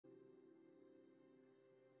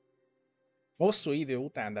Hosszú idő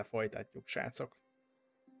után, de folytatjuk, srácok.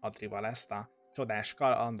 Adrival ezt a csodás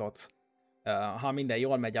kalandot. Ha minden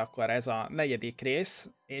jól megy, akkor ez a 4.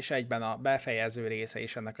 rész, és egyben a befejező része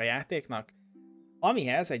is ennek a játéknak.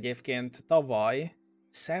 Amihez egyébként tavaly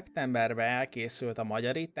szeptemberben elkészült a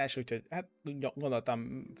magyarítás, úgyhogy hát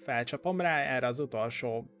gondoltam felcsapom rá erre az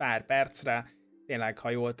utolsó pár percre. Tényleg, ha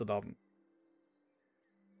jól tudom,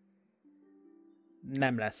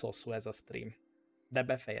 nem lesz hosszú ez a stream, de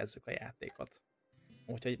befejezzük a játékot.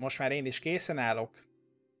 Úgyhogy most már én is készen állok.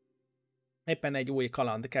 Éppen egy új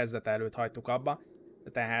kaland kezdet előtt hagytuk abba,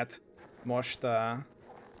 tehát most...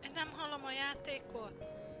 Én nem hallom a játékot.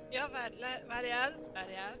 Ja, várjál.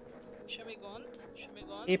 Semmi gond.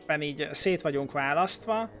 Éppen így szét vagyunk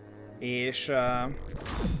választva, és...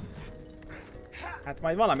 hát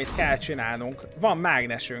majd valamit kell csinálnunk. Van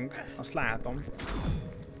mágnesünk, azt látom.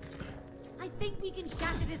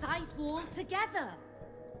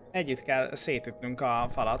 Együtt kell szétütnünk a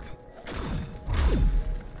falat.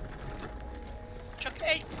 Csak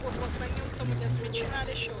egy gombot megnyomtam, hogy ez mit csinál,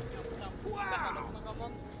 és jót nyomtam. Behalok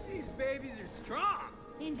magamon.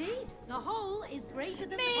 Nézd,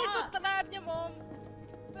 ott a lábnyomom!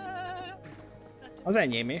 Az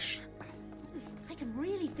enyém is.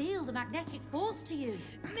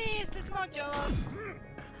 Nézd, ez magyar!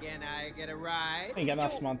 Igen,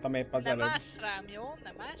 azt mondtam épp az előbb. Nem állsz rám, jó?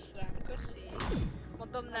 Nem állsz rám, köszi.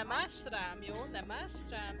 Mondom, nem állsz rám, jó? Nem állsz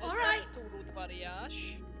rám. Ez nem túl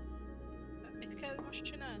udvarias. Mit kell most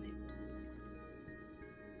csinálni?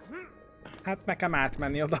 Hát nekem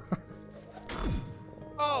átmenni oda.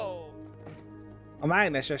 Oh. A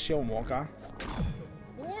mágneses jó móka.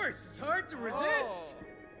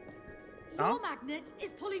 Your magnet is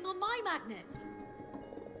pulling on my magnets.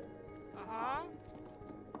 Aha.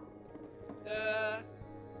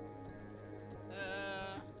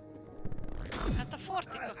 Hát a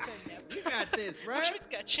fortika könnyebb. Most mit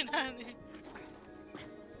kell csinálni?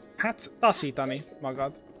 Hát taszítani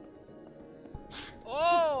magad.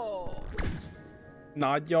 Oh.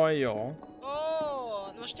 Nagyon jó.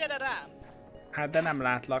 Oh, most gyere rám. Hát de nem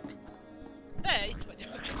látlak. De, itt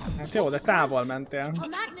vagyok. Hát jó, de távol mentél.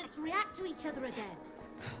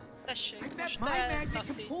 Tessék, most te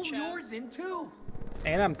taszítsál.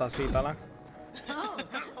 Én nem taszítalak.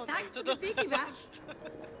 Honnan tudod ezt?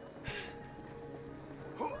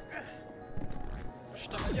 Most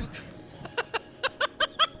te vagyok.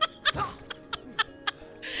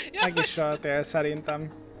 Meg is öltél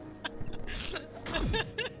szerintem.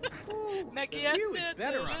 Megijedtél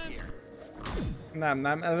tőlem?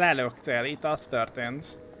 Nem, lelöktél, itt az történt.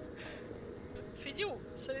 Figyú,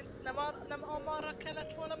 szerint nem amarra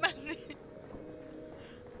kellett volna menni?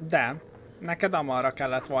 De, neked amarra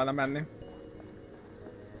kellett volna menni.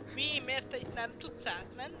 Mi? Miért te itt nem tudsz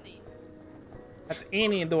átmenni? Hát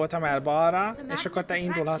én indultam el balra, és akkor te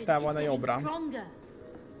indulhattál volna jobbra.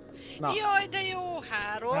 Na. Jaj, de jó!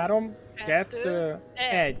 3, 2,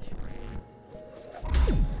 1.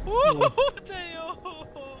 De jó!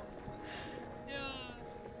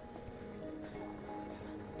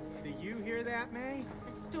 Do you hear that, May?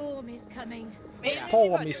 The storm is coming. The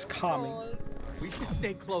storm is coming. We should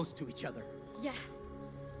stay close to each other. Yeah.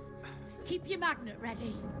 Keep your magnet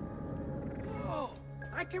ready. Oh,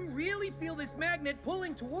 I can really feel this magnet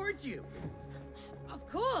pulling towards you. Of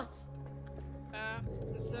course.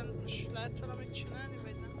 Ezzel most lehet valamit csinálni,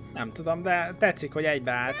 vagy nem? Nem tudom, de tetszik, hogy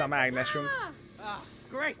egybeállt a mágnesünk. Ah,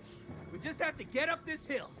 great. We just have to get up this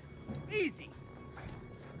hill. Easy.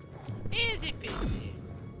 Easy peasy.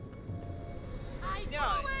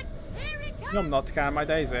 Jaj. Nyomnod kell majd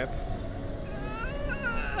a izét.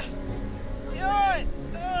 Jaj!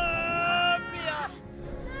 Milyen?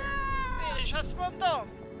 Én is azt mondom.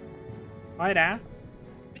 Hajrá!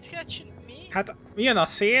 Mit kell csinálni? Mi? Hát jön a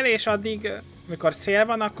szél, és addig, mikor szél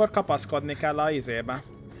van, akkor kapaszkodni kell a izébe.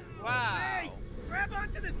 Wow! Meg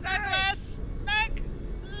lesz! Meg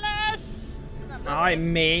lesz! Aj,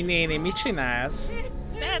 mély néni, mit csinálsz?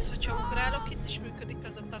 Lehet, hogyha ugrálok, itt is működik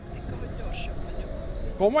az a taktika, hogy gyorsabb vagyok.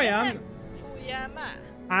 Komolyan? Nem fújjál már!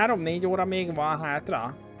 3-4 óra még van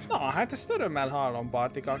hátra? Na, hát ezt örömmel hallom,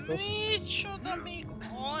 Parti Kaktusz. Micsoda, még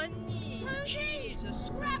annyi! Jesus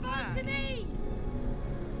Christ!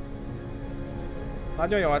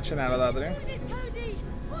 Nagyon jól csinálod, Adri.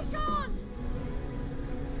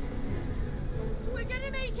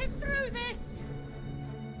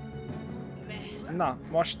 Na,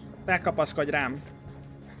 most te kapaszkodj rám.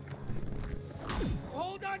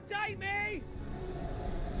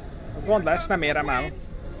 Gond lesz, nem érem el.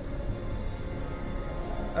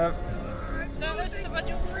 De össze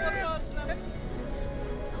vagyunk forva, az nem...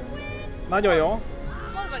 Nagyon jó.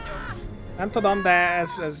 Hol vagyok? Nem tudom, de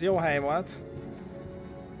ez jó hely volt.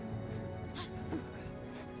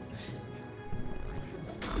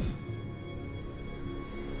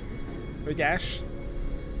 Ügyes.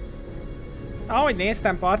 Ahogy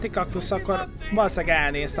néztem Party Cactus, akkor valószínűleg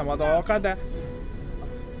elnéztem a dolgokat, de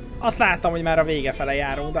azt láttam, hogy már a vége fele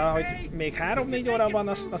járunk, de hogy még 3-4 óra van,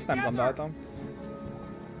 azt nem gondoltam.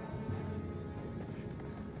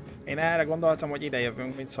 Én erre gondoltam, hogy ide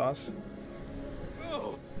jövünk, mit szólsz.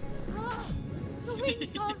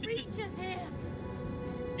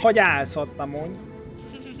 Hogy állsz ott amúgy?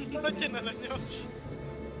 Nagyon aranyos.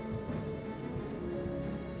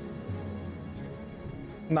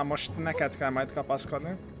 Na most neked kell majd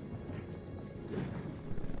kapaszkodni.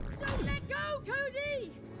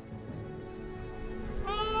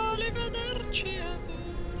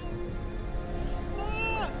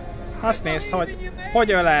 Azt nézd,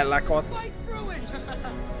 hogy ölellek ott.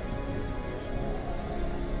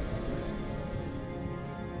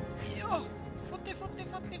 Jó!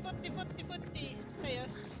 Futti.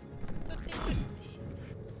 Helyes. Futti.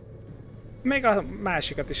 Még a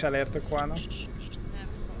másikat is elértük volna.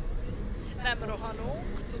 Nem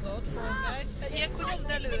rohanunk, tudod, Fall Guys. Ilyenkor nyomd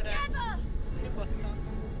előre. Nyugodtan.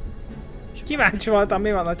 Kíváncsi voltam,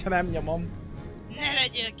 mi van, ha nem nyomom. Ne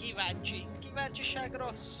legyél kíváncsi. Kíváncsiság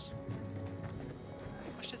rossz.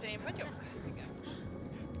 Most ez én vagyok? Igen.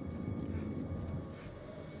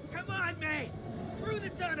 Come on, May! Through the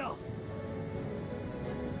tunnel!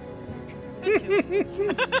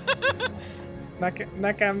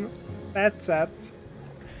 Nekem tetszett.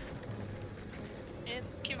 Én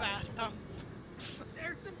kivártam.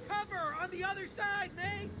 There's some cover on the other side,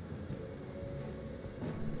 May!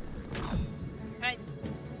 Menj!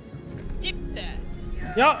 Gyipte!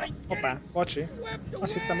 Ja, hoppá, bocsi.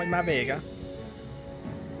 Azt hittem, hogy már vége.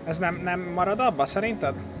 Ez nem marad abba,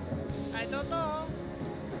 szerinted? I don't know.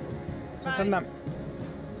 Szerintem nem.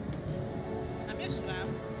 Nem jössz rám?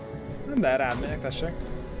 De rád megyek, tessék.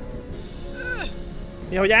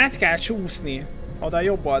 Ja, hogy át kell csúszni. Oda a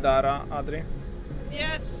jobb oldalra, Adri.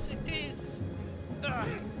 Yes, it is.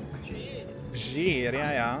 Zsír,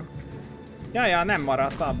 jaja. Jaja, nem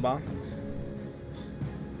maradt abba.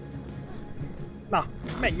 Na,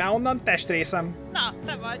 menj már onnan, testrészem. Na,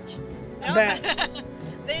 te vagy. Ja,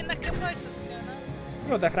 De én nekem rajtad kell, nem?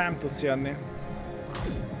 jó, de rám tudsz jönni.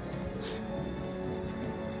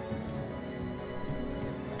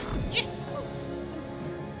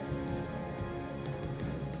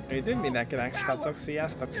 Üdvünk mindenkinek, srácok,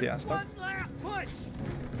 sziasztok, sziasztok. One last push!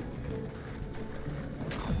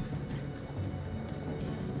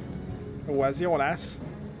 Ó, ez jó lesz.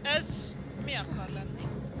 Ez mi akar lenni?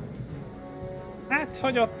 Hát,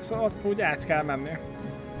 hogy ott úgy át kell menni.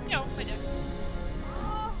 Jó, megyek.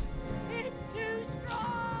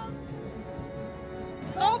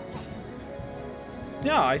 Nope.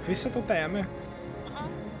 Ja, itt vissza tudtál jönni?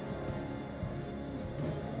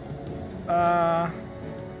 Aha.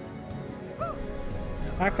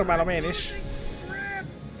 Megpróbálom én is.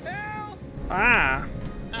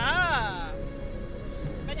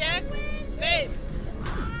 Megyek! Babe!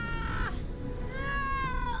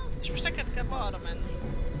 És most neked kell balra menni.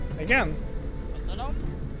 Igen? Gondolom.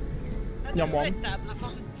 Ez Nyomom. egy tábla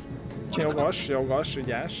van. Jogos,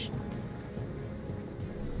 ügyes.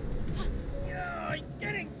 You're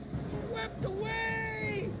getting swept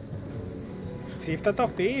away!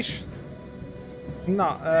 Szívtatok ti is?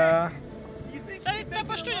 Na, Szerintem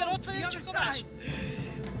most ugyanott vagyok, csak a más.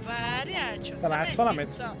 Várjál csak. Te látsz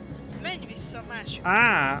valamit? Menj vissza a másik.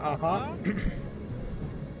 aha.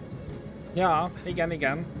 Ja,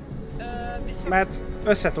 igen. Viszont... Mert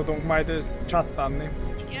össze tudunk majd csattanni.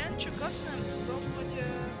 Igen, csak azt nem tudom, hogy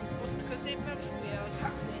ott középen fújja a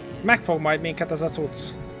szél. Megfog majd minket ez a cucc.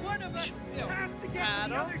 One of us Jó. has to get to the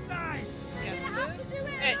 3, other side!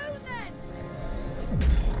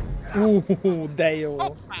 2, 1. De jó.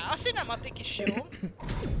 Hoppá, a cinematik is jó.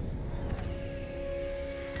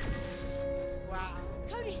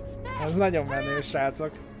 Wow. Ez nagyon menő,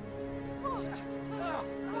 srácok.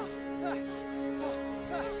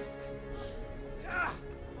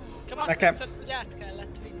 Nekem... Tetszett, hogy át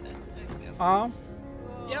kellett vinned engem. Aha.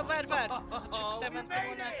 Ja, várj, csak te mentél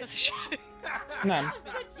volna át, az is... Nem.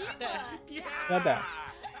 De. Ja, de.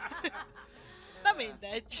 Na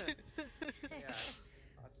mindegy.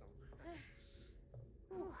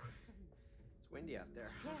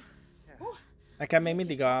 Nekem még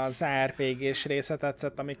mindig az RPG-s része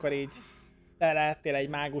tetszett, amikor így te lehettél egy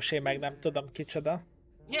mágusé, meg nem tudom kicsoda.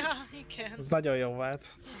 Ja, igen. Ez nagyon jó volt.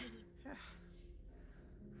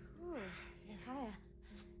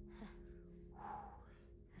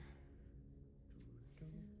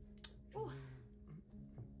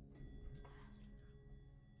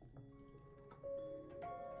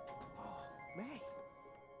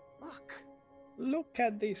 Look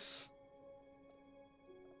at this!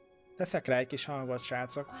 Teszek rá egy kis hangot,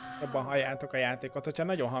 srácok. Jobban halljátok a játékot. Hogyha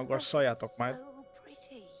nagyon hangos, szóljatok majd.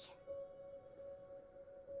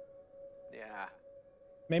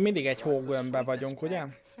 Még mindig egy hógömbbe vagyunk, ugye?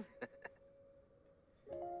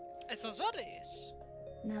 Ez az a rész?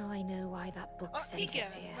 Now I know why that book sent us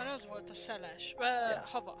Igen, here. mert az volt a szeles,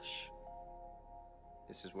 havas.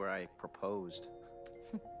 This is where I proposed.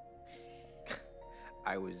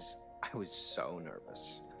 I was so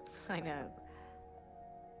nervous. I know.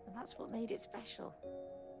 And that's what made it special.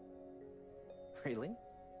 Really?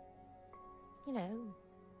 You know.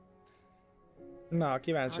 Na,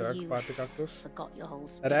 kíváncsi vagyok, partikaktusz. Forgot your whole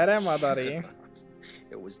speech. Rere, Madari.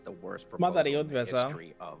 It was the worst Madari, proposal in the üdvözlöm.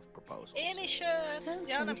 history of proposals. Én is,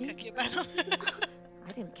 ja, nem kell kívánnom.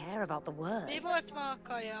 I didn't care about the words. Mi volt ma a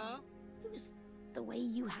kaja? It was the way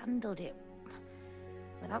you handled it.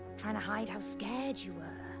 Without trying to hide how scared you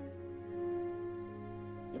were.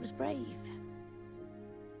 It was brave.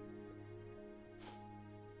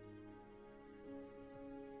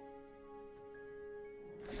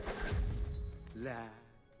 La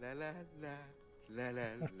la la la la la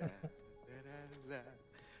la la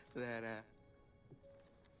la la.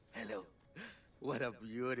 Hello. What a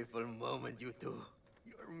beautiful moment, you two.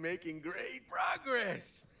 You're making great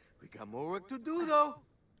progress. We got more work to do, though.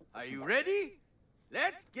 Are you ready?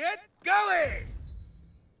 Let's get going!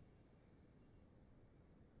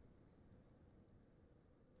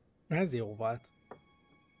 Ez jó volt.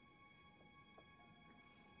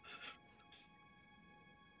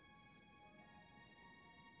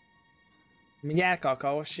 Mindjárt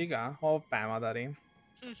kakaósiga? Hoppá, Madari.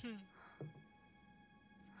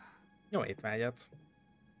 Jó étvágyat.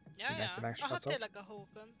 Ja, Mindenkinek, aha, srácok. tényleg a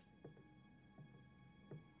hógömb.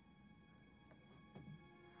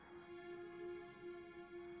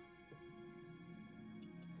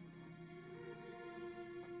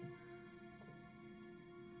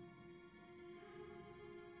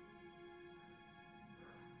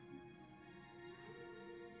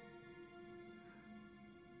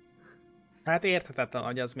 Hát érthetetlen,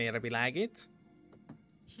 hogy az miért világít.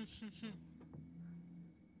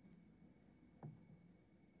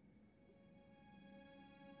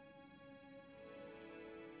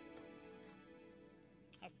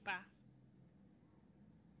 Hoppá.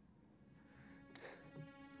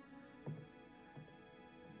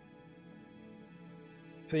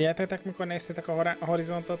 Figyeltétek, mikor néztétek a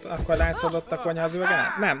horizontot, akkor látszódott a konyha az üvegen?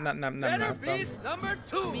 Nem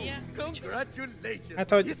láttam. Milyen? Congratulations! Hát,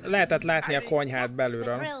 hogy lehetett látni a konyhát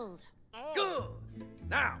belülről. Thrilled. Good.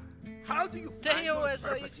 Now, how do you De find jó your ez a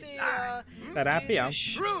purpose in izé, life? a Terápia?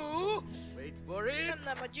 gyűrűs True. cucc. Wait for it.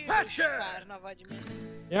 Nem a gyűrűs Passion. párna vagy mi.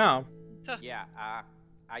 Ja, Yeah,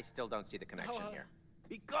 I still don't see the connection Oh. here.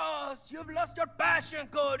 Because you've lost your passion,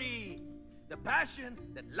 Cody. The passion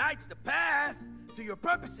that lights the path to your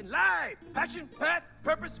purpose in life. Passion, path,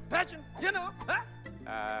 purpose, passion, you know,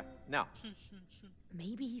 huh? No.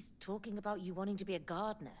 Maybe he's talking about you wanting to be a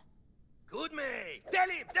gardener. Good mate. Tell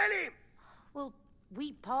him. Well,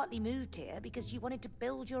 we partly moved here because you wanted to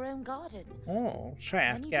build your own garden. ó,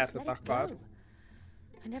 saját And you just kertet let it go. akart.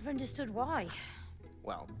 I never understood why.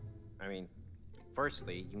 Well, I mean,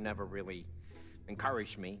 firstly, you never really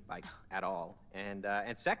encouraged me, like, at all. And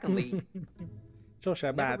secondly, Sose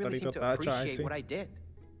you never really seemed to bátorította a appreciate Csajci. what I did.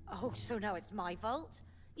 Oh, so now it's my fault?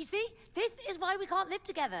 You see, this is why we can't live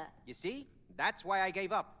together. You see? That's why I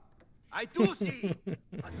gave up. I do see,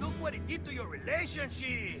 but look what it did to your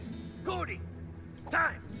relationship. Cody, it's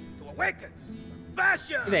time to awaken.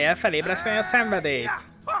 Passion! Ideje felébreszteni a szenvedélyt.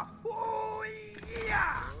 Ha! Oh,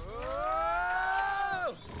 yeah!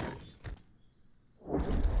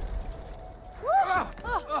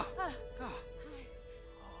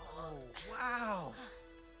 Wow.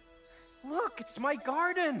 Look, it's my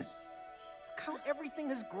garden. Look how everything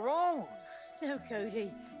has grown. No,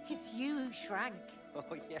 Cody, it's you who shrank. Oh,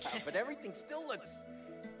 yeah, but everything still looks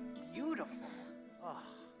beautiful. Oh.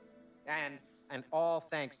 And all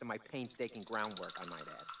thanks to my painstaking groundwork, I might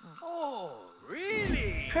add. Oh,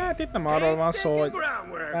 really? Hát itt nem arról van szó, hogy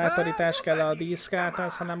Groundwork, bátorítás kell a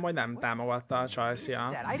díszkártához, hanem hogy nem támogatta a Csajci a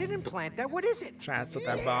That I didn't plant that. What is it? srácot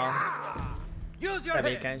ebbe a Use your head.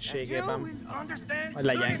 tevékenységében, You will understand hogy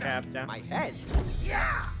legyen soon enough. kártya. My head. Yeah!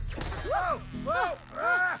 Whoa! Whoa!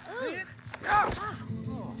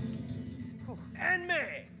 And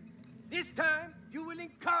me. This time you will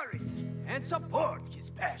encourage and support his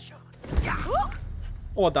passion. Yeah!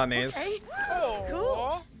 Oda néz.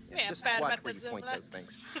 Ó, milyen Just watch where you permetezőm point those lett.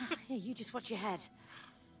 things. Yeah, you just watch your head.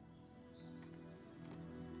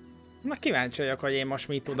 Na kíváncsi vagyok, hogy én most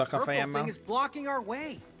mit tudok a Purple thing fejemmel. is blocking our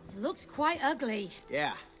way. It looks quite ugly.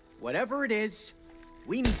 Yeah, whatever it is,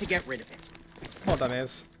 we need to get rid of it. Oda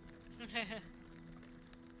néz.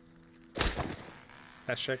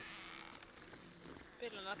 Tessék.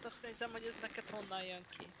 Pillanat, azt nézem, hogy ez neked honnan jön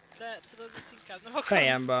ki. De tudod, hogy inkább nem akarom.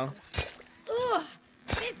 Fejemből. Ugh,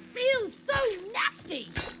 this feels so nasty.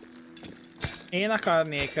 Én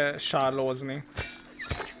akarnék sarlózni.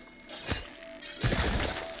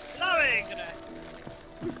 Na végre!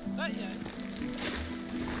 Ajjaj!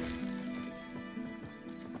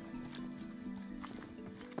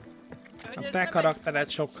 A te karaktered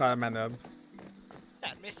sokkal menőbb.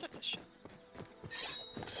 Természetesen.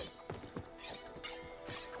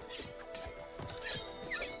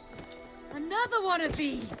 Another one of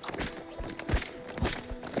these.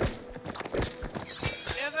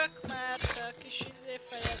 Jövök, mert a kis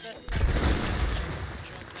fejezetnek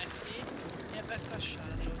csak neki. Jövök a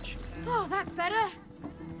sárlócskán. Oh, that's better.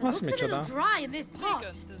 Az Looks a micsoda? little dry in this Még pot.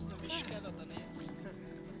 öntöznem is kell, oda néz.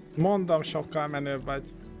 Mondom, sokkal menőbb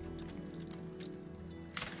vagy.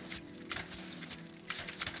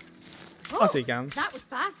 Az igen. That was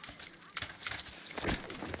fast.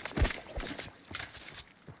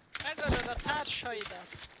 Megadod a társaidat.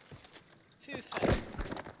 Fűfej.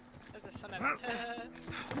 Ez lesz a neve.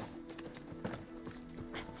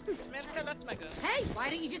 Ezt miért kellett megölni? Hey, why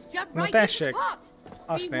don't you just jump Na right into the tessék. pot?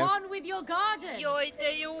 Azt Be nézd. one with your garden. Jaj,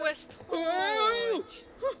 de jó ezt Whoa! hogy?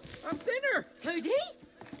 I'm thinner! Cody?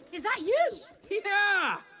 Is that you?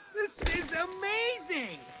 Yeah! This is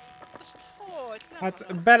amazing! Azt hogy? Nem Hát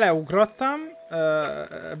van az. beleugrottam,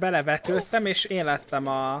 belevetődtem, és én lettem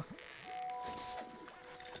a...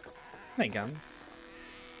 Igen.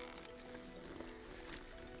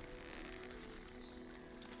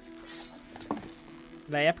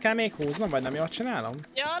 Lejjebb kell még húznom, vagy nem jól csinálom?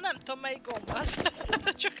 Ja, nem tudom melyik gomb az.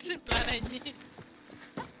 Csak szimplán ennyi.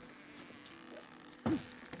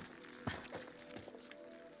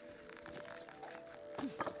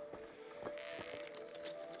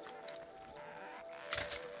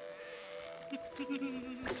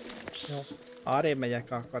 Jó. Arrébb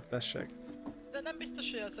megyek, akkor tessék. De nem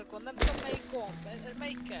biztos, hogy azokon. Nem tudom melyik gomb.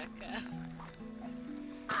 Melyikkel kell.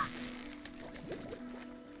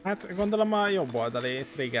 Hát gondolom a jobb oldali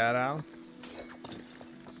triggerrel.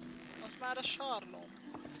 Az már a sarlom.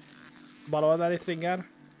 Bal oldali trigger.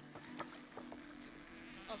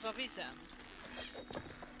 Az a vizem.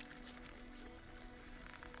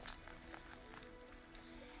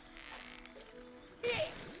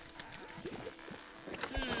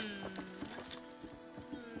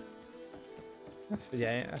 Hát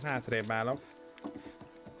figyelj, hátrébb állok.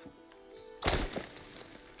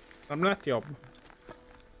 Nem lett jobb?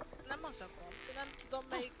 Nem az a gomb, de nem tudom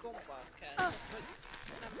melyik gombbal kell. Vagy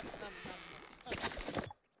nem.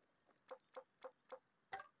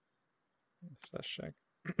 Most tessék.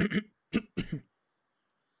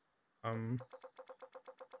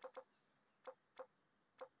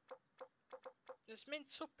 Ez mind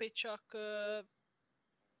szupi, csak...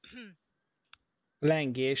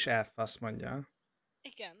 Lengés F, azt mondja.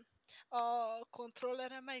 igen. A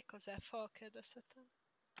kontrollere melyik az F-ha kérdezhetem?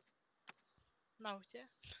 Na ugye?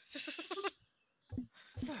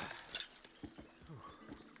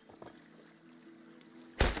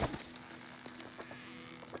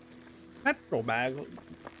 Hát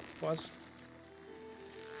próbálkozz.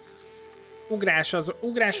 Ugrás az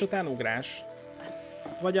ugrás után ugrás.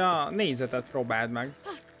 Vagy a négyzetet próbáld meg.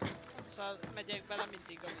 Azzal megyek bele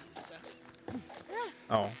mindig a vízbe.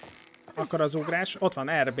 Ó. Akkor az ugrás, ott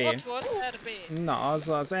van RB. Ott volt RB. Na, az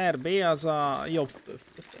az RB, az a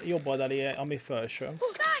jobb oldali, ami felső.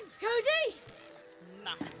 Thanks, Cody.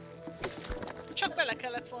 Na. Csak bele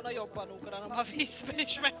kellett volna jobban ugranom a vízbe,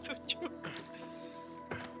 és megtudjuk.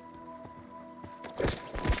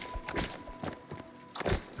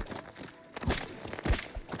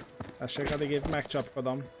 Tessék, addig itt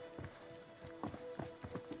megcsapkodom.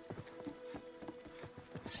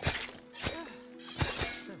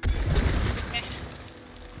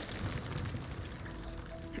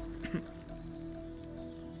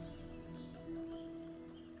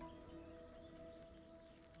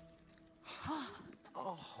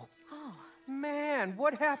 Man,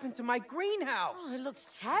 what happened to my greenhouse? Oh, it looks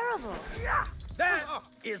terrible. That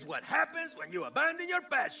is what happens when you abandon your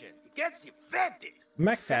passion. It gets infected.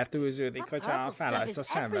 Megfertőződik, hogyha felállsz a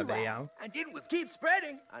szenvedéllyel. And it will keep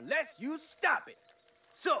spreading unless you stop it.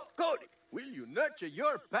 So, Cody, will you nurture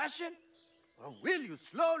your passion? Or will you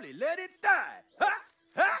slowly let it die? Ha!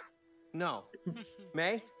 Ha! No.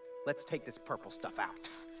 May, let's take this purple stuff out.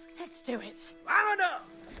 Let's do it.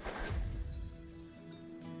 Vámonos!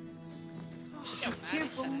 I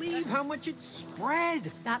can't believe how much it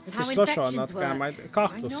spread. That's És how infections losolnod kell work. majd I know.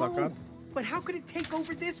 kaktuszokat. But how could it take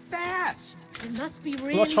over this fast? It must be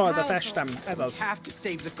really Locsold a powerful. testem, ez We az. have to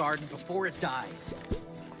save the garden before it dies.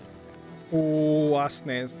 Azt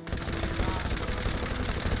nézd.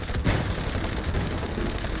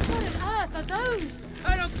 What on earth are those?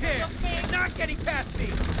 I don't care. You're not getting past me.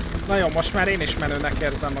 Na jó, most már én is menőnek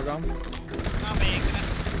érzem magam. Na végre.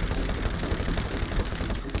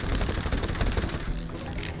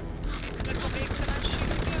 Ezek a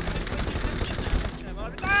végtelenségek jönnek, vagy nem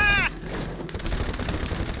csinálnak valamit.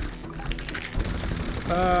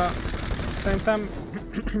 Szerintem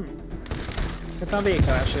a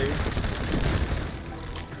végtelenség.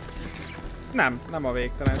 Nem a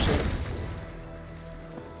végtelenség.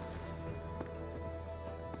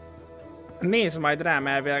 Nézd majd rám,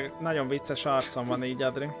 elvileg nagyon vicces arcom van így,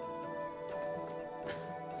 Adri.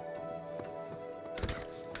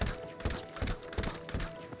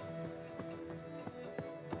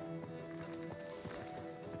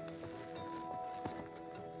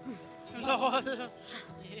 Lol.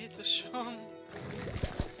 Jézusom.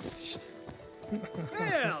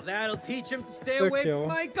 Well, that'll teach him to stay Tök away jó.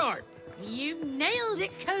 from my garden. You nailed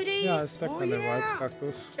it, Cody. Ja, ez tök Oh, menő volt, yeah.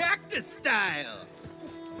 kaktusz. Cactus style.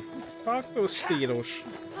 Kaktusz stílus.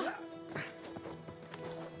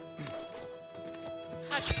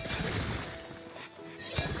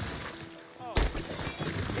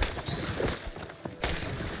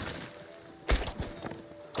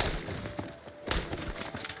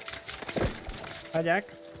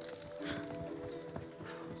 Megyek.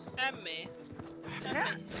 Emmé.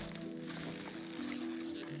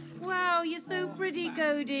 Wow, you're so pretty,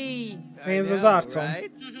 Cody. Nézd az arcom.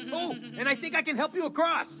 Right? Oh, and I think I can help you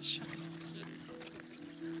across.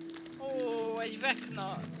 Ó, egy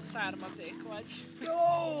vekna származék vagy.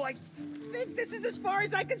 Oh, I think this is as far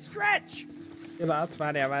as I can stretch. Pillanat,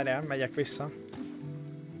 várjál, megyek vissza.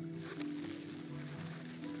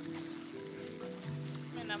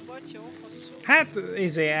 Mi nem volt jó, hosszú? Hát,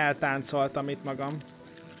 eltáncoltam itt magam.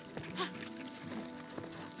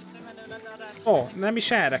 Nem menő lenne a rád. Ó, nem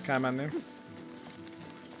is erre kell menni.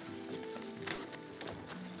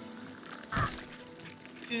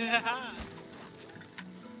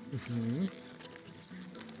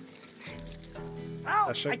 Ow,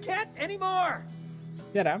 Tessék. I can't anymore.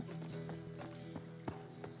 Gyere.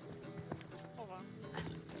 Hova?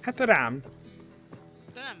 Hát rám.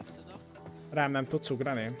 De nem tudok. Rám nem tudsz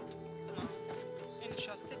ugrani? Na. Én is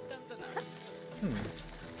azt hittem, de nem.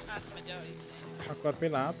 Átmegy a izé. Akkor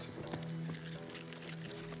pillanat.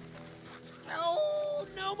 Oh,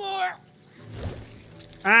 no more.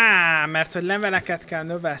 Mert hogy leveleket kell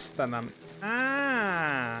növesztenem.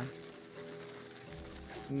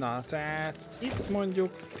 Na, tehát itt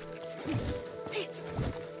mondjuk...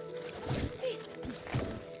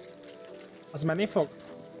 Az menni fog?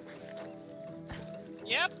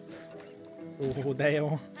 Yep. De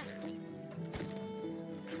jó.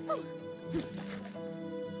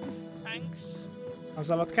 Thanks.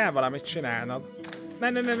 Azzal ott kell valamit csinálnod.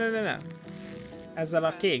 Ne. Ezzel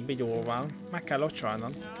a kék bigyóval. Meg kell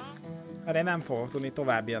locsolnod. Ja. Mert én nem fogok tudni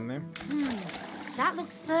tovább jönni. That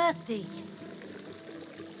looks thirsty.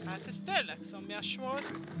 Hát ez tényleg szomjas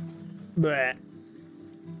volt. Bleh.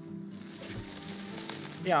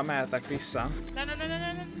 Ja, mehetek vissza.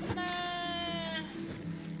 Ne.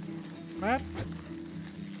 Mert?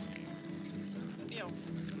 Jó.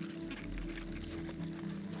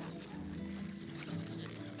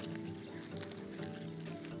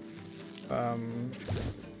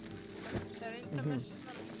 Szerintem ez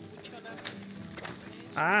nem micsoda.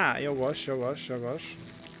 Jogos.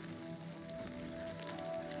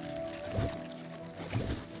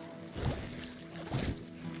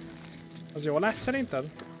 Az jó lesz szerinted?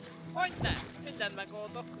 Hogyne? Mindent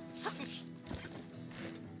megoldok.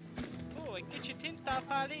 Ó, egy kicsit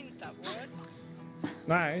hintálpálinta volt.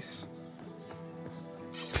 Nice.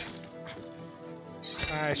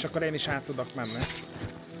 És akkor én is át tudok menni.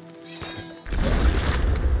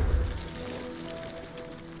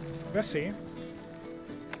 Köszi.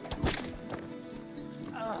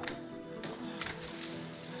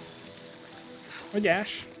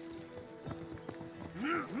 Ügyes.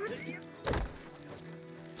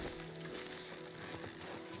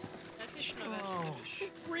 Ez is növesztős.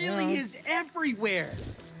 It really Yeah. is everywhere.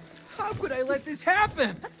 How could I let this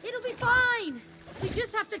happen? It'll be fine. We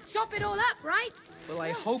just have to chop it all up, right? Well,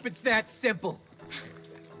 I hope it's that simple.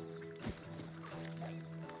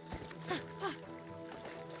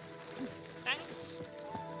 Thanks.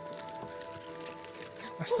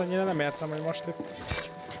 Ezt annyira nem értem, hogy most itt...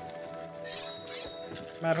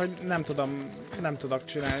 Mert hogy nem tudok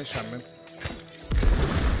csinálni semmit.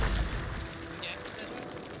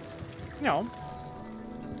 Jó.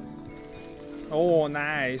 Ó,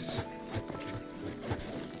 nice.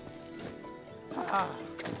 Te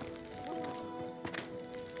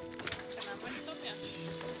nem vagy szomjas?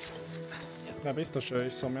 De biztos ő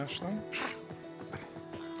is szomjas, nem?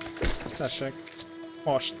 Tessék.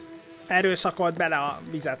 Most. Erőszakolt bele a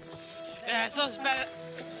vizet. Ez az be...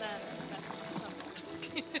 Nem, azt nem mondok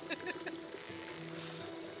ki.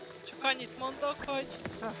 Csak annyit mondok, hogy...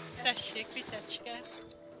 Tessék, vizecske.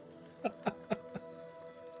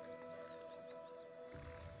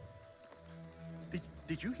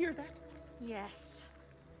 Did you hear that? Yes.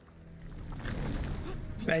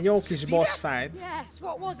 Egy jó kis boss fight. Yes,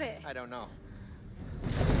 what was it? I don't know.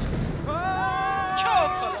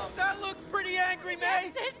 Csókolom! That looks pretty angry, Yes,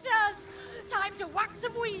 mate! it does! Time to whack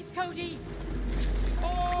some weeds, Cody!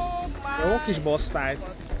 Oh my... Jó kis boss fight.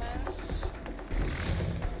 goodness.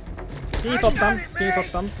 Kinyitottam,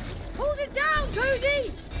 kinyitottam. Hold it down,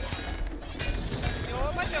 Cody!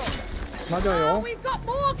 Jól vagyok? Nagyon Oh, jó. we've got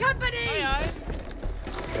more company! Ajaj!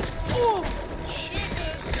 Oh!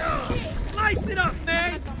 Jesus! Slice it up,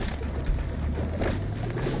 man!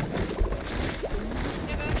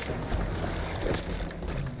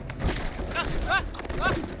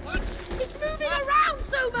 It's moving around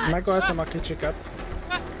so much! Megöltem a kicsiket.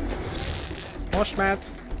 Most mehet.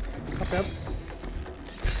 Kapjad.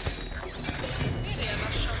 Miért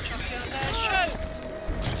lassan csapja az első?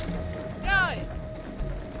 Jaj!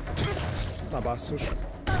 Na basszus.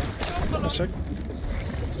 Csókolom! Tessék.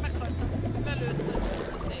 Meghaltam. Belőttem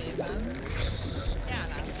az éven.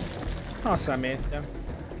 Jálám. A szemétje. Ami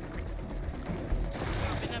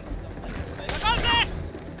nem tudom, hogy ez vagy. Bazd!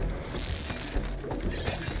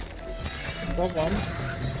 Fogom.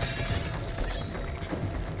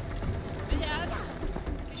 Vigyázz!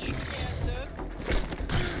 Kis jelzők.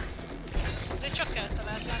 Azért csak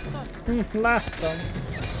eltalált, láttad? Láttam.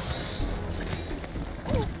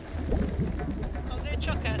 Azért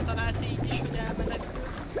csak eltalált így is, hogy elmenekül.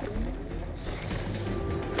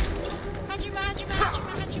 Hadzsima, hadzsima, hadzsima,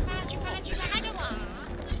 hadzsima, hadzsima, hadzsima, hadzsima.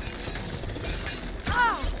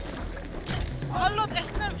 Hallod?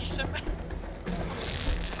 Ezt nem hiszem el.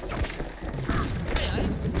 Ajaj.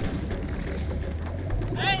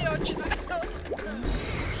 Ej, jól csinálod.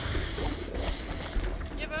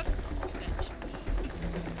 Jövök. Mindegy.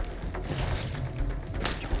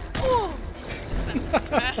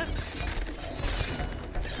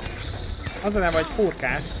 Az a neve, hogy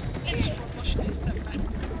furkász. Én is pont most néztem meg.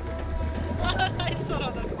 Hány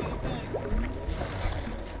szaladok még meg.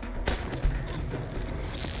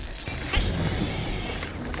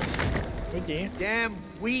 Ugye? Damn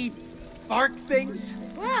weed bark things!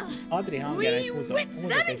 Well, Adri hangján egy we húzok whipped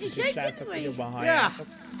them egy into kicsit, shape, srácok, didn't hogy we? jobban halljátok.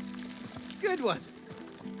 Good one.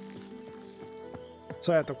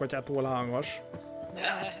 Szóljatok, hogyha túl hangos.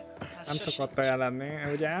 Nem szokott olyan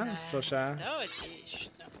lenni, ugye? Sose. Dehogy is.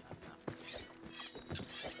 Nem.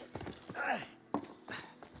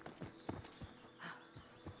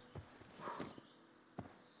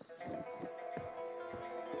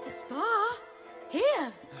 the spa?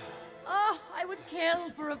 Here! Oh, I would kill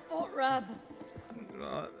for a foot rub.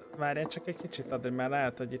 Várjál csak egy kicsit, Adri, mert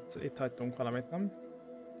lehet, hogy itt hagytunk valamit, nem?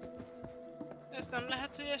 Ez nem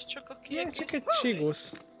lehet, hogy ez csak a Ja, kiegészítés? csak egy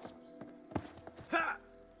sigusz.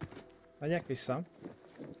 Megyek vissza.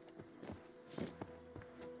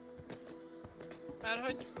 Már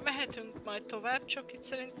hogy mehetünk majd tovább, csak itt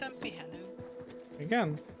szerintem pihenünk.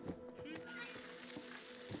 Igen?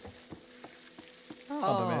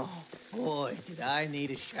 Oda mész. Boy, did I need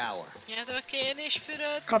a shower. Nyedvek én is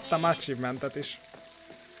fürödni. Kaptam achievementet is.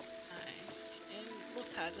 Nice. Én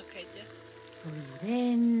botázok egyet. Breathe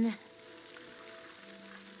in.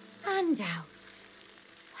 And out.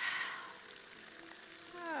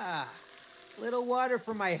 Ah, little water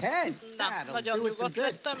for my head. Na, That'll nagyon do it some nyugodt good.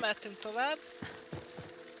 lettem, mehetünk tovább.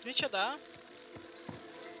 Ez micsoda?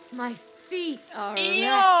 My feet are wrecked.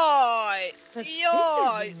 Jaj! But this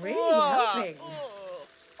Jaj! is really helping.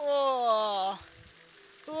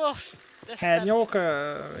 De Hernyók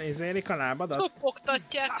izélik a lábadat?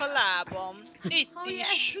 Kopogtatják a lábam. Itt Oh is.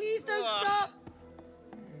 yes, please don't Uah. stop.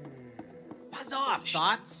 Buzz off,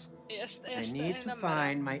 thoughts. Ezt I need to nem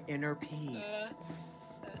find my inner peace.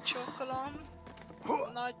 Csókolom.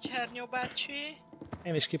 Nagy Hernyó bácsi.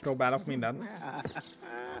 Én is kipróbálok mindent.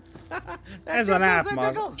 That Ez a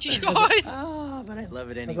lábmaz. Jaj! Oh, but I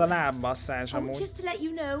love it Ez a anyway. lábmasszázs Oh, amúgy. just to let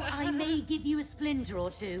you know, I may give you a splinter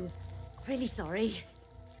or two. Really sorry.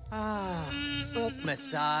 Ah, foot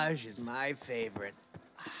massage is my favorite.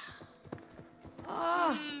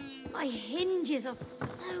 Oh, my hinges are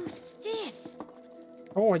so stiff.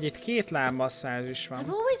 Ó, hogy itt két lábmasszázs is I've van.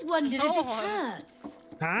 always wondered if this Oh. hurts.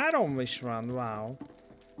 3 is van, wow.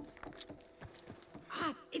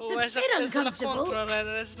 It's a Ez bit a uncomfortable, kontroller,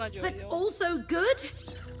 ez nagyon but jó. also good.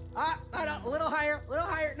 A little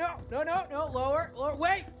higher, No, lower,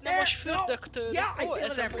 wait, Na there, most fürdök tőle. Yeah, I Ó, feel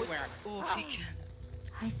ez it amúgy... everywhere. Ó, igen.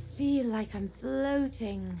 I feel like I'm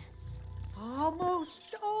floating.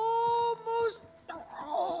 Almost.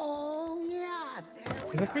 Oh, yeah, there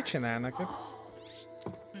we Ezek mit csinálnak?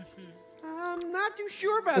 I'm not too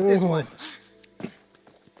sure about this one.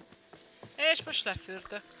 És most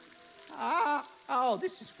lefürdök. Oh,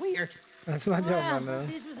 this is weird. Ez nagyon Well, menő.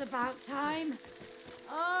 this was about time.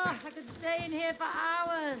 Oh, I could stay in here for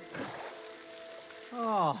hours.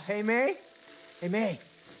 Oh, hey, May. Hey, May.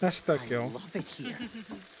 Ez tök I jó. love it here.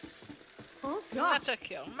 Oh, Na God. tök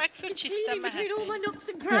jó. It's Megfürcsíztem, cleaning between all my mehetünk. nooks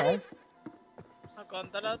and Jó, crannies. Ha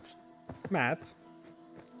gondolod. mehet.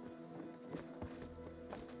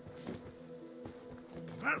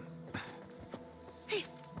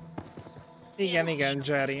 Igen,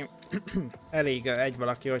 Jerry. Elég egy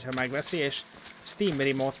valaki, hogyha megveszi, és Steam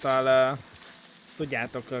remote-tal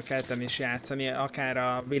tudjátok ketten is játszani, akár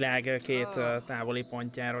a világ két távoli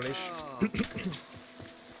pontjáról is.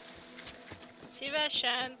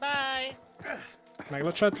 Szívesen, bye!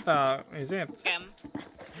 Meglocsolt a izért? Igen.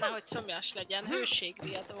 Nehogy szomjas legyen,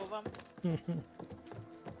 hőségriadó van.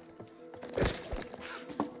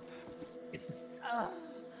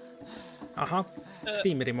 Aha,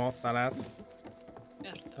 Steam remote-tal lehet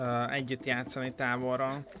Értem. együtt játszani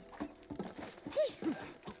távolról.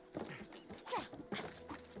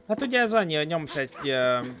 Hát ugye ez annyi, hogy nyomsz egy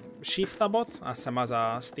shift tabot, azt hiszem az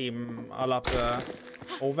a Steam alap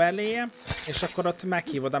overlay-je, és akkor ott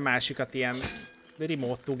meghívod a másikat ilyen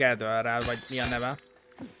remote together-rel, vagy mi a neve.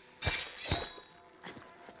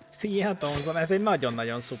 Szia Thomson, ez egy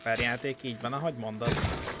nagyon-nagyon szuper játék, így van, ahogy mondod.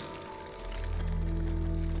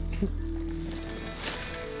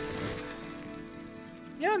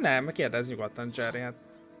 Ja nem, kérdezz nyugodtan, Jerry, hát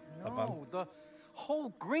szabad. No, the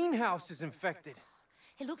whole greenhouse is infected.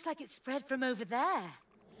 It looks like it's spread from over there.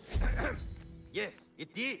 Yes,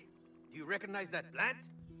 it did. Do you recognize that plant?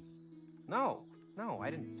 No, I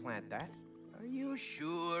didn't plant that. Are you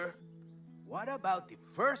sure? What about the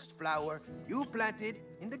first flower you planted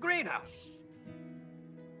in the greenhouse?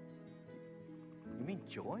 You mean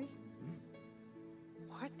Joy?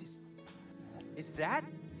 What is that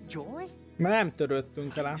Joy? Mert nem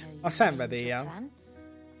törődtünk vele. A szenvedéllyel. Plants.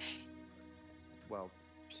 Well,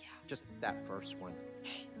 just that first one.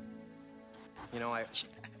 You know, I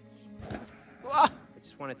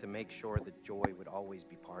just wanted to make sure that Joy would always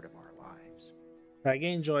be part of our lives.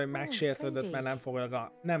 Megint Joy megsértődött, mert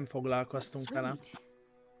nem foglalkoztunk vele. Sweet.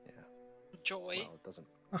 Yeah. Joy. Well, it doesn't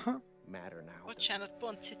Aha. matter now. Bocsánat,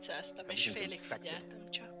 pont cicáztam, és félig figyeltem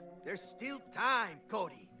csak. There's still time,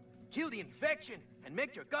 Cody. Kill the infection and make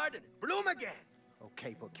your garden bloom again.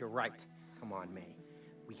 Okay, but you're right. Come on, May.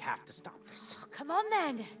 We have to stop this. Oh, come on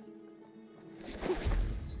then.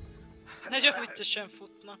 Nagyon viccesen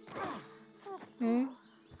futnak.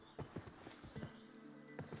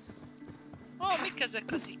 Ó, mik ezek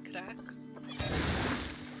az ikrák?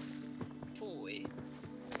 Fúj.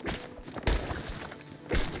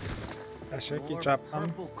 Tessék, More kicsaptam.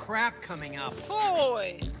 purple crap coming up.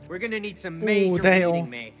 Fúj! We're gonna need some major de jó. weeding,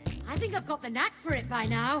 May. I think I've got the knack for it by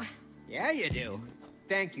now. Yeah, you do.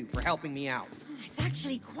 Thank you for helping me out. It's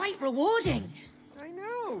actually quite rewarding. I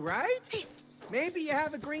know, right? Maybe you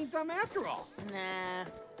have a green thumb after all. Nah,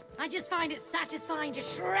 I just find it satisfying to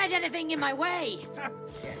shred anything in my way.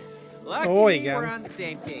 Lucky Oh, me, igen. we're on the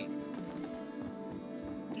same team.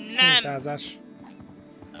 Nem! Mintázás.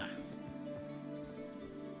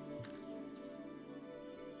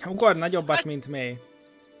 Ugor nagyobbat, mint May.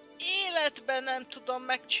 Életben nem tudom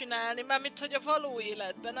megcsinálni, mármint hogy a való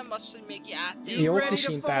életben, nem az, hogy még játék. Jó ready kis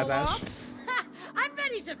to fall intázás. off? I'm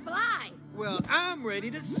ready to fly. Well, I'm ready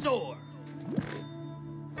to soar.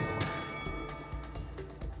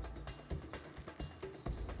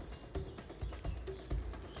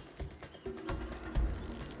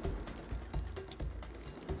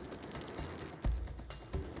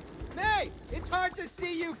 May, it's hard to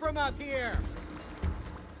see you from up here.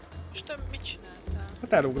 Most te mit csináltál?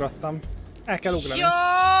 Hát elugrottam. El kell ugrani. Ja!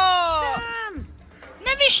 Damn!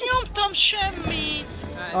 Nem is nyomtam semmit!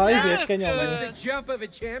 Ezért kell nyomni. The jump of a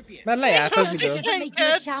champion. Mert lejárt az idő. Doesn't make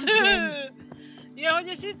you a champion. Ja, hogy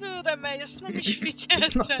az időre megy, azt nem is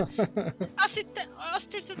figyeltem.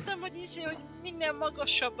 Azt hittem, hogy minél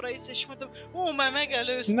magasabbra is, és mondom, ó, már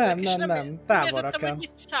megelőztek, Nem, és nem, távolra értettem, kell. hogy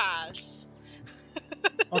itt szállsz.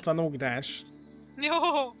 Ott van ugrás. Jó,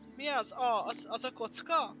 mi az? Az a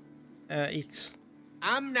kocka? X.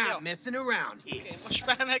 I'm not Yo. messing around here. Oké, most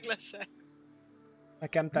már meg leszek.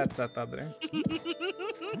 Nekem tetszett, Adri.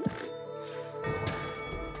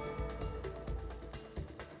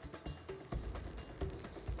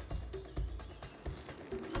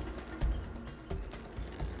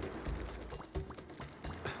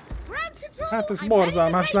 Hát ez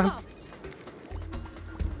borzalmas lett.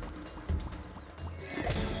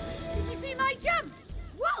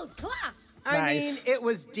 I mean, Nice. it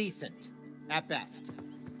was decent. At best.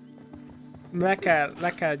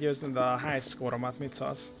 Le kell győznöd a high score-omat, mit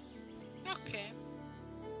szólsz? Oké.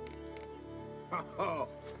 Oh,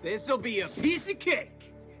 this'll be a piece of cake.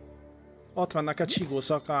 Ott vannak a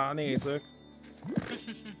csigószak a nézők.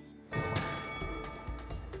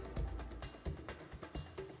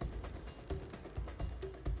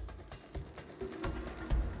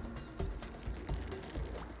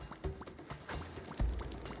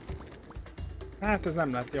 Hát ez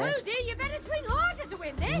nem lett jó.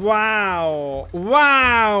 Wow!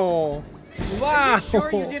 Wow! Wow! Sure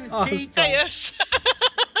you didn't cheat? Te jössz!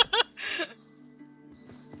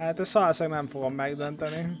 Hát ezt valószínűleg nem fogom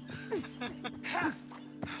megdönteni.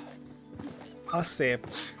 Az szép.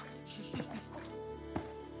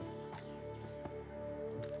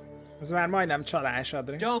 Ez már majdnem csalás,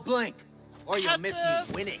 Adri. Don't blink, or you'll miss me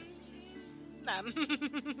winning. Nem.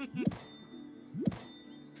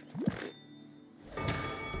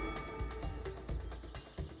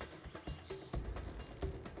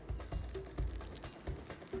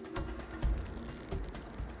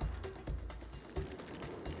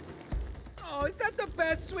 Oh, is that the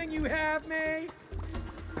best swing you have, May?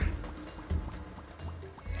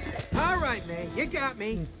 All right, May, you got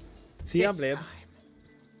me. Szia, This Blade. time.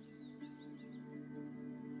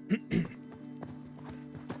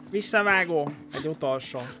 Visszavágó. Egy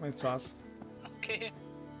utolsó. Mit szólsz? Oké.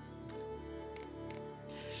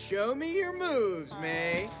 Show me your moves,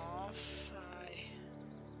 May. Fáj.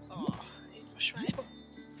 Így most már jó.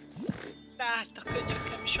 De hát a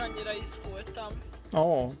könyökem is annyira izgultam.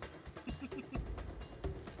 Ó.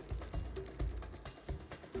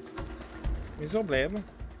 Bizó, Blade?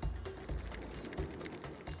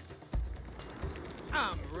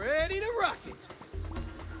 I'm ready to rock it.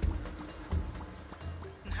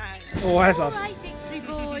 Nice. Ó, ez az. Alright, victory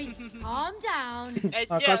boy. Calm down.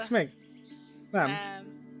 Egyel? Akarsz még? Nem.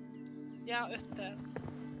 Nem. Ja, 5-tel.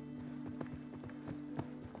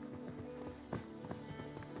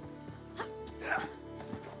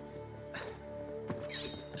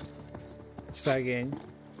 Szegény.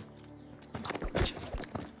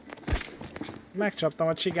 Megcsaptam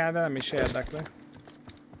a csigát, de nem is érdekli.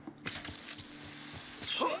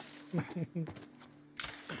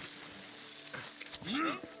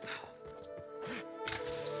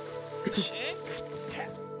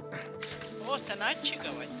 Ó, te nagy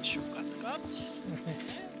csiga vagy, sokat kapsz.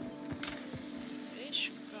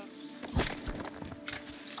 És kapsz.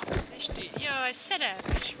 És ti... Jaj,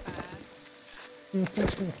 szerelmes pár.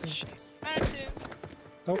 Mehetünk.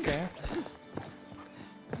 Oké.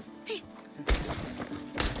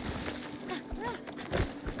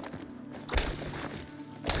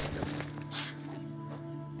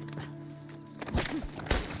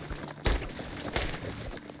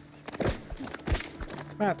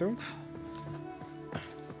 Mehetünk.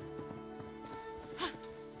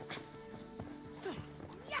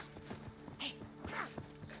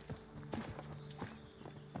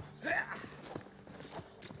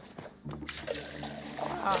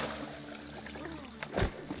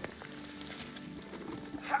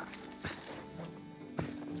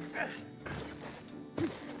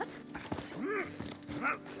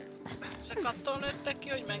 Ezek attól nőttek ki,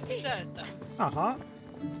 hogy megvizeltem? Aha.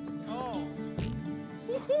 Ó.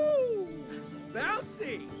 Woohoo!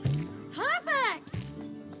 Bouncy! Perfect.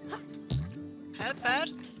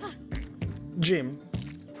 Helpert? Jim.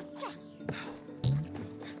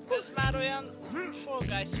 Ez már olyan Fall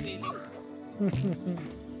Guys feeling.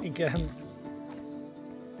 Igen.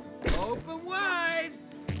 Open wide.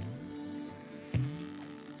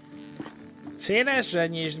 Szélesre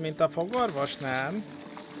nyisd, mint a fogorvosnál.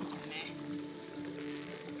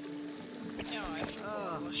 Jaj,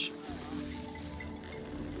 fogorvos.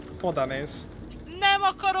 Oda néz. Nem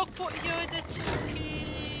akarok Jaj, de cuki!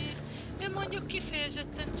 Én mondjuk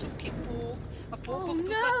kifejezetten cukipók. A pókok Oh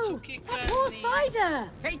tudnak no! cukik That poor lenni.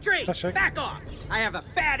 spider! Hey, Drake, Tessék. back off. I have a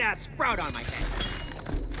badass sprout on my head.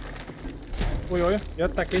 Új,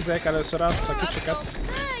 jöttek izék először azt a kicsiket.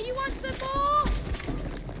 Hey, you want some more?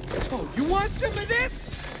 Oh, you want some of this?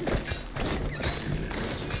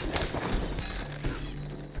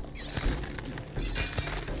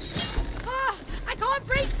 Ah, I can't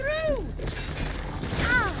break through!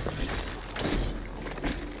 Ah!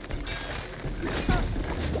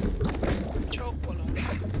 Csókolom.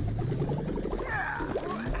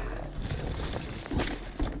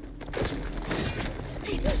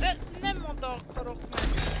 De nem oda akarok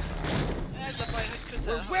menni. Ez a baj, hogy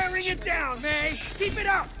közel We're wearing it down, May. Keep it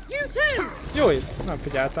up. You too! Jó, nem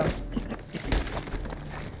figyeltem.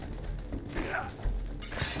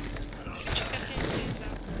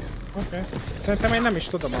 Oké. Szerintem én nem is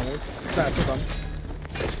tudom amúgy. De tudom.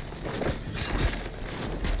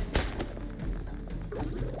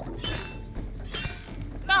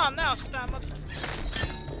 Na, ne azt támad!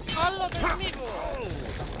 Hallod, ez mi volt?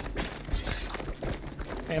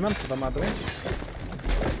 Én nem tudom adni.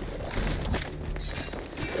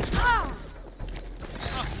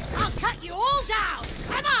 I'll cut you all down!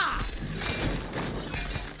 Come on!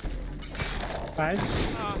 Nice.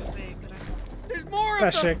 Ah, végre. There's more of them!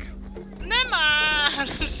 Tessék. Nem már!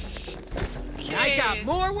 I got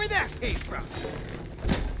more where that came from.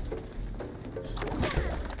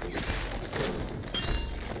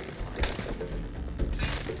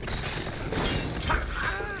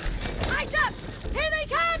 Eyes up! Here they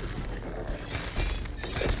come!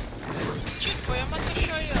 Kicsit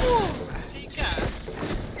folyamatosan jön. Szíkász.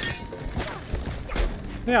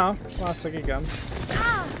 Ja, valószínűleg igen.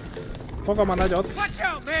 Fogom a nagyot.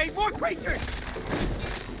 Watch out, May! More creatures!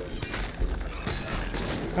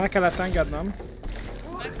 El kellett engednem.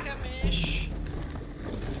 Nekem is.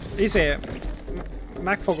 Izé,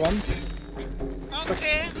 megfogom.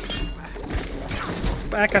 Oké.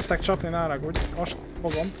 Elkezdtek csapni, ne haragudj. Most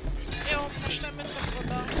fogom. Jó, most nem mentek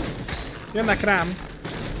oda. Jönnek rám.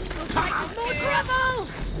 More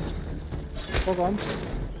trouble! Fogom.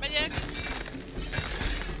 Megyek.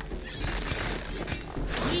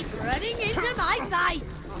 Keep running into my sight!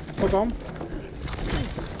 Fogom.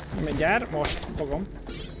 Mindjárt, most fogom.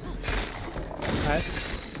 Nice.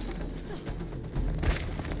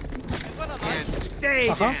 Van a nagy. And stay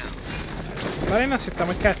Aha. down! Mert én azt hittem,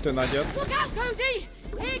 hogy 2 nagy jött. Look out, Cody!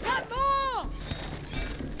 Here come more!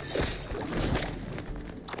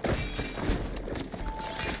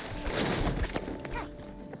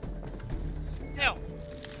 Jó.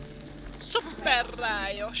 Szuper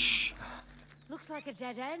rájos. Looks like a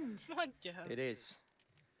dead end. Mondja. It is.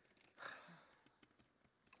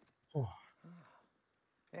 Oh.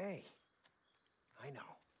 Hey, I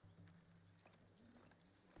know.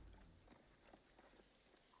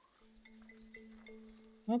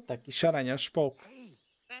 Hát te kis aranyos pop. Hey,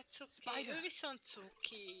 De cuki, ő viszont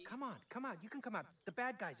cuki. come on. You can come out. The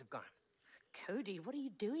bad guys have gone. Cody, what are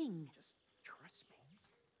you doing? Just trust me.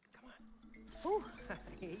 Come on. Oh,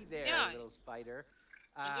 Hey there, Jaj. little spider.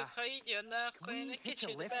 Mondjuk, ha így jönne, akkor én we egy hitch a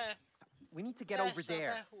kicsit lift? be... We need to get over Persze,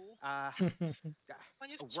 there. behú. A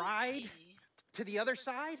Mondjuk ride cuki. to the other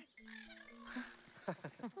side?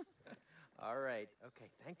 All right.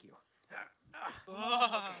 Okay, thank you.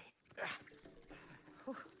 Oh.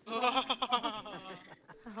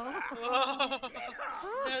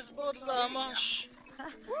 Ez borzalmas.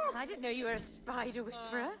 I didn't know you were a spider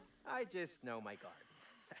whisperer. I just know my garden.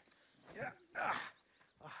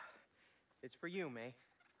 It's for you, May.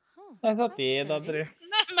 Oh, Ez a thanks, tiéd, Cody. Adri.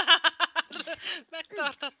 Nem már!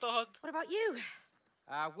 Megtartatod. What about you?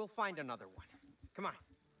 We'll find another one. Come on,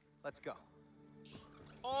 let's go.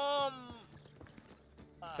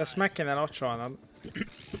 Ezt meg kéne locsolnod.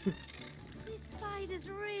 This spider's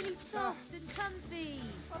really soft and comfy.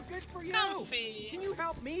 Oh, good for you! Comfy. Can you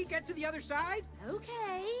help me get to the other side?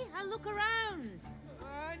 Okay, I'll look around.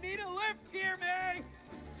 I need a lift here, May!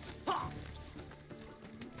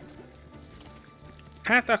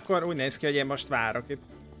 Hát akkor úgy néz ki, hogy én most várok itt.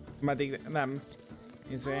 Meddig nem.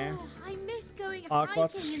 Izé. Oh, I miss going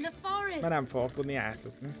Alkotsz. hiking in the forest. Mert nem fogok tudni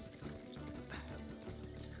átjutni.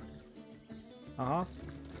 Aha.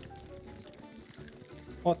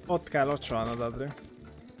 Ott kell locsolnod, Adri.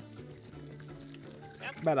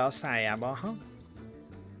 Bele a szájába, aha.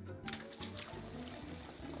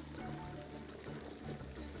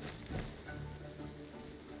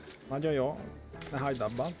 Nagyon jó. Ne hagyd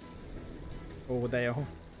abba. Ó, de jó.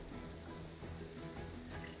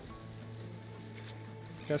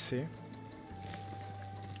 Köszi.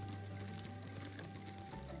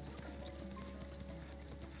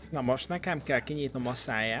 Na most nekem kell kinyitnom a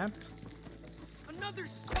száját. Another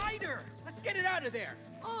spider! Let's get it out of there!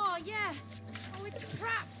 Oh, yeah. Oh, it's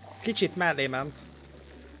trapped. Kicsit mellé ment.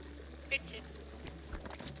 Picit.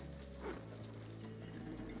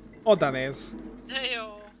 Oda néz. De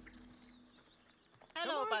jó.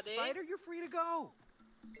 Hello, Come on, buddy. spider, you're free to go.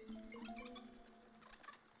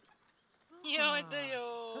 Jaj, de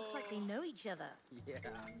jó. Looks like they know each other. Yeah.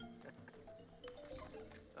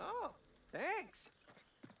 Oh, thanks.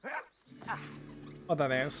 Oda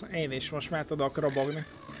néz. Én is most már tudok robogni.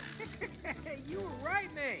 Hey, you were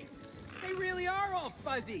right, May! They really are all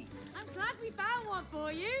fuzzy! I'm glad we found one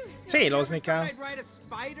for you. Célozni kell. I'd ride a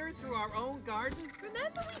spider through our own garden?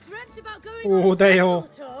 Remember we dreamt about going Ó, on a de jó. jungle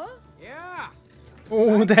tour? Yeah!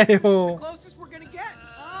 Ó, de jó. The closest we're gonna get!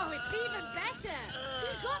 Oh, it's even better.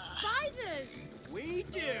 We've got spiders. We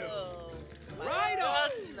do! Oh, my Right on!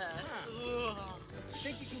 goodness.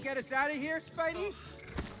 us out of here, Spidey?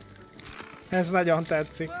 Ez nagyon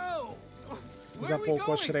tetszik. Whoa! Ez Where a are we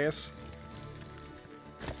pókos going? rész.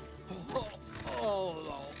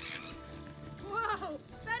 Oh. Whoa!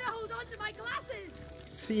 Better hold on to my glasses!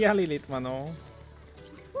 Szia, Lilith Manó!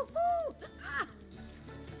 Woohoo! Ah!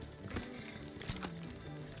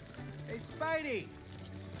 Hey, Spidey!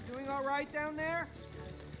 Doing all right down there?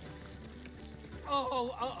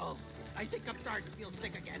 Uh-oh. I think I'm starting to feel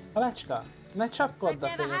sick again. Halecska, ne csapkodd a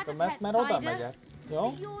fényetemet, mert oda megyek.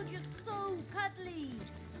 Jó? You're just so cuddly.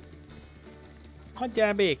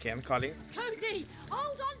 Hagyjál békén, Kali. Cody,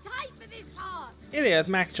 hold on tight for this part. Idejött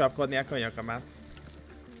megcsapkodni a könyökömet.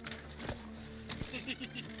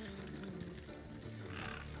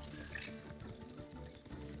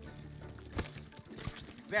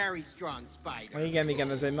 Very strong spider.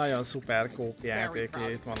 Igen, ez egy nagyon szuper kópjáték,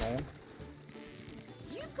 itt Manó.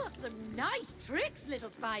 You've got some nice tricks, little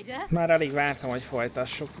spider. Már alig vártam, hogy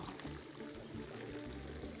folytassuk.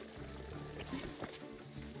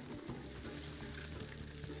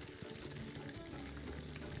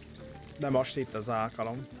 De most itt az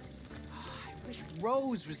alkalom. I wish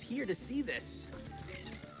Rose was here to see this.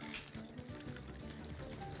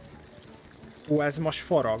 Ez most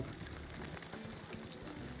forog.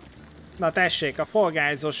 Na tessék, a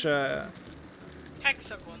folgályzos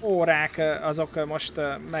Hexagon. órák azok most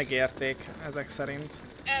megérték ezek szerint.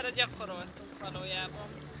 Erre gyakoroltunk valójában.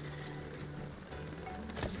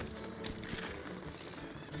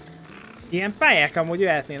 Ilyen pályák amúgy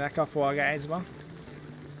jöhetnének a Fall Guys-ba.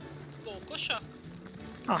 Lókosak?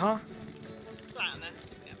 Aha. Pláne.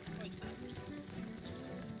 Igen, hogy nem.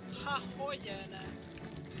 Ha, hogy ne?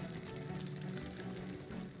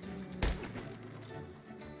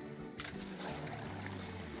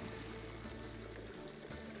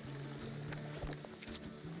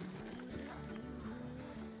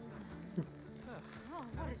 Oh,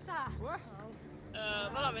 what is that? What?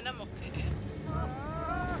 Valami nem oké.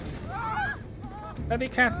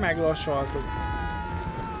 Pedig hát meglósoltuk.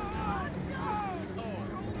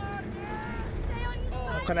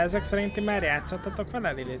 Akkor ezek szerint ti már játszottatok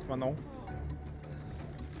vele, Lilith Manó?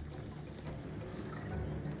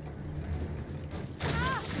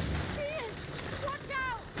 Watch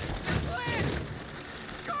out!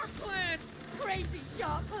 Sharp plants! Crazy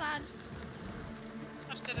sharp plants.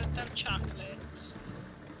 Azt értettem chocolates.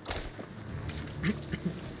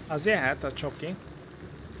 Az jöhet a csoki.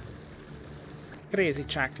 Crazy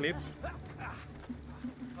chocolate.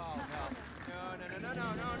 Oh,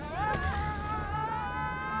 no. No.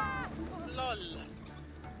 LOL.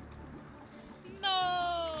 No!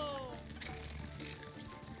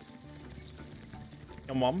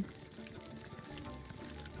 Nyomom.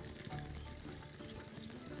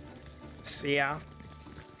 Szia.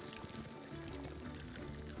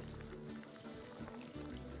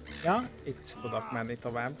 Ja, itt tudok menni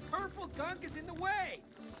tovább. Purple gunk is in the way.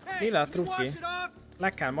 Hey, Lila can you wash trutyi. it off? Le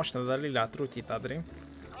kell mosnod a lila trutyit, Adri.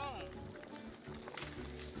 Oh.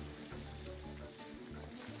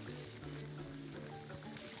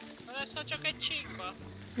 Ez ha csak egy csíkba.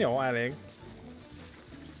 Jó, elég.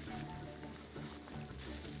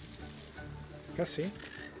 Köszi.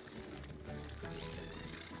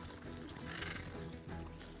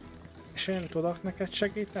 És én tudok neked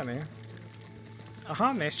segíteni?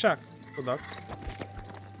 Aha, nézd csak! Tudok.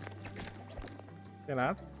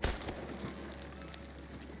 Pillanat.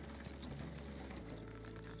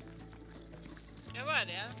 Ja,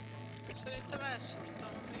 várjál. Szerintem elszúrtam.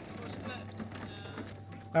 Még hozd le.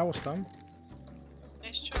 Lehoztam.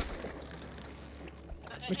 És csak.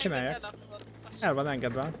 Mit csináljak? Engedd el akkor. Azt El van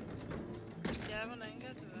engedve. el van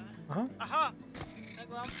engedve? Aha. Aha!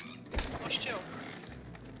 Megvan. Most jó.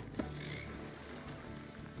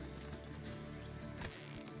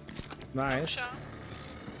 Nice. Sa.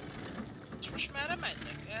 És most merre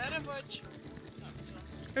menjek? Erre vagy? Nem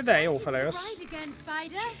tudom. De jó fele jössz. Right again,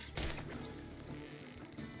 spider.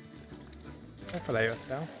 Jó fele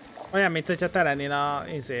jöttél. Olyan, mint hogyha te lennél a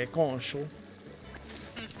konsú.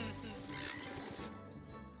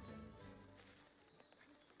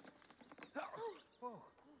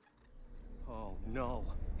 Oh no,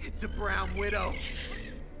 it's a brown widow.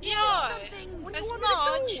 Jaj! Something. Ez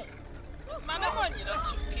nagy! Ez már nem annyira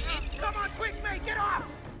cuki. Come on, quick, mate, get off!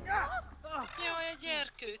 Jaj, a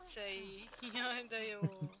gyerkőcei. Jaj, de jó.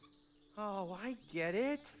 Oh, I get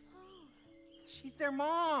it. She's their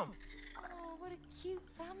mom. Oh, what a cute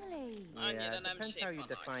family. Annyira Yeah, nem depends szép how you a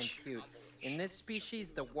define nagy. cute. In this species,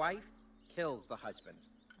 the wife kills the husband.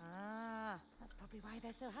 Ah, that's probably why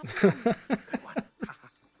they're so happy.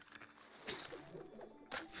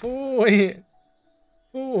 Fúj!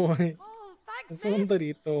 Fúj! Oh, thanks, Ez sis.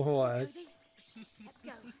 undorító volt. Cody, let's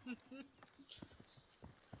go.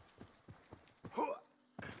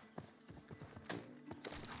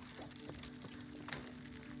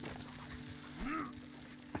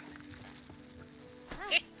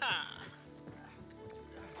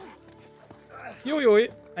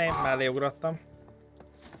 Jújúj! Én mellé ugrottam.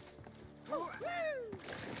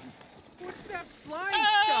 What's that flying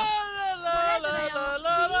stuff?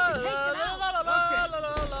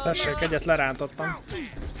 Tessék, egyet lerántottam.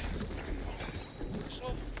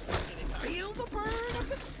 Feel the burn of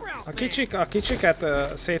the sprout. A kicsiket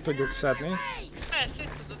szét tudjuk szedni.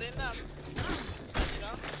 Szét tudod, én nem.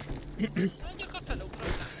 Mondjuk a felugrok.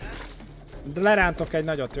 De lerántok egy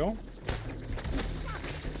nagyot, jó?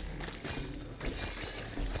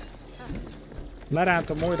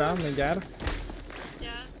 Lerántom újra, mindjárt.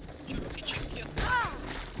 Ja, csak kicsik jött.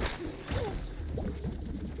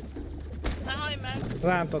 Ne hajj meg!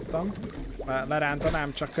 Rántottam.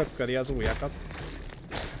 Lerántanám, csak köpködi az ujjakat.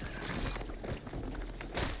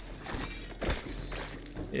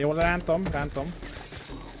 Jól rántom.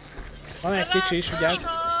 Van egy kicsi is, vigyázz.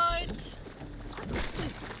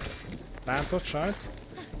 Rántott sajt.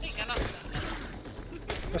 Igen, azt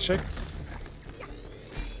Tessék.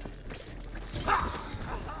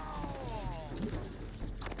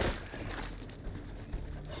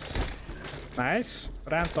 Nice.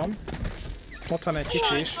 Rántom. Ott van egy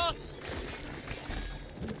kicsi is.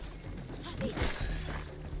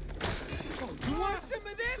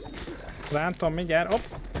 Rántom mindjárt. Hopp.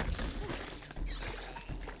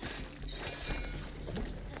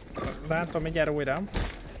 Rántom mindjárt újra.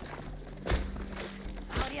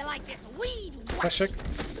 Tessék.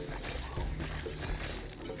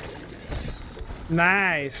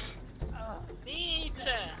 Nice.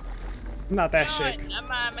 Nincs-e? Na tessék.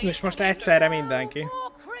 És most egyszerre mindenki.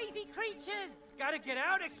 Gotta get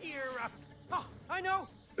out of here. Oh, I know.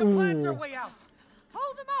 The plants are way out.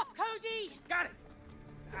 Hold them off, Cody! Got it.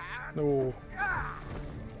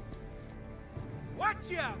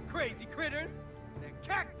 Watch out, crazy critters. The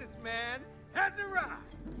cactus man has arrived.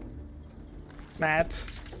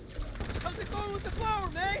 Matt. How's it going with the flower,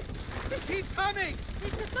 May? Keep coming.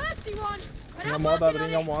 It's a thirsty one, but I'm Nyomod, working Adri, on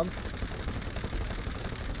it. nyomod.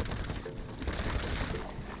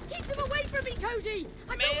 Keep them away from me, Cody!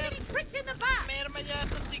 I don't want to be pricked in the back! Miért megy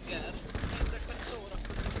át a tiger? Nézzek, hogy szórakozom.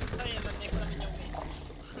 Helyén lennék valami nyomni.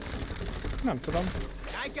 Nem tudom.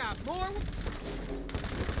 I got more.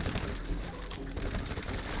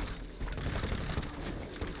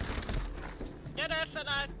 Gyere,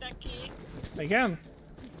 felállt neki! Igen?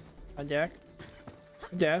 Adják.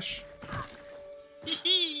 Ügyes.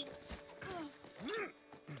 Hihi!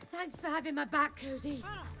 Thanks for having my back, Cody.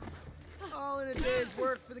 All in a day's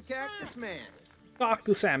work for the cactus man.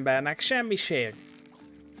 Kaktusz embernek semmiség.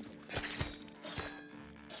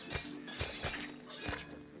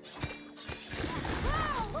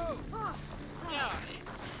 Jaj!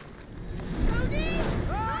 Cody!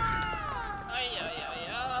 Ajjajajaj!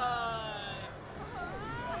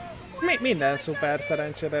 Minden szuper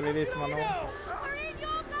szerencsére Lilith Manó.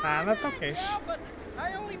 Állatok is? But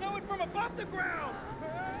I only know it from above the ground.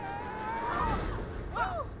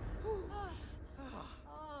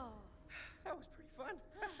 That was pretty fun.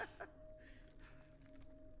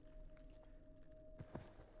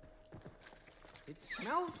 It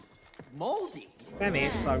smells moldy.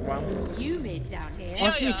 Penészszag van. Humid down here.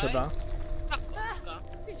 Az micsoda?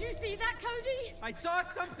 Did you see that, Cody? I saw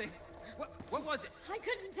something. What was it? I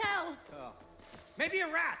couldn't tell. Maybe a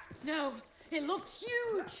rat. No, it looked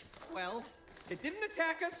huge. Well, it didn't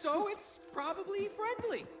attack us, so it's probably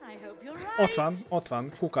friendly. I hope you're right. Ott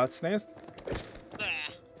van. Kukac, nézd.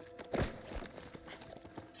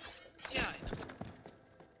 Jaj.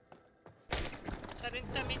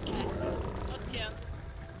 Szerintem itt lesz. Ott jön.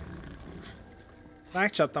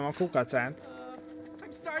 Megcsaptam a kukacát.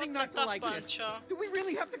 I'm starting not to like this. Do we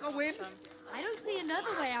really have to go in? I don't see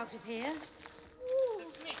another way out of here.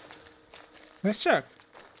 Mi? Nézd csak.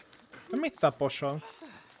 De mit taposol?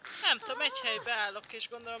 Nem tudom, egy helybe állok és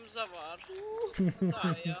gondolom zavar.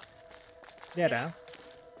 Zajja. Gyere.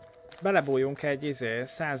 Belebújjunk egy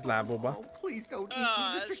 100 lábúba. Oh, please don't eat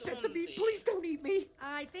me, Mr. Centipede. Please don't eat me.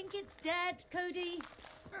 I think it's dead, Cody.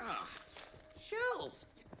 Shells.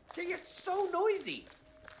 They get so noisy.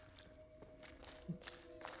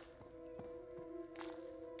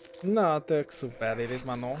 Na, tök szuper, Lilith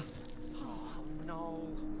Manó. Oh no,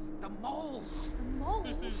 the moles. The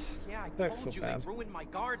moles? Yeah, I Tök told you they szuper. ruined my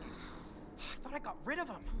garden. I thought I got rid of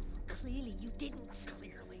them. Clearly you didn't.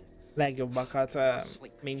 Clearly. Legjobbakat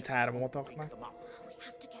mindhármótoknak. We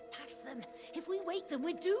have to get past them. If we wait them,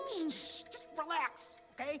 we're doomed. Just relax,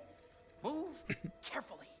 okay? Move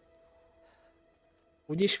carefully.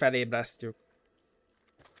 Úgyis felébresztjük.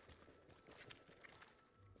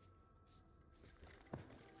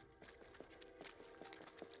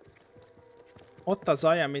 Ott a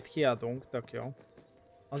zaj, amit kiadunk, tök jó.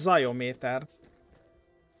 A zajométer.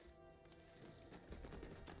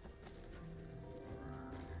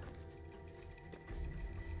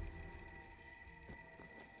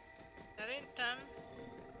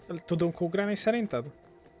 Szerintem. Tudunk ugrani szerinted?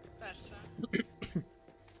 Persze.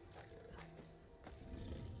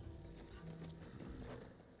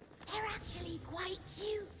 They're actually quite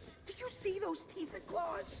cute. Do you see those teeth and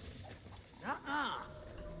claws? Uh-uh.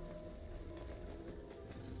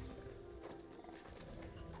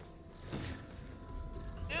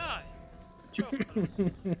 Jaj. Csókolom.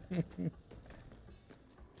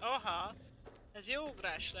 Oha. Ez jó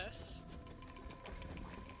ugrás lesz.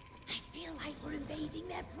 I feel like we're invading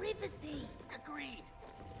their privacy. Agreed.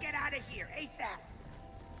 Let's get out of here, ASAP.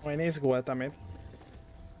 Olyan izgultam itt.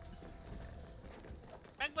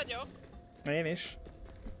 Meg vagyok. Én is.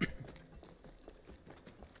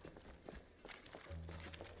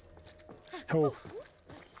 Hú.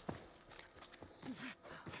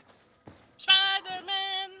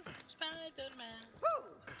 Spider-Man! Spider-Man!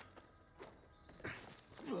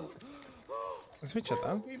 Ez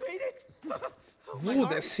micsoda? We made it.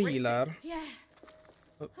 Wood Sealer. Yeah.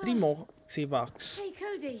 Primo Civax. Hey,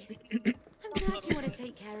 Cody. I'm glad you want to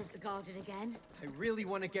take care of the garden again. I really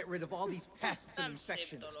want to get rid of all these pests and Nem szép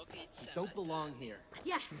infections. dolog így Don't szenvedni. belong here.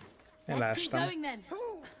 Yeah. Én Let's keep lástam. going then.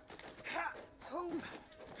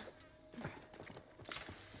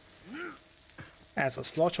 Ez a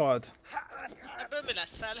szlocsold. Ebből mi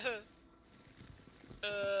lesz felhő?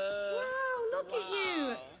 Wow, look at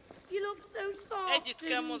you. You look so soft. Együtt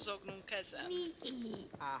kell and mozognunk ezen. sneaky.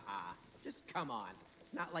 Haha. Just come on.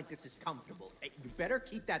 It's not like this is comfortable. Hey, you better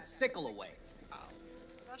keep that sickle away.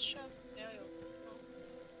 Lassan? Ja, jó.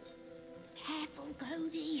 Careful,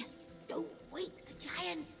 Cody. Don't wake the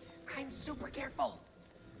giants. I'm super careful.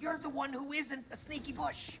 You're the one who isn't a sneaky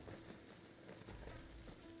bush.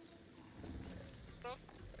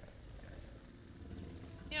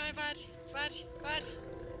 Jaj, várj, várj, várj!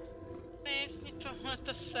 Nézd, nyitva volt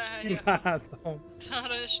a szája. Látom.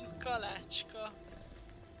 Aranyos kalácska.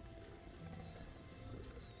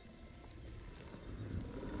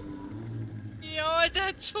 Jaj,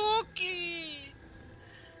 de cuki!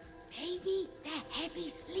 Maybe they're heavy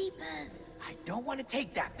sleepers. I don't want to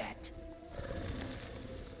take that bet.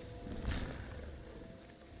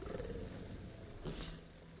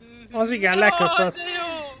 Az igen, Jaj, leköpött. de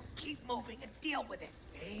jó! Keep moving and deal with it.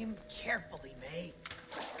 Aim carefully, May.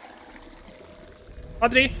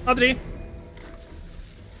 Adri, Adri!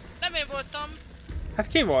 Nem én voltam. Hát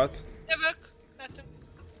ki volt? Jövök. Lettünk.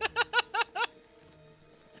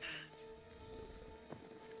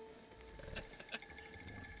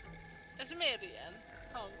 Ez miért ilyen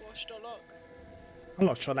hangos dolog? A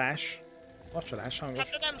locsolás. Locsolás hangos. Hát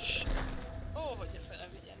de nem s... Ó, hogy a fele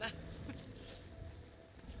vigyene.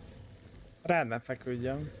 Rád ne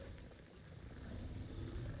feküdjön.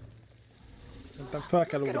 Szerintem fel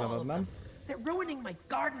kell Look at all ugranod, of nem? them. They're ruining my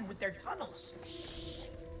garden with their tunnels.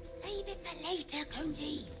 Save it for later,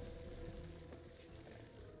 Cody.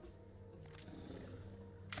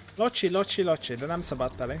 Locsi, locsi, locsi, de nem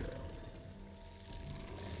szabad teli.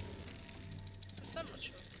 Ezt nem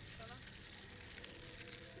locsoltuk fel.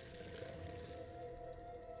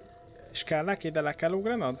 És kell neki, de le kell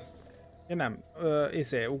ugranod? Ja nem,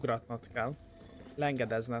 ugratnod kell.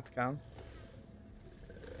 Lengedezned kell.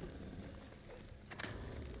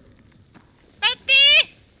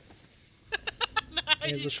 Peti!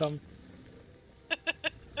 Jézusom,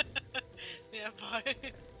 Mi a baj?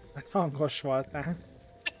 hát hangos voltál.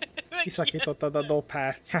 Kiszakítottad a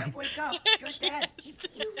dobhártyát. Wake up, you're dead. If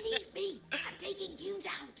you leave me, I'm taking you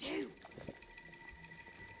down too.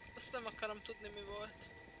 Azt nem akarom tudni, mi volt.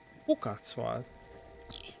 Kukac volt.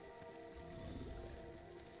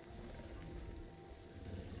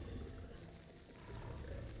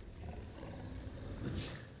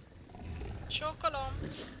 Sókolom.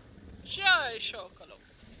 Jaj, sókolom.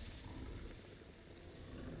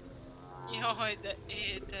 Jaj, de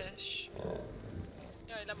édes.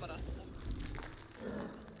 Jaj, lemaradtam.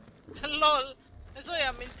 LOL! Ez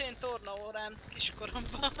olyan, mint én tornaórán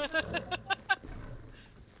kiskoromban.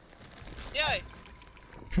 Jaj!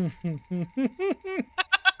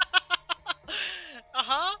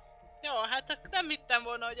 Aha! Jó, hát nem hittem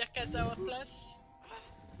volna, hogy a keze ott lesz.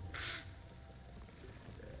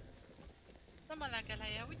 Nem a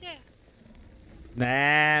legeleje, ugye?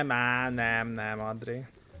 Nem, nem, Adri.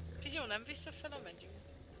 Figyelj, nem visszafele megyünk.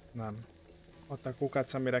 Nem. Ott a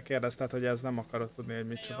kukac, amire kérdezted, hogy ez nem akarod tudni, hogy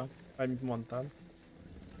micsoda. Vagy mit mondtad.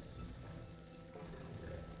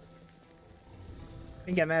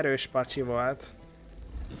 Igen, erős pacsi volt.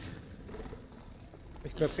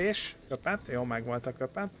 Egy köpés, köpet, jó, meg volt a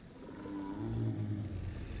köpet.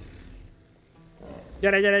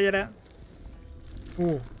 Gyere, gyere, gyere!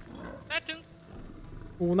 Lettünk!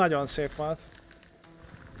 Nagyon szép volt.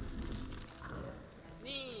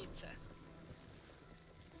 Nice!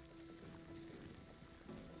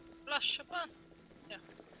 lassabban? Ja.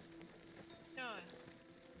 Jaj.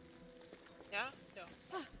 Ja, jó.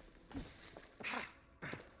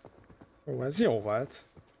 Ó, ez jó volt.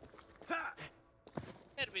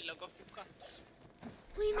 Miért villog a kukac?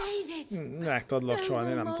 We made it. Meg tudod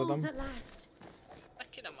locsolni, nem tudom. Moles at last.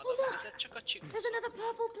 Neki nem adom vizet, csak a csipusz. There's another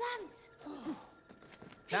purple plant.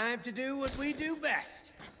 Time to do what we do best.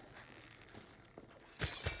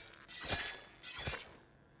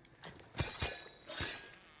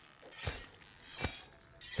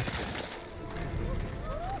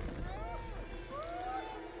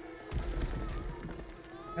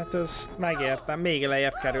 Hát ez megértem, még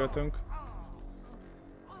lejjebb kerültünk.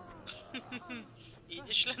 Így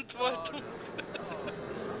is lent voltunk.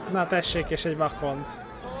 Na tessék, és egy vakont.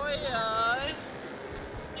 Ojjaj.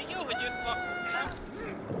 Még jó, hogy ők vakok, nem?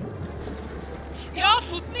 Ja,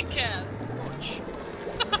 futni kell! Bocs.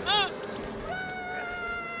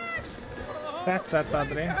 Tetszett,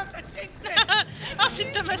 Adri? Azt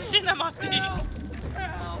hittem, ez cinematik.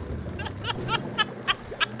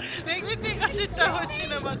 Még mindig azt hittem, hogy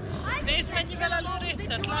cinematik. Nézd, mennyivel előrébb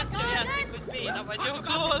tett, látja a játék, hogy béna vagyok,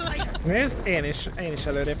 lol. Nézd, én is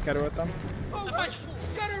előrébb kerültem. Vagy fú,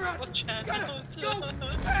 bocsánat.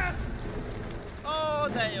 Ó,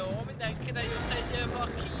 de jó, mindenkire jut egy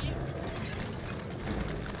vaki.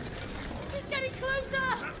 He's getting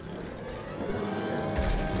closer.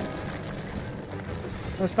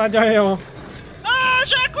 Ez nagyon jó.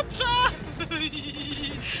 Zsákutca!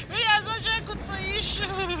 Vigyázz, a zsákutca is!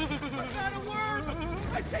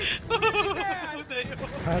 De jó.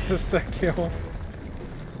 Hát ez tök jó.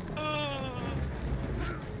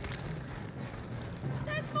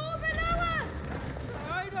 There's more below us.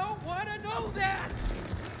 I don't want to know that.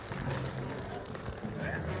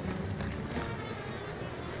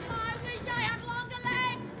 I wish I had longer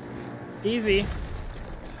legs. Easy.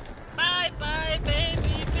 Bye bye,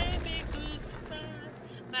 baby, baby, goodbye.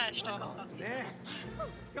 Másnak a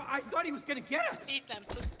Man, I thought he was gonna get us. Itt nem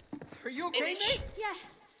tud. Are you okay, mate? Yeah.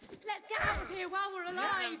 Let's get out of here while we're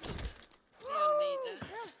alive. Jönni ide.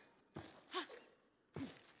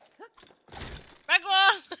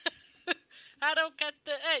 Megvan! 3,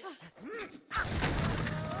 2, 1.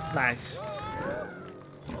 Nice.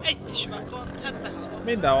 Egy is vakon, hát behalom.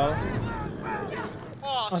 Mindenhol.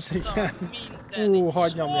 Azt Az igen. mindenit.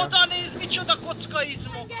 Hadd nyomja. Oda nézd, micsoda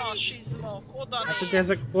kockaizmok, hasizmok. Oda Hát, nézd. hogyha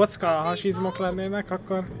ezek kocka hasizmok lennének,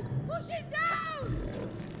 akkor... Push it down.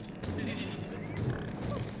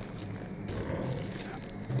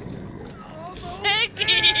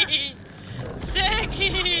 Szegény!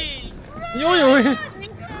 Szegény! Jújjúj!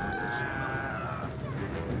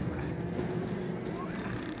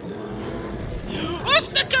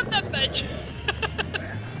 Azt nekem nem megy!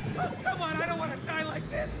 Come on, I don't want to die like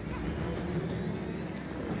this.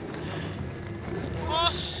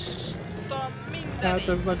 Azt a mindenit! Hát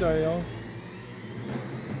ez nagyon jó.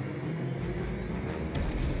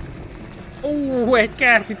 Egy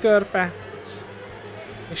kerti törpe!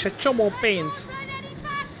 És egy csomó pénz! Run any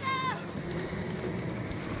faster.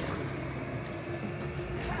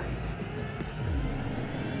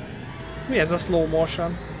 Mi ez a slow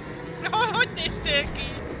motion? Hogy néztél ki?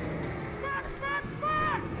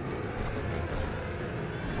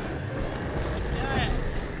 Yes.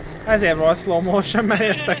 Ezért van a slow motion, mert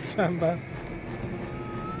értek szemben.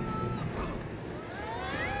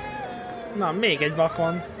 Na, még egy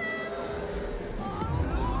vakon.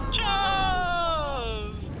 Csak!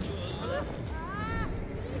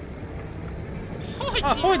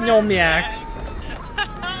 Hogy nyomják?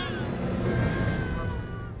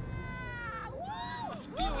 Az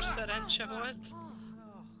pure szerencse volt.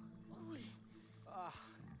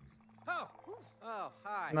 Oh,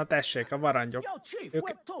 hi. Na tessék, a varangyok. Yo, Chief, Ők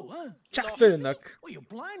where to, huh? csak főnök. Oh, you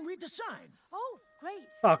blind? Read the sign. Oh,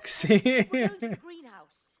 great. Taxi. We're going to the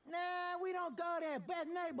greenhouse. Nah, we don't go there. Bad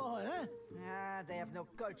neighborhood, huh? Ah, they have no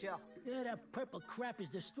culture. Yeah, that purple crap has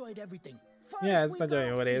destroyed everything. Ja, ez we nagyon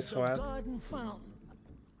jó go rész is the volt. garden fountain.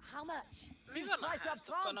 How much? Mi van a Price up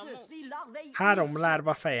hátokon Francis, amúgy? the love they 3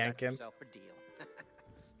 lárva fejenként. Yourself a deal.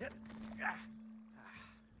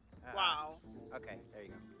 Wow. Okay, there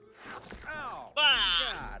you go. Oh, Wow.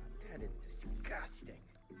 God, that is disgusting.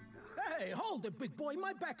 Hey, hold it, big boy.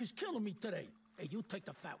 My back is killing me today. Hey, you take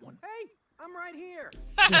the fat one. Hey, I'm right here.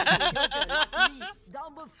 me,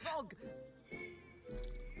 dumb frog.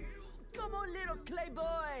 Come on, little clay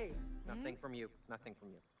boy. Nothing from you. Nothing from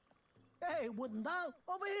you. Hey, wooden doll,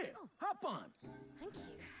 over here. Hop on. Thank you.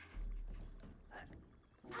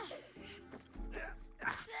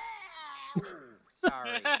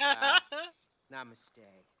 Sorry.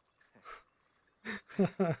 Namaste.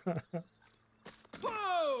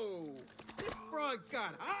 Whoa! This frog's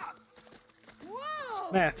got hops.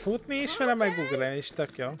 Lehet futni is vele, meg ugrani is,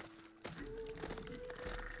 tök jó.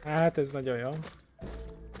 Hát ez nagyon jó.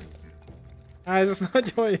 Hát ez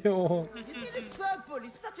nagyon jó. You see this purple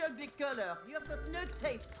is such an ugly color. You have got no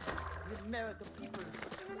taste. You American people.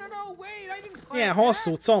 No, wait, I didn't plan Milyen that.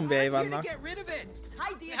 hosszú combjai I'm here to vannak. get rid of it.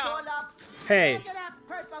 Tidy it all up. Hey, Look at that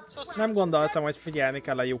purple crap. nem gondoltam, hogy figyelni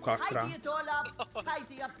kell a lyukakra. Tidy it all up.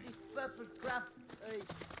 Tidy up this purple crap. Hey.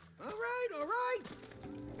 All right.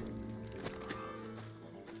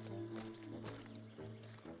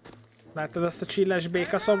 Láttad azt a csilles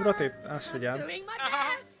béka szobrot itt? Azt figyeld. Doing my Aha.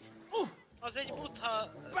 best. Az egy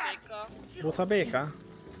butha béka. Buta béka?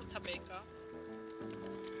 Butha béka.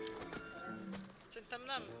 Szerintem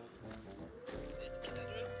nem. Így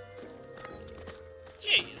kiderül.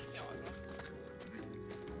 Jé, jól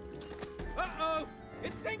van. Uh-oh,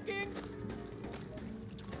 it's sinking.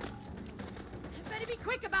 Better be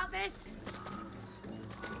quick about this.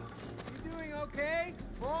 You doing okay,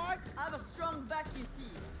 boy? I have a strong back, you see.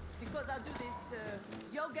 Because I do this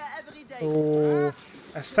yoga every day. Ó,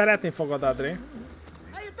 ezt szeretni fogod, Adri.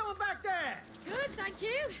 How you doing back there? Good, thank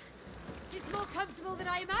you. It's more comfortable than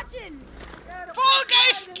I imagined.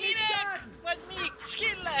 Fogás skinek! Vagy mi?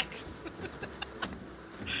 Skillek!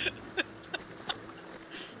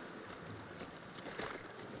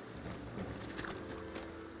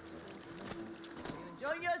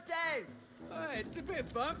 Enjoy yourself. It's a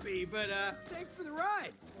bit bumpy, but thanks for the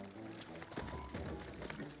ride.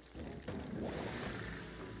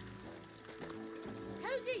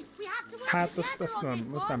 Cody, we have to work Hát together azt on this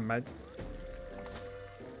nem, az one. nem megy.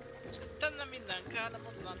 Tennem minden kell, nem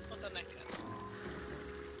onnan, oda neked.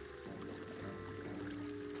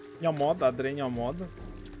 Nyomod, Adri, nyomod.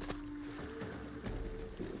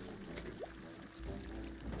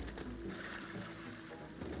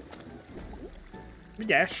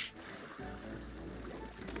 Ügyes!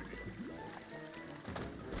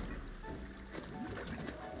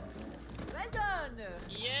 Well done.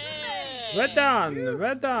 Yeah! Well done,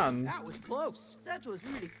 well done! That was close. That was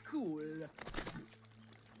really cool.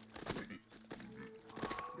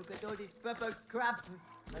 Look at all this purple crap.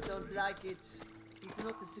 I don't like it. It's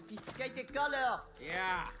not a sophisticated color.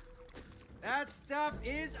 Yeah. That stuff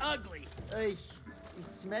is ugly. Hey,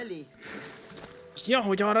 it's smelly. Ja,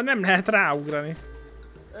 hogy arra nem lehet ráugrani.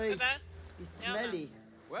 Hey, De? it's Yeah, man. smelly.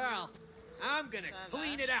 Well, I'm gonna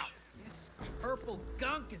clean it out. This purple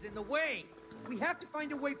gunk is in the way. We have to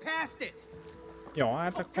find a way past it. Jó,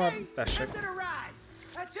 hát akkor tessék. End of the ride.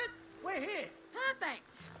 That's it. We're here. Perfect.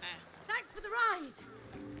 Eh. Thanks for the ride.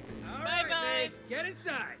 All Bye right, bye. Meg. Get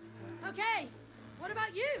inside. Okay. What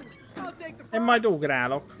about you? I'll take the Én front. majd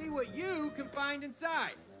ugrálok. See what you can find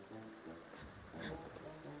inside.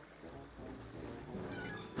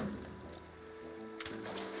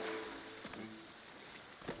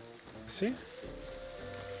 Köszi.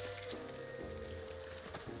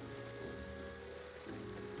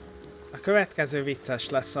 A következő vicces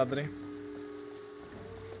lesz, Adri.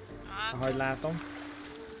 Hát, Ahogy látom.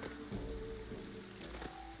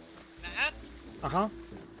 mehet? Aha.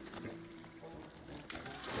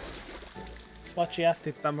 Bocsi, azt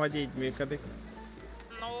hittem, hogy így működik.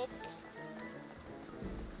 Nope.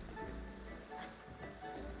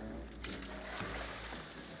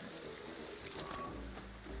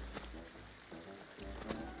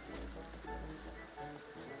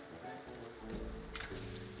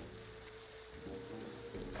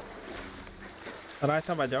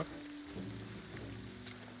 Rajta vagyok.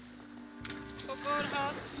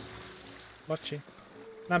 Fogorhatsz. Bocsi.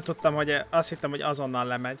 Nem tudtam, hogy azt hittem, hogy azonnal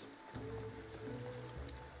lemegy.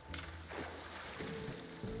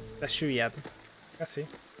 De süllyed. Köszi.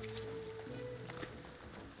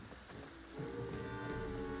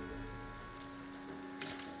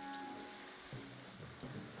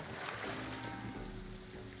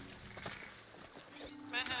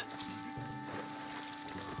 Mehet.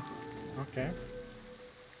 Oké. Okay.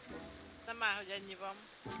 Nem már, hogy ennyi van.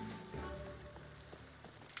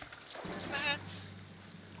 Mehet.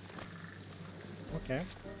 Oké. Okay.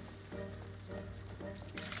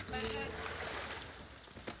 Mehet.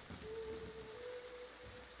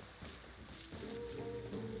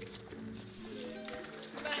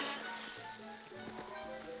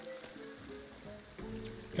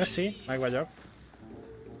 Köszi, meg vagyok.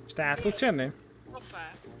 És te át tudsz jönni?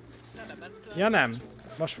 Hoppá. Telemettem. Ja nem.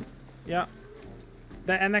 Most... Ja.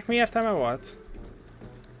 De ennek mi értelme volt?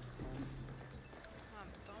 Nem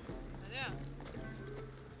tudom. Várjál?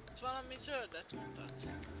 Ott valami zöldet mutat.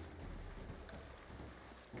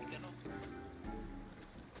 Igen, ott.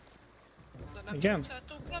 De nem Igen? tudsz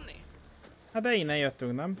átugrani? Hát de innen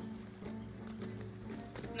jöttünk, nem?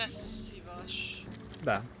 Ne szívas.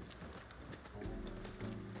 De.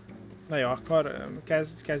 Na jó, akkor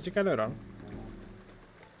kezdjük előről?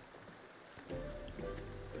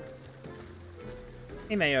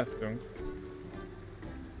 Innen jöttünk.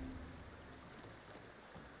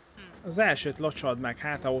 Az elsőt locsold meg,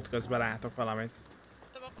 hát ha útközben látok valamit.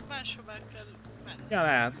 De akkor máshová kell menni. Ja,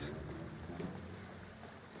 lehet.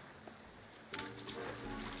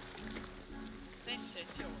 Nézz szét,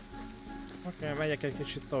 jó. Oké, megyek egy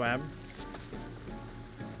kicsit tovább.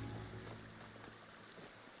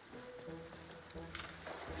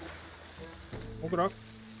 Ugrok.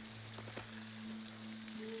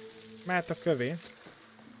 Mehet a kövé.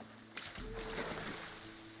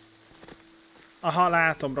 Aha,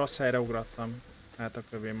 látom, rossz helyre ugrottam. Mehet a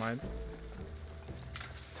kövé majd.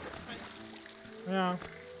 Ja.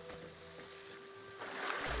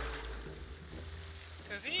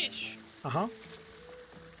 Kövés? Aha.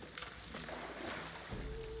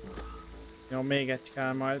 Jó, még egy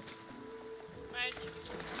kell majd. Megy.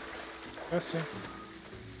 Köszi.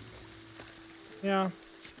 Ja,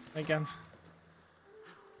 igen.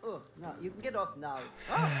 Oh, now you can get off now.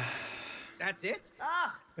 That's it?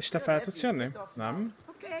 Ah! És te fel tudsz jönni? Nem?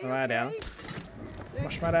 Okay, Na, várjál. okay.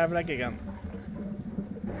 Most már elvileg igen.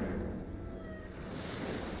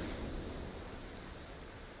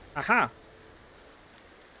 Aha!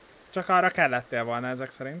 Csak arra kellettél volna ezek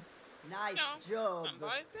szerint. Nice Jó, job. nem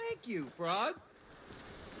baj. Thank you, Frog.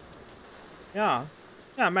 Ja.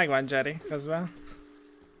 Ja, megvan Jerry közben.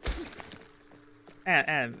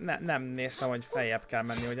 Nem néztem, hogy feljebb kell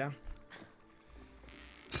menni, ugye?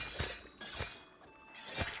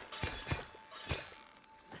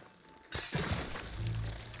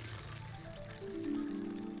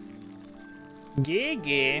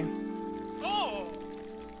 GG! Oh!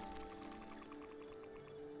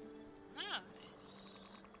 Nice.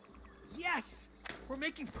 Yes! We're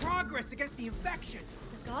making progress against the infection.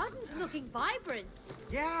 The garden's looking vibrant.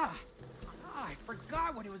 Yeah. I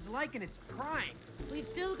forgot what it was like in its prime. We've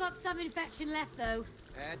still got some infection left, though.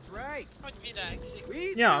 That's right. Hogy virágzik?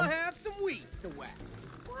 We Yeah. still have some weeds to whack.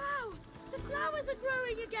 Wow! The flowers are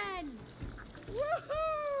growing again!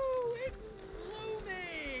 Woohoo! It's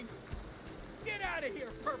blooming! Get out of here,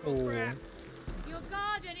 purple Oh. crap! Your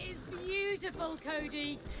garden is beautiful,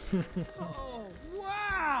 Cody. Oh,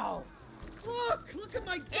 wow! Look at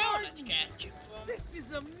my Jó garden! nagy kertjük van. This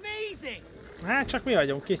is amazing! Hát csak mi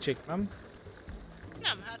vagyunk kicsik, nem?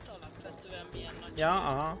 Nem, hát alapvetően milyen nagy. Ja,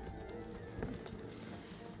 aha.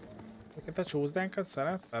 Ezeket a csúszdánkat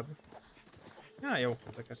szeretted? Ja, jó,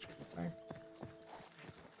 ezeket csúszdánk.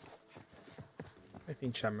 Itt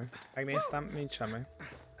nincs semmi. Megnéztem, nincs semmi.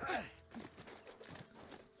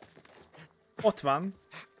 Ott van.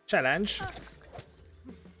 Challenge.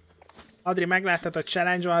 Adri, megláttad, hogy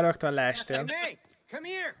challenge van, rögtön Hey, leestél. May! Come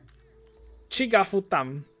here! Csiga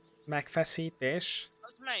futam. Megfeszítés.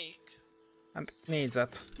 Az melyik? Hát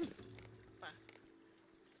négyzet.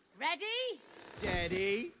 Ready?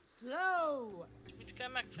 Steady! Slow! Mit kell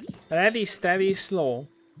megfeszíteni? Ready, steady, slow.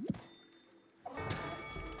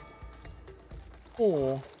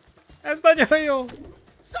 Ó. Ez nagyon jó.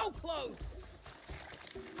 So close!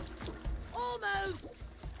 Almost!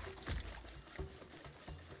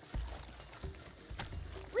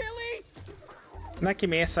 Really? Neki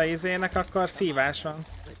mész a izének, akkor szívás van.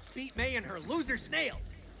 Let's beat May and her loser snail!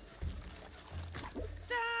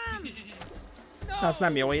 No! Az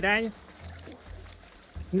nem jó irány.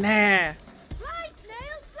 Ne! Slide,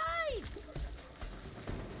 snail, slide!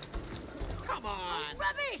 Come on!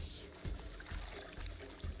 Rubbish!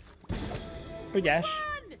 Ügyes.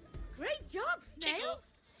 Fun! Great job, snail!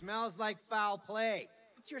 Smells like foul play.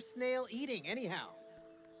 What's your snail eating, anyhow?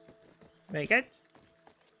 Még egy.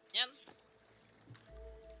 Igen.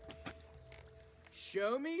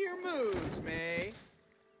 Show me your moves, May.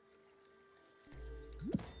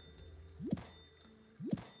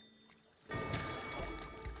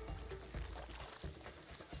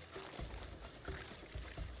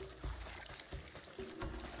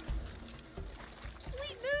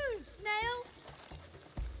 Sweet move, snail!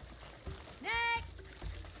 Next!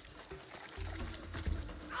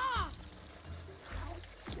 Ah!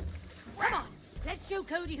 Come on, let's show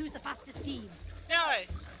Cody who's the fastest team. Jaj!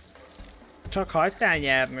 Csak hagytál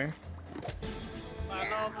nyerni.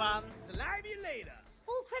 Valóban. Slime you later.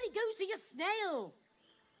 All credit goes to your snail.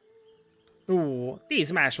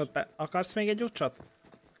 10 másodperc. Akarsz még egy ucsot?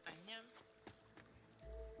 Menjem.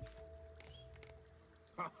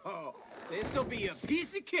 Oh, this'll be a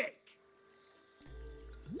piece of cake.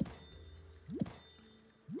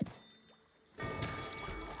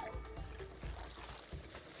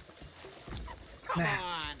 Come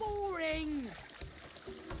on! Boring.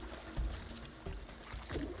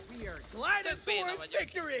 We are gliding Több béna towards vagyok.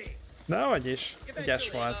 victory! De ahogy is,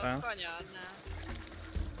 ügyes voltál. Kanyarnál.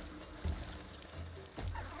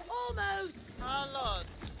 Almost. Hallod?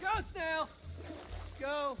 Go, Snail!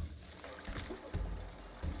 Go!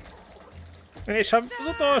 És az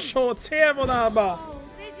utolsó célvonalba! Oh,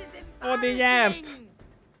 this is Odi nyert! embarrassing.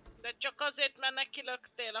 De csak azért, mert neki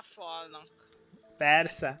löktél a falnak.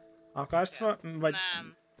 Persze. Akarsz vagy?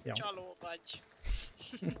 Nem. Jó. Csaló vagy.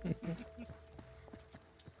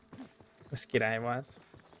 Ez király volt.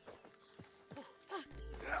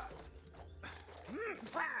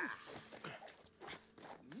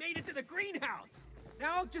 Made it to the greenhouse!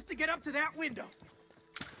 Now just to get up to that window.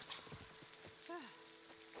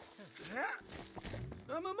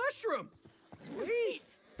 I'm a mushroom! Sweet!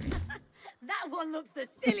 That one looks the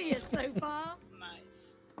silliest so far.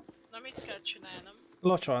 Nice. Na mit kell csinálnom?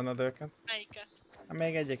 Locsolnod őket. Melyiket? Hát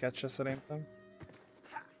még egyiket se szerintem.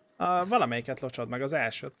 Valamelyiket locsold meg, az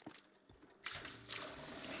elsőt.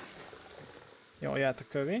 Jó, jöhet a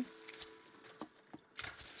kövi.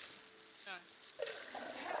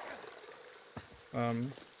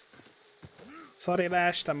 Sorry,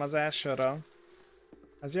 leestem az elsőről.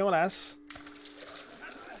 Ez jó lesz.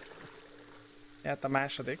 Jöhet a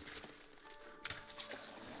második.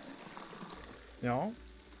 Jó.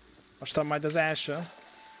 Mostan majd az első.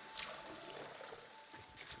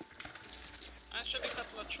 Másodikat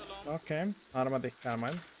locsolom. Oké, harmadik kell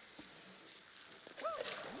majd.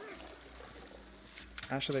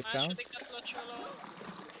 Második kell. Másodikat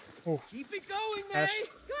locsolom. Keep it going, May!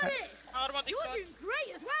 Got it. You're Harmadikat. doing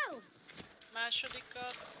great as well.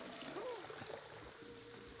 Másodikat.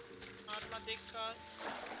 Harmadikat.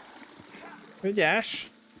 Ügyes.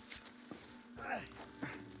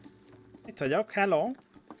 Itt vagyok, hello.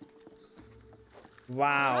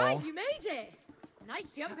 Wow. Right, you made it. Nice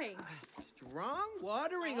jumping. Strong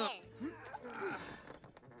watering up.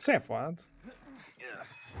 Szép volt.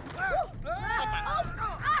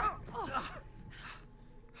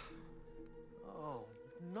 Oh,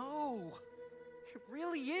 no! It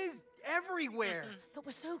really is everywhere! But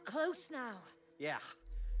we're so close now. Yeah.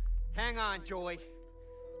 Hang on, Joy.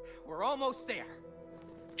 We're almost there.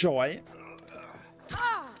 Joy.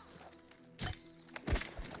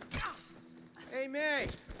 Hey, May!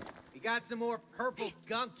 We got some more purple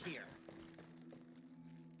gunk here.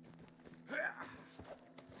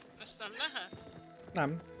 Ezt nem lehet?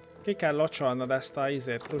 Nem. Ki kell locsolnod ezt a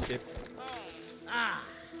izét, krudit. Oh. Ah,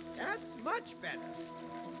 that's much better.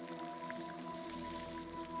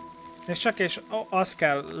 És csak és az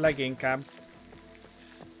kell leginkább.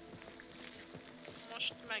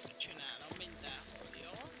 Most megcsinálom mindenhol,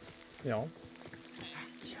 jó? Jó.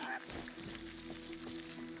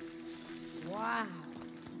 Wow.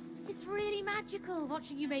 It's really magical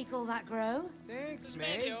watching you make all that grow. Thanks,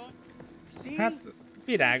 Még May. jó. See? Hát This is why I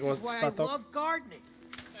virágoztatok. love gardening.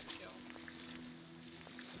 Tök jó.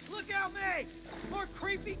 Look out, May! More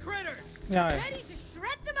creepy critters! Jaj. Ready to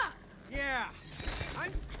shred them up. Yeah,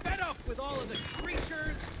 I'm fed up with all of the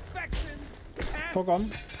creatures, infections, pests. Fogom.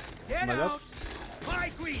 Get Nagyot. out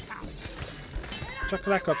my greenhouse! Csak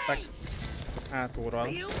leköptek hátulról.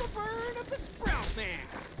 Feel the burn of the Sprout Man!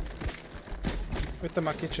 Ütöm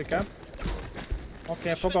a kicsiket.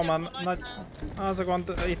 Oké, fogom a nagy... Az a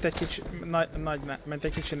gond, itt egy kicsi... Nagy, mint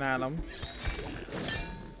egy kicsi nálam.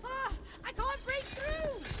 I can't break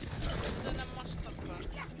through. De nem azt akar.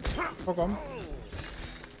 Fogom.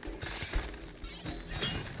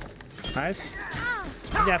 Nice.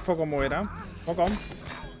 Mindjárt fogom újra. Fogom.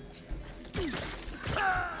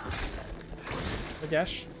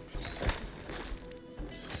 Ügyes.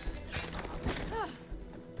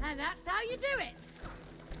 And that's how you do it.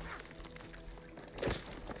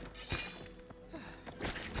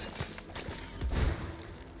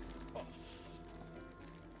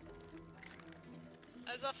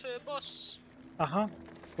 Ez a fő boss. Aha,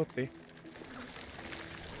 tuti.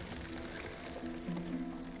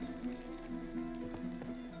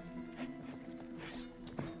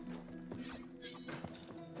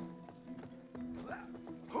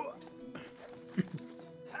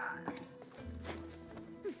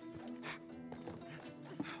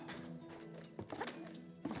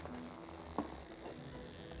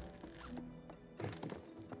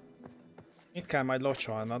 Itt kell majd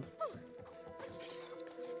locsolnod.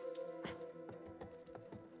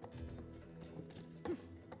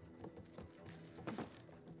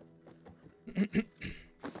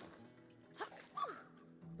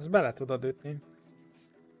 Ezt bele tudod ütni.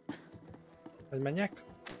 Hogy menjek?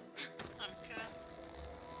 Nem kell.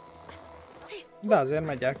 De azért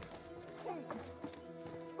megyek.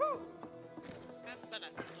 Hát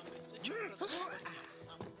bele tudom ütni, csak az hogy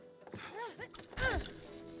nem.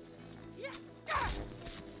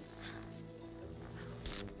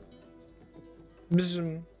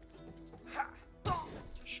 Bzzm.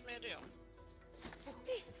 És miért jó?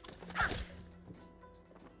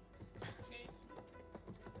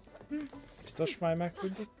 Biztos majd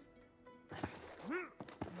megtudjuk.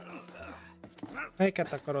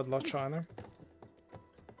 Melyiket akarod locsolni?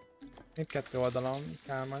 Mindkettő oldalon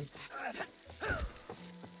kell majd.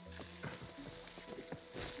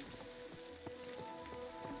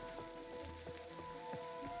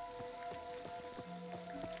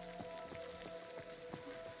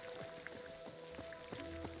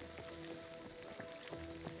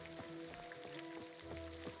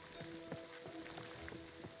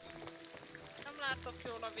 Nem látok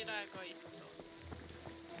jól a virágait.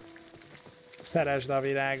 Szeresd a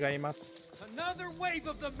virágaimat. Another wave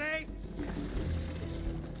of the May.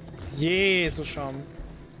 Jézusom!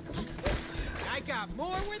 I got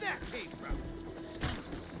more where that came from.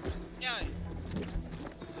 Jaj.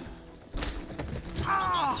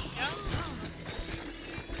 Ah! Ja?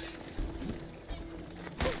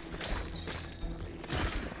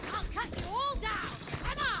 I'll cut you all down.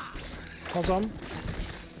 Come on. Hozom.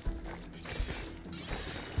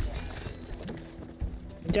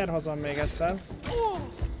 Gyere hozom még egyszer.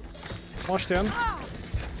 Most jön.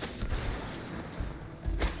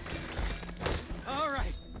 All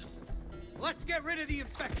right. Let's get rid of the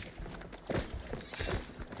infection.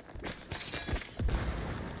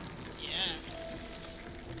 Yes.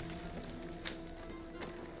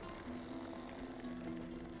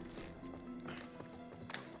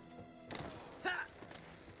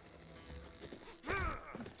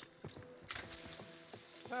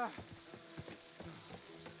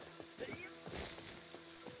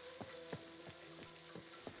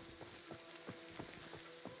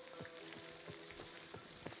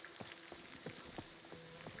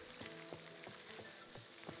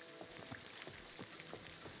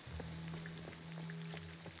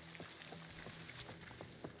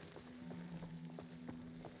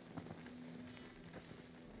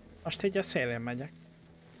 Most így a szélén megyek.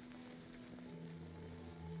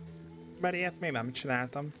 Bár ilyet még nem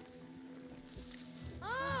csináltam.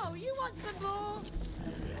 Oh, you want some more?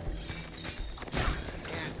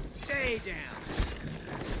 And stay down.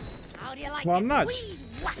 How do you like One this nudge. weed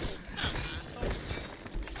whacking?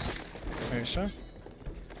 Ő se.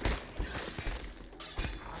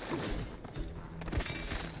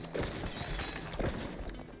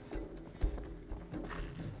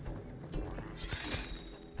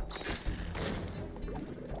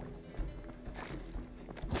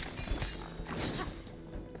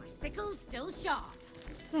 My sickle's still sharp.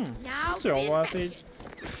 Hmm, Now ez for jó the volt infection. így.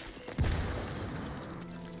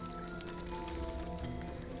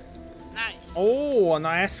 Nice. Ó,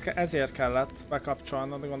 na ezért kellett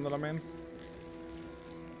bekapcsolnod, gondolom én.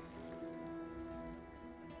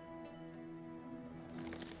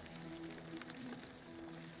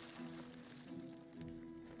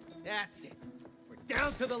 That's it. We're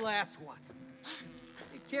down to the last one.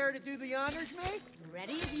 You care to do the honors, May?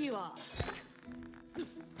 Ready as you are.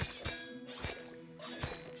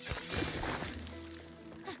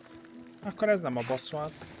 Akkor ez nem a boss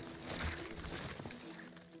volt.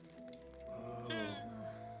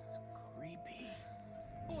 Creepy.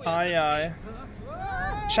 Fúj, Ajjaj.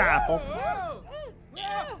 Csápok.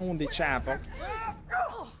 Whoa! Undi csápok.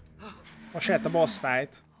 Most jött a boss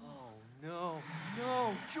fight. Oh no,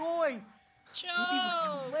 no, Joy! Maybe we're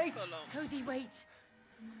too late. Csókolom. Cody, wait.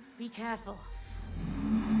 Be careful.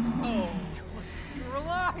 Oh. You're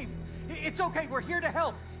alive! It's okay, we're here to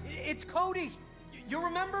help. It's Cody. You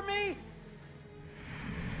remember me?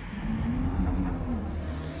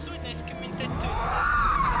 Ez úgy néz ki, mint egy tűz.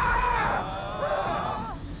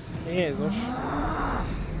 Jézus.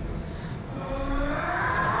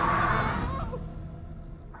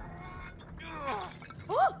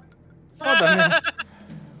 Oda mi?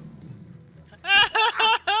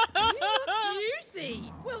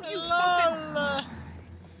 Juicy. Will you focus? Lol.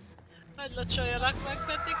 Nagy locsoljalak meg,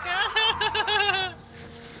 Petika.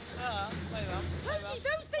 Majd van, majd van. Cody,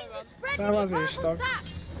 those things are spreading Szavazástok. the purple sap.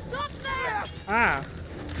 Stop there. Á!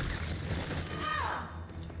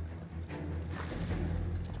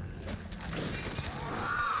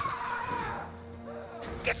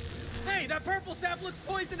 Hey, that purple sap looks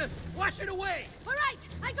poisonous. Wash it away. All right,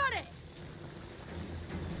 I got it.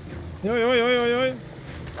 Jaj, jaj, jaj, jaj, jaj.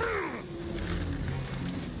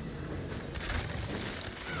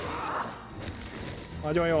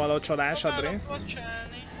 Nagyon jó a locsolás, Adri. Próbálok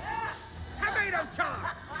bocsálni. Tomato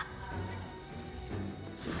chop.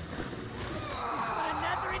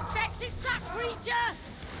 Another infected sap creature.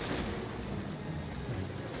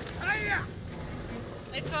 Hiya!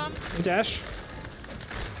 Itt van. Ügyes.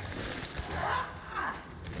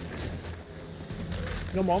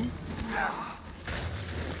 Nyomom.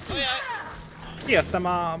 Ojaj! Kijöttem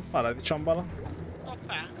a paradicsomból.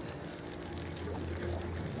 Hoppá!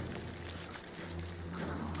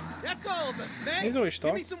 That's all of it, May. Nézd, is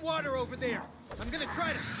Give me some water over there. I'm gonna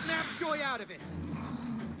try to snap Joy out of it.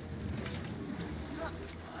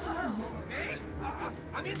 May,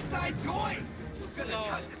 I'm inside Joy. We're gonna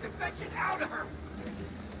cut this infection out of her.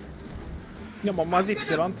 Nyomom az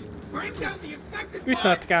Y-t. Bring down the infected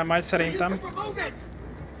Ütnöd kell majd so you szerintem. can remove it.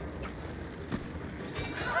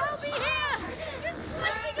 I'll be here! Just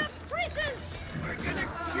slicing up prisoners! We're gonna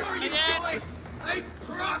cure you, Joy. I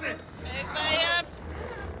promise. Még beljebb!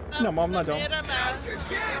 Nyomom nagyon. Érem el! Now's your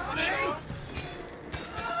chance, May.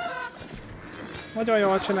 Nagyon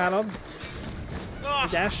jól csinálod. Oh,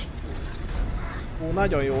 Ügyes.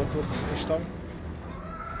 Nagyon jó cucc, István.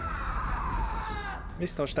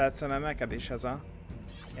 Biztos tetszene neked is ez a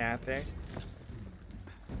játék.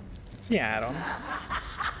 Szia, Áron.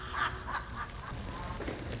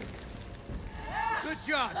 Good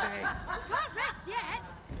job, May. Can't rest yet!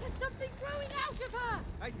 There's something growing out of her!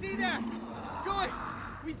 I see that. Joy,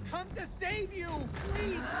 we've come to save you.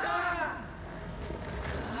 Please stop.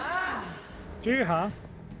 Tűha.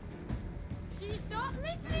 She's not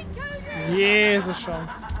listening, Cody! Jézusom.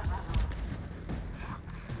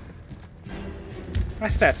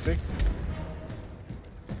 Ez tetszik.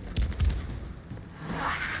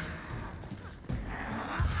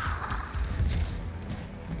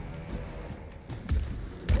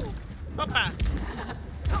 hoppá!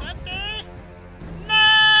 Menni! Ne!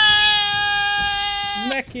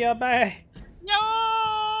 Neki a bej! Jó!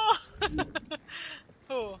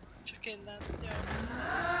 Hú, csak innen. Jó.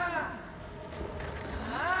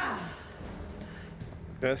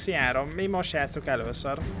 Köszi, Áron. Mi most játszuk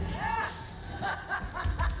először.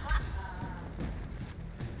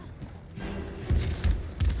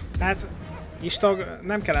 Hát, Istog,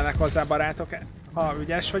 nem kellenek hozzá barátok. Ha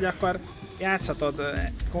ügyes vagy, akkor játszhatod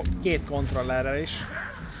két kontrollerrel is.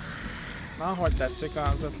 Na, hogy tetszik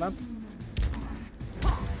az ötlet?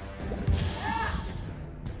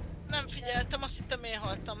 Nem figyeltem, azt hittem én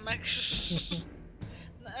haltam meg.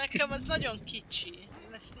 Nekem ez nagyon kicsi.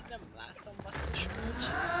 Én ezt így nem látom, basszus úgy.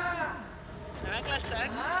 Meg leszek.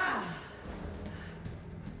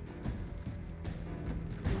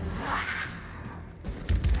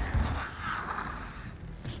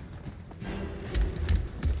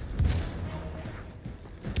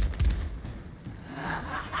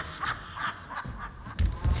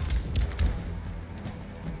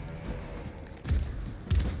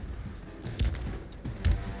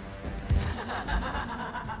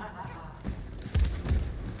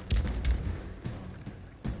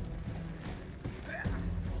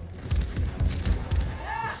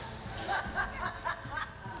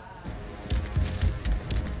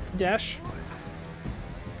 Ügyes.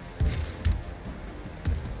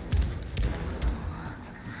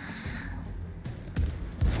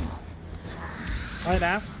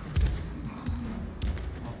 Hajrá!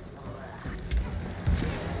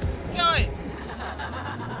 Jaj!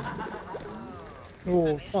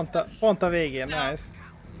 Pont a végén, nice.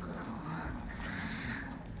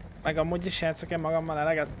 Meg amúgy is játszok én magammal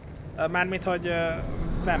eleget. Mármint, hogy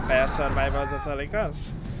Vampire Survivor-d,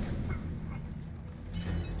 igaz?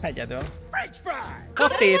 Egyedül.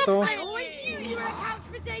 Potato! I always knew you were a couch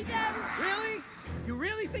potato! Really? You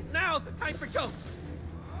really think now's the time for jokes?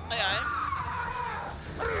 Ajaj.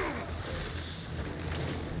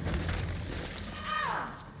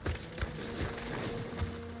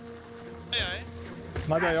 Ajaj.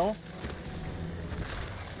 Nagyon jó.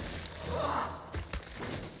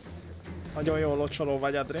 Nagyon jó locsoló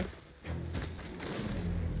vagy, Adri.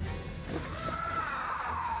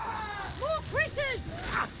 More critters!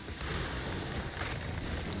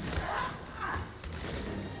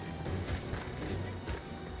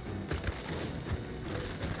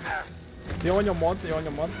 Jó nyomod, jó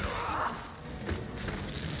nyomod.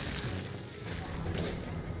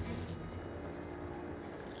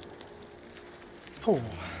 Hú.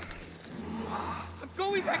 I'm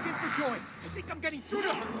going back in for Joy. I think I'm getting through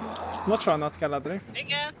to her. Locsolnod kell, Adri.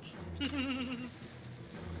 Igen.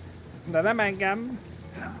 De nem engem.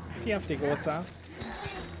 Szia, frigóca.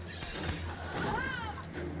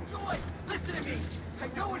 Joy, listen to me. I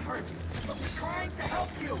know it hurts, but we're trying to help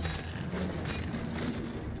you.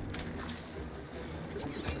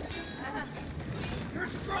 You're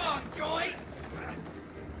strong, Joy.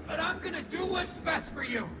 But I'm gonna do what's best for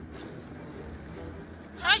you.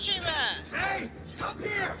 Hajime! Hey, come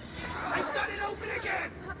here. I've got it open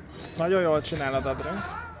again. Nagyon jól csinálod, Adri.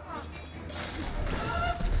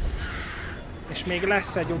 És még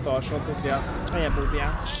lesz egy utolsó, tudja. Helye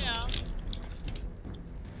búbján. Ajaj.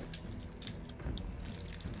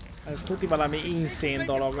 Ez tuti valami insane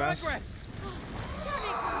dolog lesz.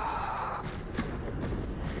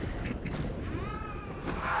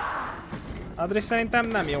 Adri, szerintem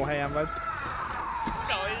nem jó helyen vagy.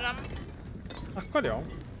 Jaj, nem. Akkor jó.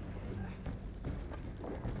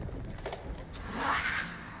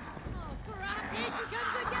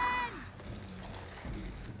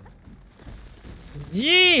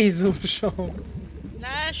 Jézusom! Ne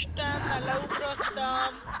estem, ne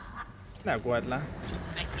leugrottam. Ne aggódj le.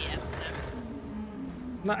 Megijedtem.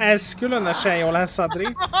 Na ez különösen jó lesz,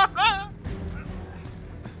 Adri.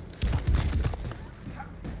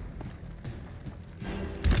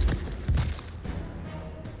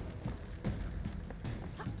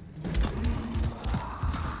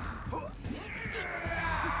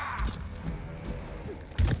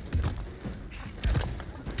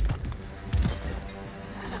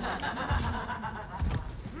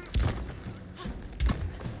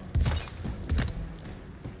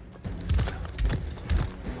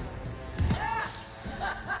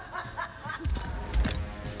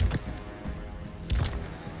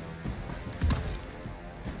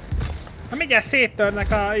 Na mindjárt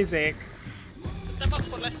széttörnek a izék. Nem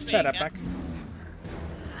akkor lesz vége. Cserepek.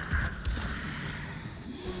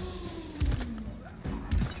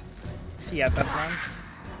 Ez hihetetlen.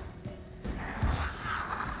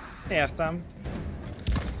 Értem.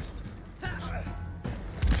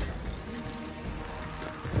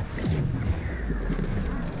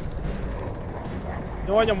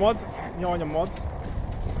 Jól nyomod, jól nyomod.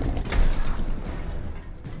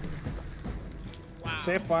 Wow.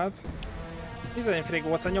 Szép volt. Bizony,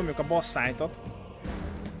 Frigóca, nyomjuk a boss fightot.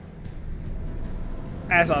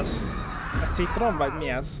 Ez az. Ez citrom, vagy mi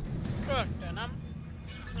ez? Rögtön, nem?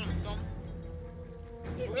 Nem tudom.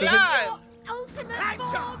 Ez Jaj! Ultimate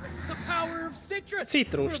form! The power of citrus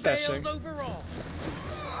Citrus, tessék. prevails over all.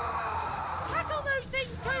 Tackle those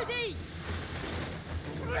things, Cody!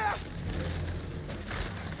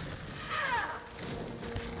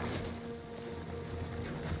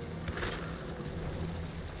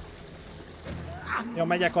 Jó,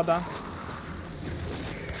 megyek oda.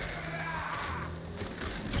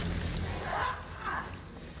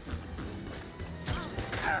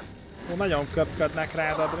 Ó, nagyon köpködnek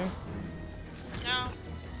rád, Adri. Ja.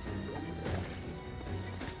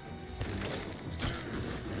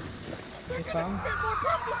 Itt van.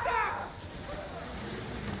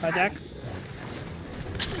 Megyek.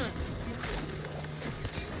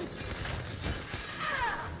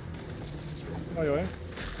 Ojoj.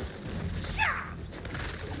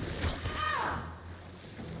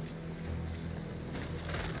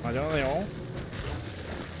 Nagyon jó.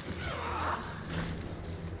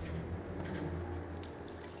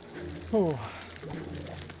 Hú.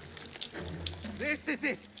 This is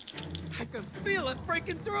it. I can feel us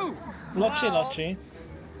breaking through. Locsi, locsi.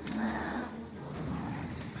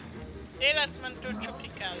 Életmentő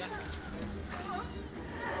csoki kellett.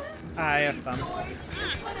 Á, értem.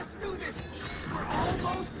 Let us do this. We're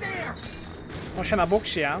almost there. Most jön a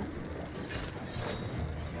buksia.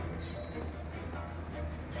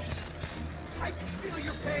 I can feel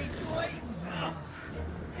your pain, Joy.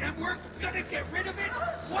 And we're gonna get rid of it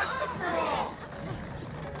once and for all.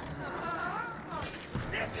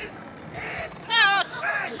 This is it. Hello!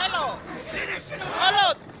 Hello! Finish it off.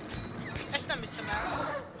 Hallod? Ezt nem hiszem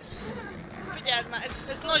el. Figyeld már,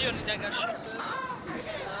 ez nagyon idegesítő.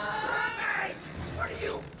 Hey, what are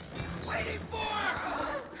you waiting for?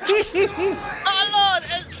 Hallod?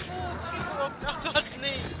 Ez... Fú, ki fogok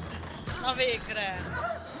akadni. Na végre.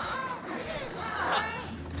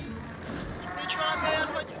 Nincs valami olyan,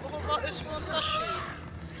 hogy hova összpontosít?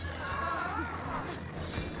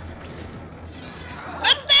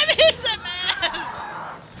 Ezt nem hiszem el!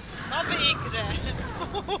 Na végre!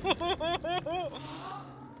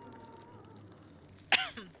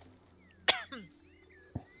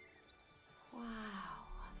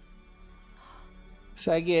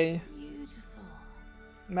 Szegény.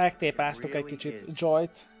 Megtépáztuk egy kicsit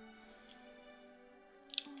Joyt.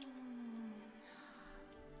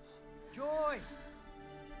 Joy!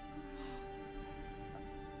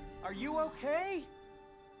 Are you okay?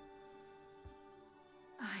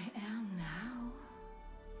 I am now.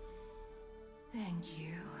 Thank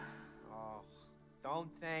you. Oh, don't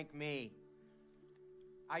thank me.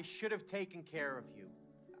 I should have taken care of you.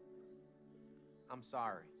 I'm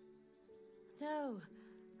sorry. No,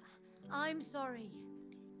 I'm sorry.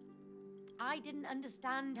 I didn't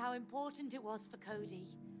understand how important it was for Cody.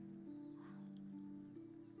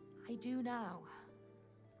 I do now.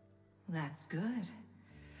 That's good.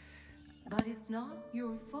 But it's not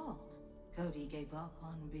your fault. Cody gave up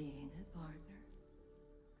on being a partner.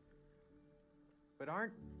 But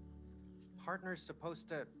aren't partners supposed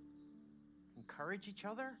to encourage each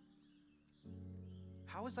other?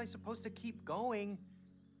 How was I supposed to keep going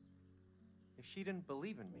if she didn't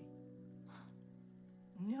believe in me?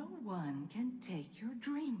 No one can take your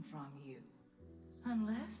dream from you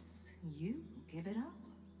unless you give it up.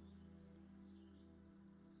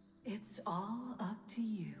 It's all up to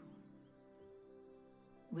you.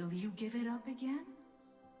 Will you give it up again?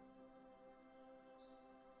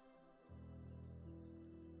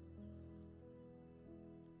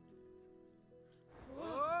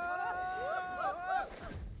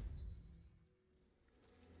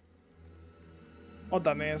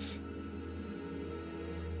 Oda néz.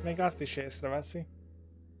 Még azt is észreveszi.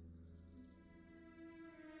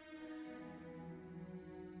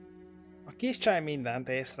 A kis csaj mindent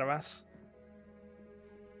észrevesz.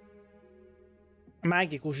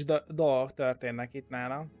 Mágikus dolgok történnek itt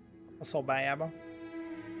nála. A szobájában.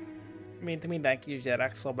 Mint minden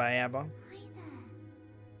kisgyerek szobájában.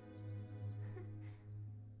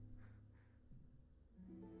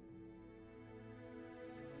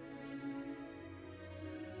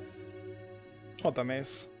 Oda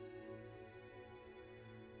néz.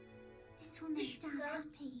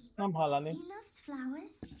 Nem hallani.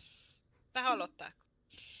 De hallották.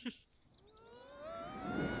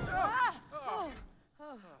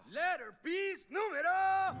 Letter piece numero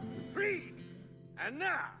 3. And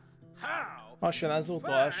now, how Most jön az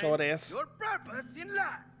utolsó rész. your purpose in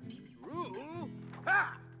life? True.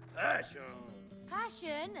 Ha! Passion.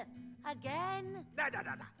 Passion? Again?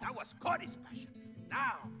 That was Cody's passion.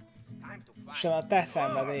 Now, it's time to Most jön a te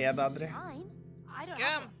szenvedélyed, Adri. Mine? I don't have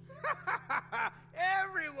Igen? one.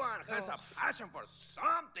 Everyone has a passion for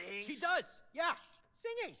something. She does, yeah.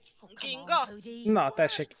 Singing. Kinga? Cody. Na,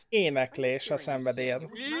 tessék, éneklés a szenvedélyed.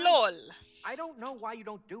 LOL! I don't know why you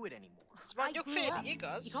don't do it anymore. Ez mondjuk I grew up. félig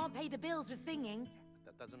igaz. You can't pay the bills with singing.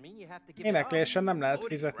 That doesn't mean you have to give it up. Éneklésen nem lehet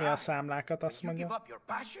fizetni a számlákat, azt When you give mondja. up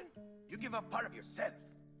your passion, you give up part of yourself.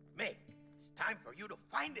 May, it's time for you to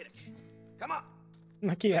find it again. Come on.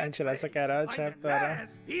 Na, kíváncsi leszek erre a Find the chapterre.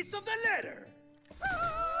 last piece of the letter.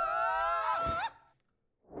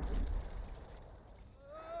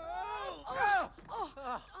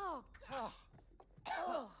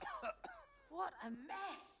 Oh, what a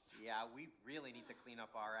mess. Yeah, we really need to clean up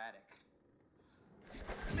our attic.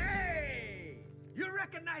 Hey! You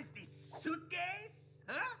recognize this suitcase?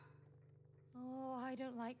 Huh? Oh, I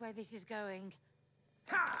don't like where this is going.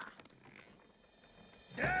 Ha!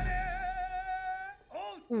 Ta-da!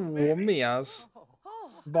 Old school, Ú, baby. mi az?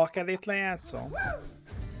 Oh, Bakelit lejátszó? Woo!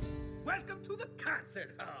 Welcome to the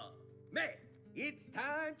concert hall. May, it's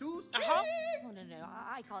time to sing. Aha. oh no,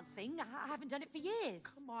 I can't sing. I haven't done it for years.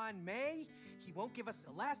 Come on, May. He won't give us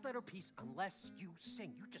the last letter piece unless you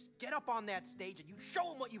sing. You just get up on that stage and you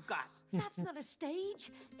show him what you've got. That's not a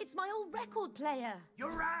stage. It's my old record player.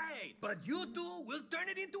 You're right, but you two will turn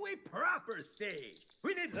it into a proper stage.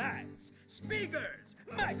 We need lights, speakers,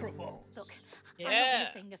 microphones. Look, I'm not Yeah. going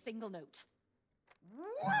to sing a single note.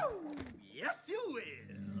 Woo! Yes, you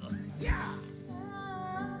will. Yeah.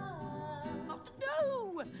 Oh,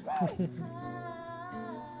 no!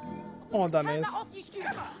 Oda Turn néz. that off, you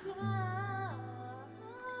stupid!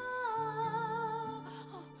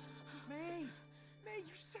 May,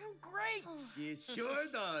 you sound great. It sure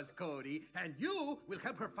does, Cody. And you will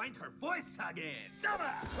help her find her voice again.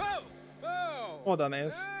 Dama! Whoa! Whoa! Oda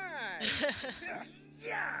néz.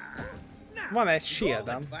 Yeah! Now, Van egy go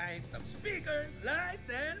shieldem. and find some speakers, lights,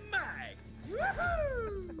 and mics.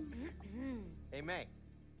 Woohoo! Hey, May.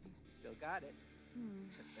 Still got it.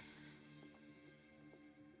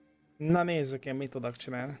 Na nézzük én, mit tudok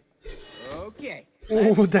csinálni. Okay.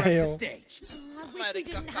 De the jó. stage. I wish we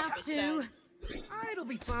didn't have to. It'll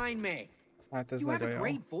be fine, May. Hát ez You have nagyon a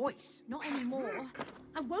jó. great voice. Not anymore.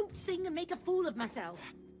 I won't sing and make a fool of myself.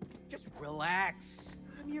 Just relax.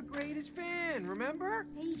 I'm your greatest fan, remember?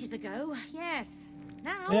 Ages ago, yes.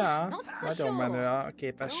 Now, Ja, not so nagyon menő sure. a Don't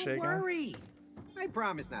képessége. worry. I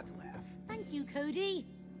promise not to laugh. Thank you, Cody.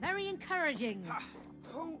 Very encouraging.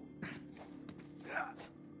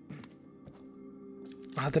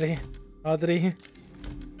 Adri, Adri,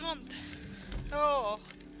 Mondd. Ó.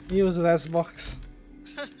 useless box.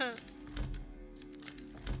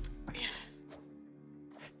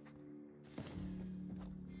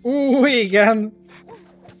 Igen!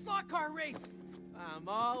 Slot car race. I'm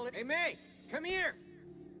all in. Hey, May, come here.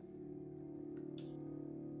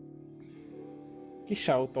 Kis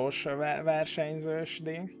autós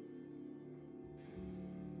versenyzősdi.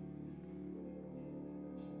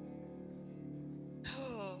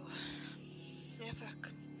 Ó. Jövök.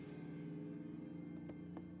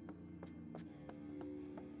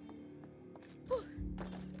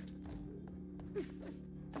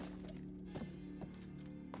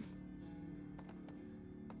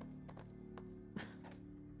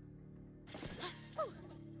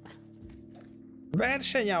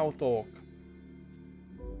 Versenyautók!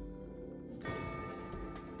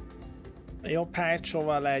 Jobb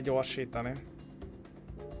hátsóval lehet gyorsítani.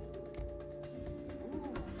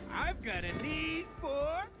 I've got a need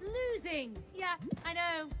for... Losing! Yeah, I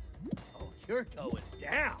know. Oh, you're going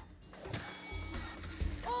down.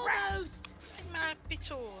 Almost! Már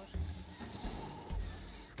picúr.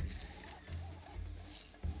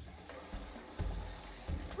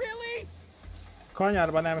 Really?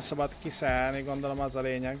 Kanyarba nem szabad kiszállni, gondolom az a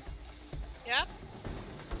lényeg. Ja?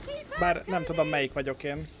 Bár nem tudom melyik vagyok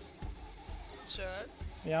én. Zöld.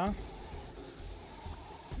 Ja?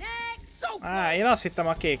 Next! Á, én azt hittem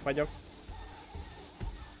a kék vagyok.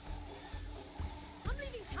 I'm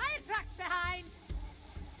leaving tire tracks behind!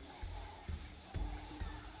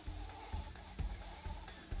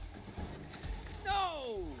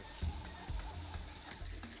 No!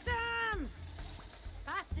 Damn!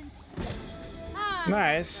 Fast and... Ah,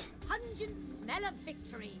 Nice. the pungent smell of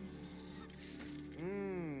victory.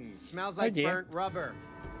 Smells like Ugye? burnt rubber.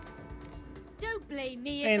 Don't blame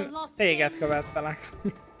me if the Én lost téged thing- követtelek.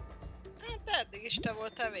 Hát eddig is te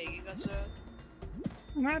voltál végig a zöld.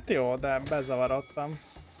 Hát jó, de bezavarodtam.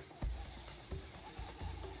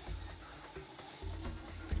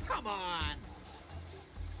 Come on!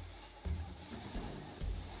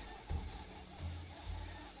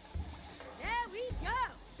 There we go!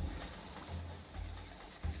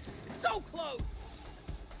 So close!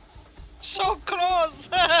 So close!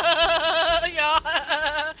 Ja!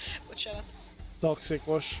 Bocsánat.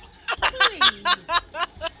 Toxikus. Please!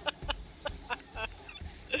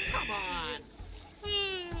 Come on!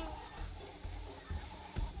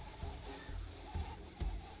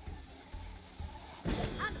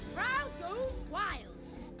 And the crowd goes wild!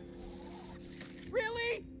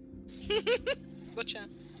 Really? Bocsánat.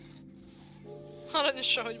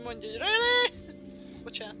 Aranyos, ahogy mondja, hogy really?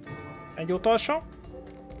 Bocsánat. Egy utolsó?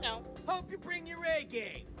 No. Hope you bring your A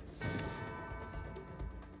game.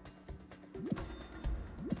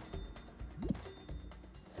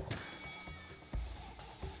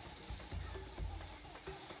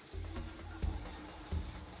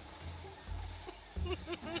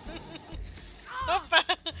 Hoppá!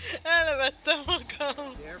 Elnevettem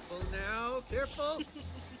magam. Careful now, careful.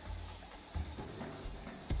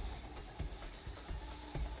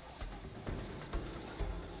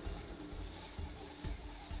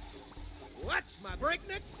 Watch my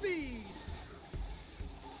breakneck speed.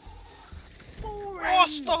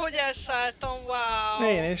 Azt, ahogy elszálltam, wow!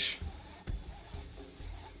 Én is.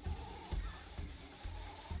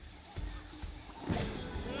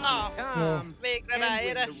 Na, Come, végre and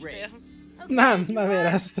win the ráéreztél. race. Nem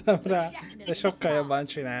éreztem rá. De sokkal jobban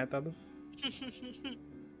csináltad.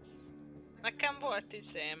 Nekem volt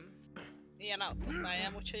ilyen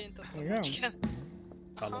autópályám, úgyhogy én tudtam, Igen? hogy kell.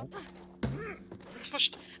 Haló.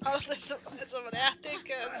 Most hallod, ez a játék,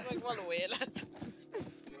 ez meg való élet.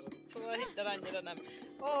 Szóval hidd el, annyira nem.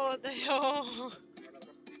 Ó, de jó!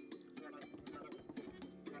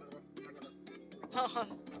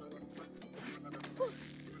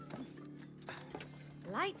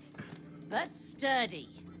 Light, but sturdy.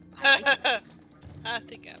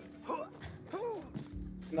 Hát igen.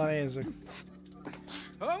 Na nézzük.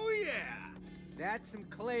 Oh yeah! That's some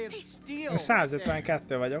clay of steel. Én right there.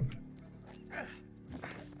 152 vagyok.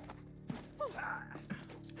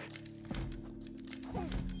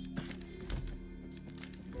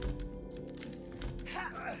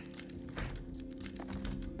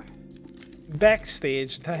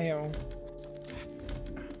 Backstage, de jó.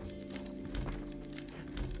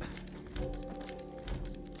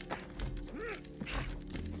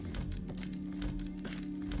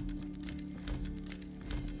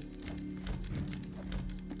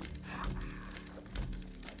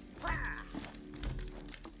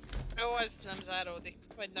 Jó, ez nem záródik,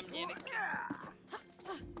 vagy nem nyílik ki.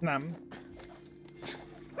 Nem.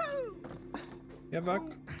 Jövök.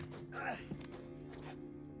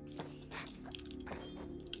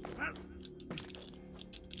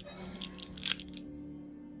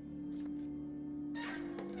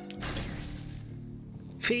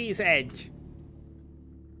 Féz 1.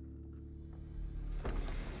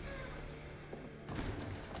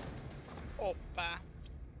 Hoppá.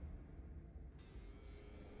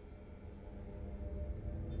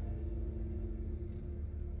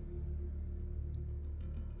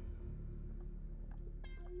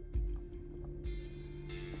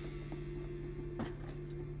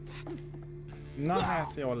 Na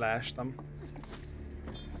hát, jól leestem.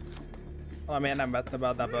 Valamiért nem vette be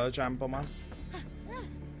a double jumpomat.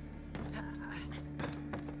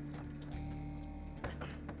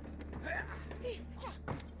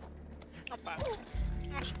 Hoppá.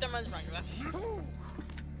 Azt hittem majd meg lesz.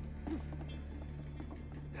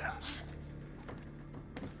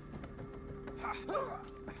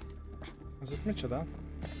 Ez itt micsoda?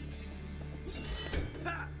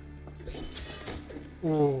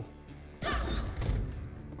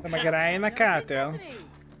 Te meg ráénekeltél?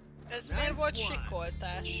 Ez miért volt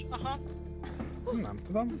sikoltás? Aha. Nem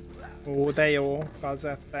tudom. De jó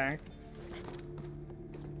kazetták.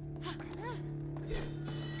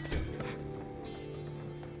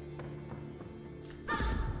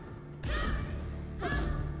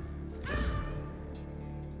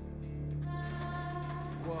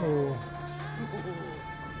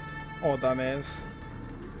 Oda néz.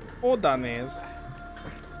 Oda néz.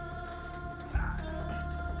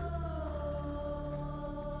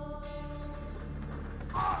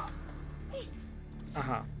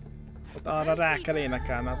 Aha. Ott arra rá kell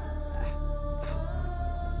énekelned.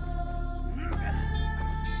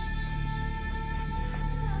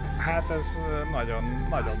 Hát ez nagyon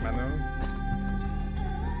menő.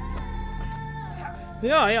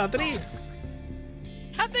 Jaj, Adri!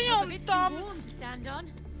 Hát én nyomtam!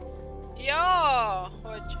 Ja,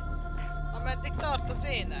 hogy ameddig tart az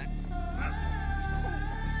ének.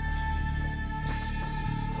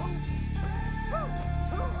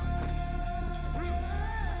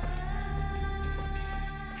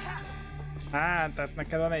 Hát, tehát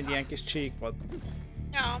neked van egy ilyen kis csíkod.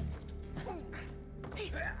 Ja.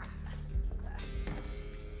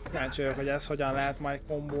 Kíváncsi vagyok, hogy ezt hogyan lehet majd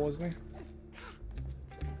kombózni.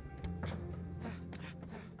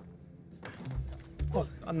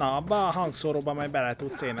 Ott, na, abba a hangszóróba majd bele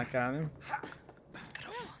tudsz énekelni.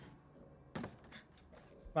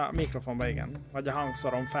 Na, mikrofonba igen. Vagy a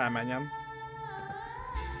hangszoron felmenjen.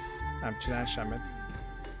 Nem csinál semmit.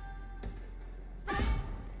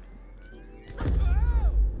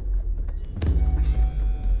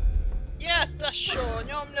 Tesó,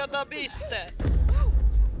 nyomjad a bisztet!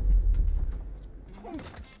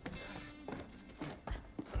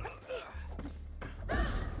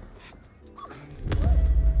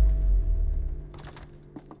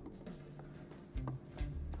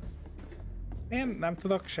 Én nem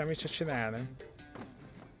tudok semmit se csinálni.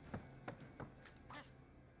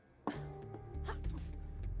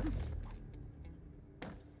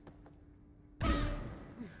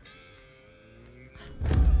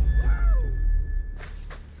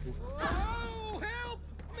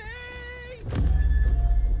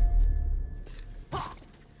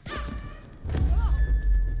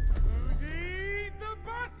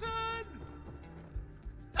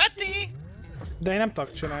 De én nem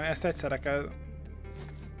tudok csinálni, ezt egyszerre kell...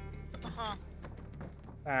 Aha.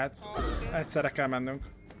 Tehát egyszerre kell mennünk.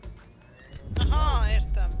 Aha,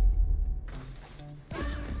 értem.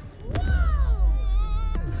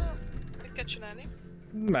 Mit kell csinálni?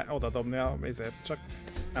 Oda dobni a vizét, csak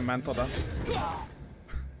nem ment oda.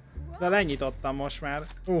 De lenyitottam most már.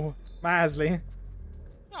 Mázli.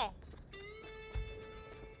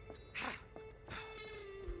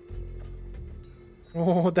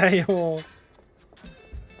 De jó!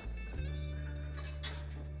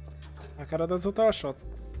 Akarod az utolsót?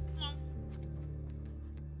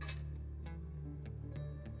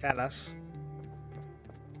 Kell lesz.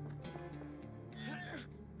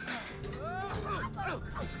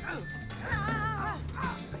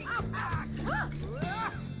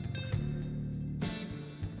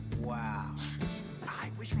 Wow.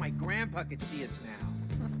 I wish my grandpa could see us now.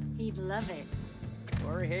 He'd love it.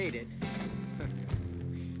 Or hate it.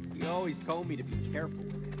 He always told me to be careful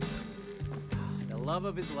with it. The love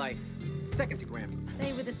of his life. Second to Grandpa.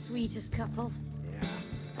 They were the sweetest couple. Yeah,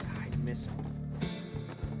 I miss him.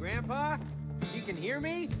 Grandpa, you can hear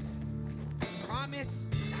me? I promise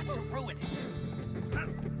not to ruin it.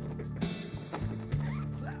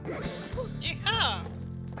 Yeah.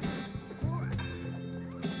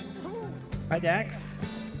 Megyek.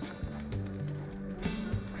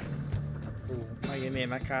 Megint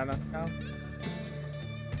énekelned kell.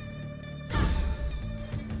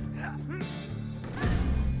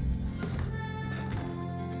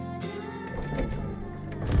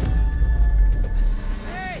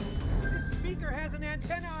 Hey! This speaker has an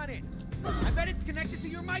antenna on it! I bet it's connected to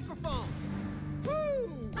your microphone!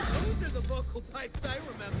 Woo! Those are the vocal pipes I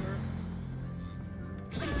remember.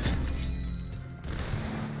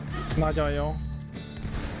 Nagyon jó.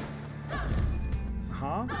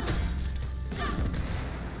 Aha.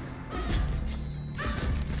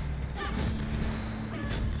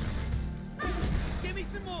 Give me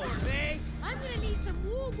some more, May! I'm gonna need some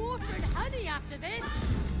warm water and honey after this.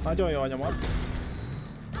 Nagyon jó nyomod.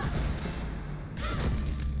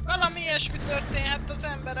 Valami ilyesmi történhet az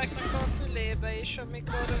embereknek a fülébe is,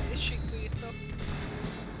 amikor sikítok.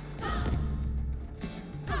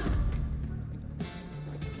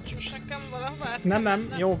 És most nekem valahova át Nem, kell nem,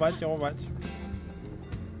 mennem? jó vagy, jó vagy.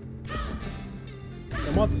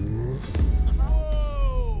 Nyomod?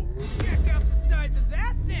 Check out the size of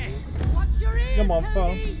that thing! Watch your ears, Nyomom fel.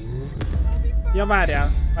 Cody! Ja,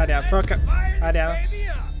 várjál, fel kell, Fire this várjál. baby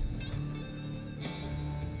up!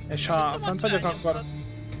 És ha Szerintem fent azt vagyok, akkor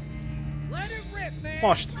Let it rip, man!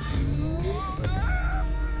 most.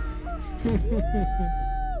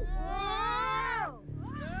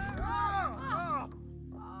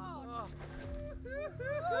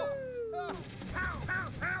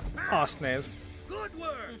 Azt nézd. Good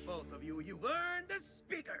work, both of you. You've earned the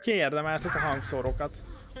speaker. Kiérdemeltük a hangszórókat.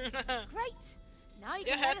 Great! Now you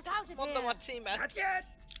can let us Jöhet, out of mondom a here. címet. Not yet.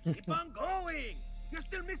 Keep on going. You're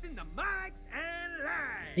still missing the mics and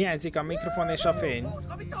lines. Hiányzik a mikrofon és a fény. Who's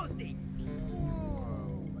gonna be toasty?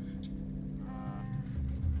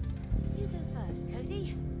 You go first,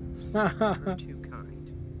 Cody. You're too kind.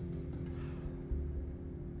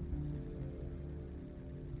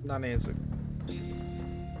 Na nézzük.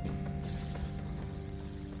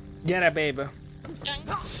 Gyere, baby!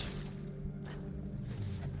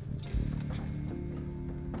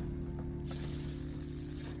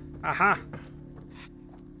 Aha!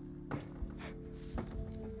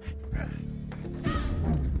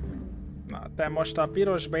 Na, te most a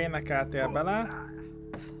pirosba énekeltél bele,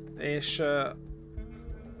 és...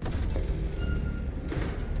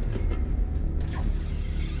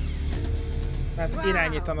 hát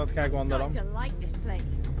irányítanod kell, gondolom. Starting to like this place.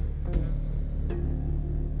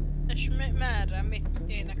 És merre? Mit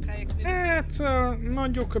énekeljük? Hát,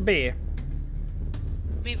 mondjuk B.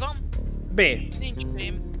 Mi van? B. Nincs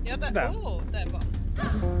bém. Ja, de... De. Ó, de van.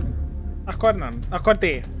 Akkor nem. Akkor D.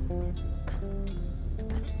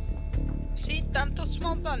 Szít, nem tudsz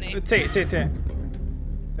mondani? C.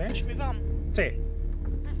 És mi van? C.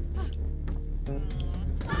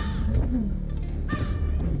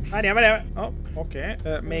 Várjál. Oh, oké.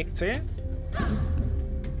 Még C.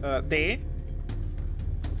 D.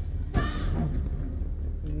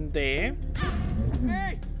 D.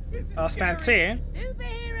 Hey, this is Aztán C.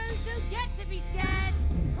 Superheroes don't get to be scared.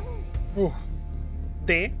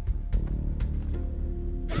 D.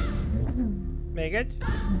 Még egy.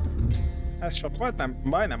 Ez sok volt?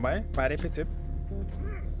 Nem baj. Várj egy picit.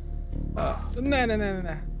 Ne.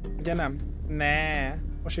 Ugye nem. Ne.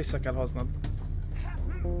 Most vissza kell hoznod.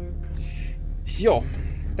 Jó.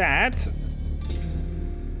 Tehát...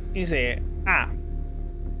 A.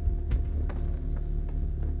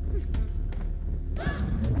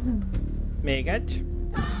 Még egy.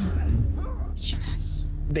 Mit csinálsz?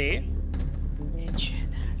 D. Mit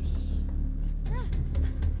csinálsz?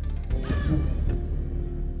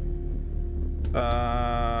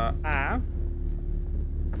 A.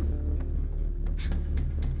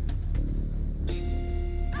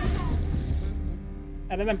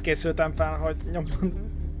 Erre nem készültem fel, hogy nyomod.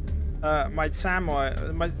 Majd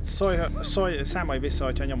számolj vissza,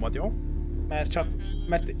 hogyha nyomod, jó?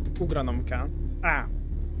 Mert ugranom kell. A.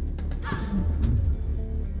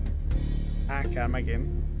 A kell megint.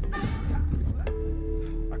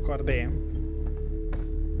 Akkor D.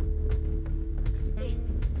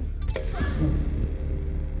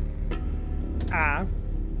 A.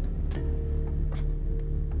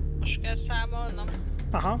 Most kell számolnom.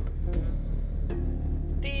 Aha.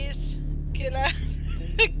 10, 9,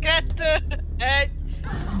 2, 1.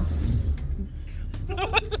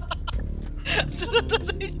 Tudod,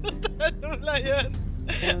 az így utána lejön.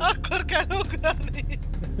 Akkor kell ugrani.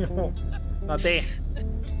 Jó. Na D.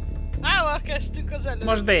 A-val kezdtük az előtt.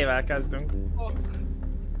 Most D-vel kezdünk. Ok.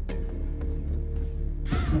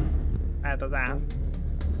 Hát az A.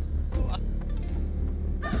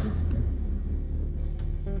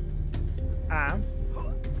 A.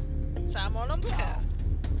 Számolnom kell?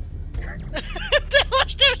 De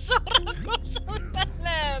most nem szórakozol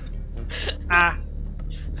velem! A.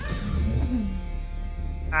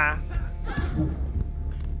 A.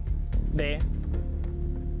 D.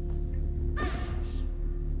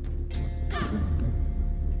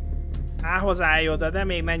 A-hoz állj oda, de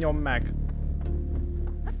még ne nyomd meg.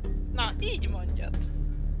 Na, így mondjad.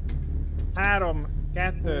 3,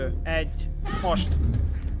 2, 1, most.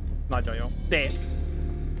 Nagyon jó. D.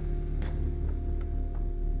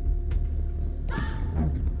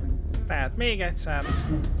 Tehát még egyszer.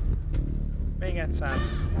 Még egyszer.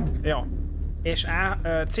 Jó. És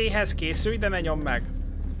C-hez készülj, de ne nyomd meg.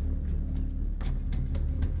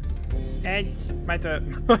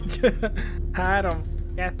 3,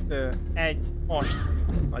 2, 1, most.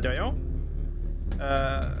 Nagyon jó.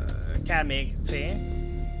 Kell még C.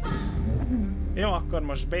 Jó, akkor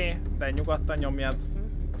most B, de nyugodtan nyomjad.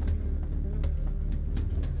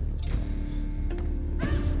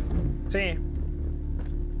 C.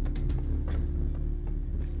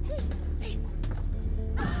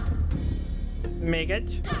 Még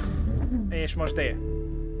egy. És most D.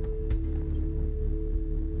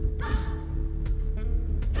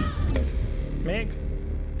 Még.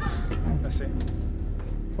 Köszi.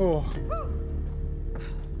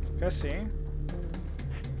 Köszi.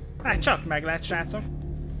 Hát csak meg lett, srácok.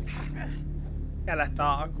 Kellett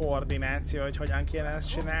a koordináció, hogy hogyan kéne ezt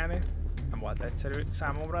csinálni. Nem volt egyszerű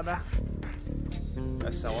számomra, de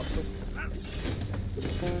összehoztuk.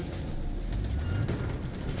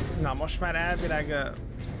 Na, most már elvileg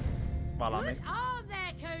valami.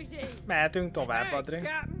 Mehetünk tovább, Adri.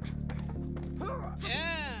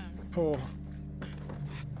 Hú.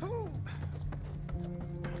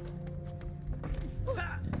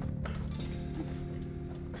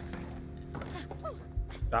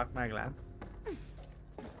 Csak meglát.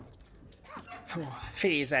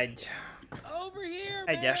 Féz 1.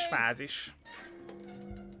 Egyes fázis.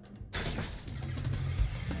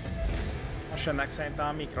 Most jönnek szerintem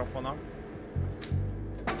a mikrofonok.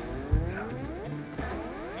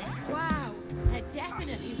 Wow, they're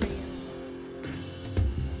definitely real.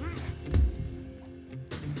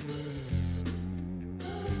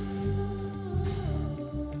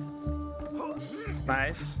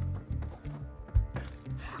 Nice.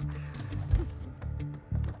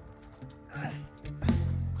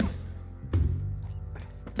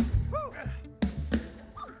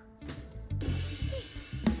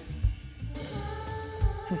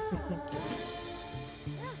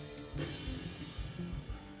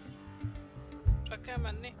 Csak kell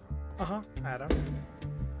menni. Aha, erre.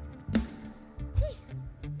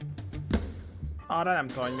 Arra nem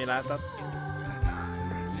tudom, hogy mi lehetett.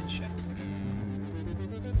 Egy se.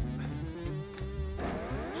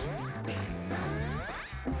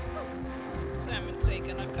 Ez olyan, mint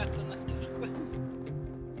régen a Cartoon Networkben.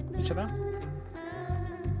 Micsoda?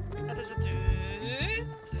 Hát ez a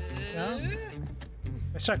Ja.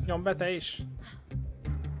 És csak nyom be te is.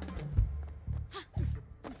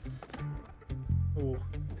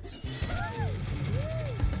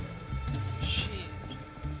 Sír.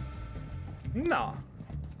 Na.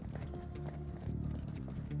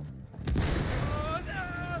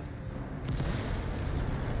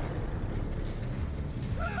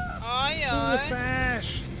 Ajjaj!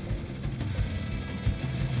 Úszás!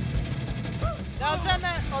 De a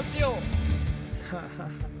zene az jó!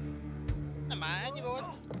 Nem már, ennyi volt.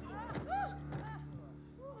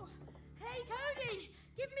 Hey, Cody,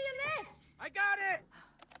 give me a lift. I got it!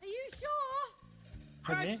 Are you sure?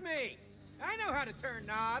 Trust me! I know how to turn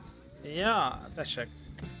knobs! Ja, tessék.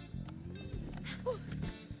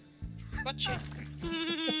 Bocsi.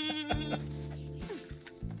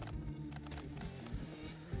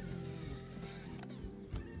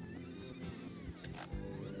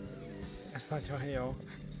 Ez nagyon jó.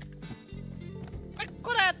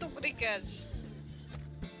 Mekkorát ugrik ez?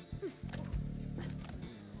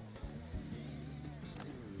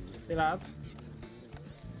 Pillanat.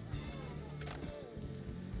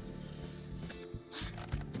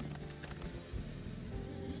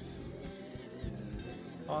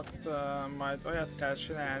 Ott majd olyat kell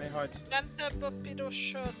csinálni, hogy... Lentebb a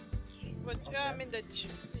pirosod, vagy okay. Mindegy,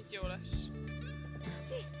 így jó lesz.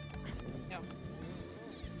 Jó.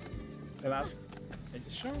 Pillanat.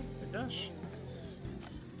 Egyes.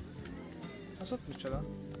 Az ott micsoda?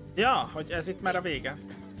 Ja, hogy ez itt már a vége.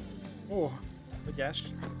 Ügyes.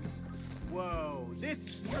 Whoa, this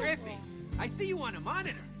is trippy. I see you on a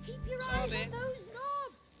monitor. Keep your eyes on those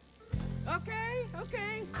knobs.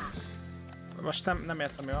 Okay. Most nem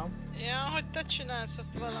értem, mi van. Ja, hogy te csinálsz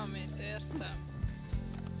ott valamit, értem.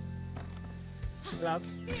 Pillanat.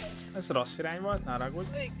 Ez rossz irány volt, ne haragudj.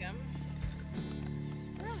 Igen.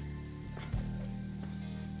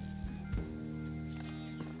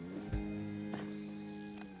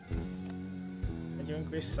 Megyünk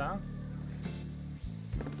vissza.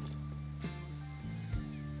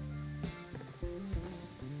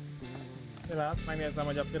 Pillanat, megnézem,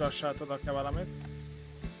 hogy a pirossal tudok-e valamit.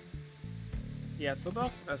 Ilyet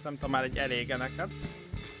tudok, ez nem tudom, már egy elége neked.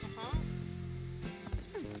 Aha.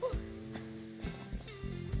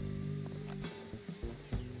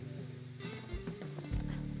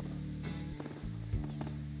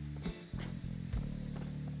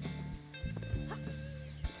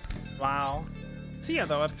 Wow. Szia,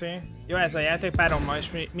 Dorci! Jó ez a játék, párommal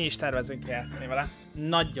is mi is tervezünk játszani vele.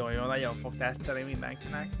 Nagyon jó, nagyon fog tetszeni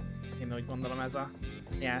mindenkinek. Én úgy gondolom ez a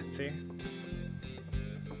játszik.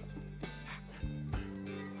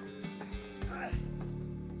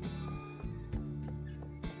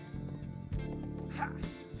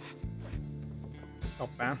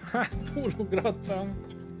 Hoppá, túlugrottam.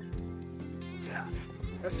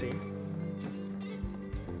 Köszi.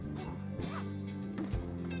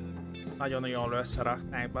 Nagyon jól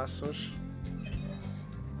összeraknák, basszus.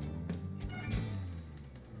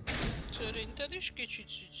 Szerinted is kicsit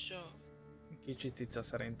cica? Kicsit cica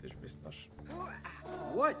szerint is biztos.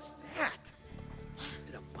 What's that? Is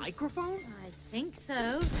it a microphone? I think so.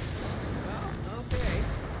 Oh, okay.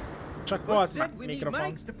 Csak What volt said we need mikrofon.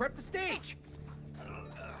 mics to prep the stage?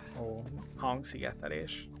 Ó,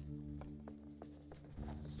 hangszigetelés.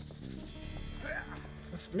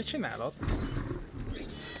 Ezt mit csinálod?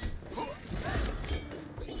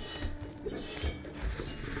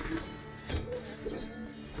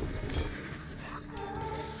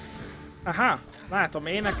 Aha, látom,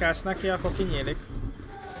 énekelsz neki, akkor kinyílik.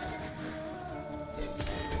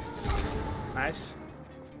 Nice.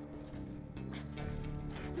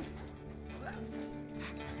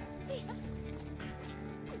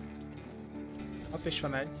 Ott is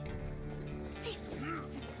van egy.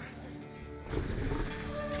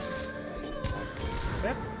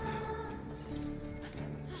 Szép.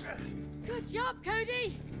 Good job,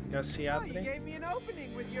 Cody. Köszi, Oh, you Adri. gave me an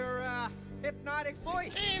opening with your hypnotic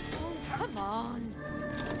voice. Oh, come on.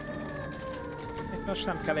 Itt most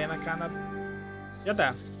nem kell énekelned. Ja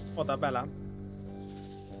de, oda bele.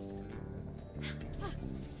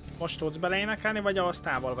 Most tudsz beleénekelni, vagy ahhoz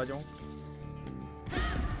távol vagyunk?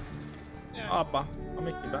 Abba, a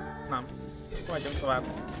Mickeybe. Nem. Vagyunk tovább.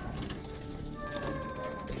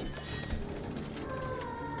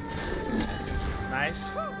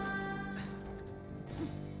 Nice.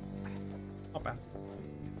 Hoppá.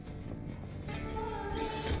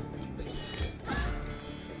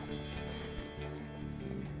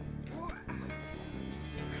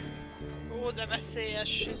 Ó, de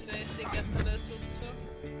veszélyes szigetelő cucca.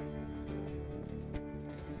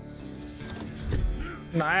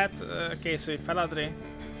 Na hát, készülj fel, Adri.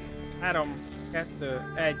 3,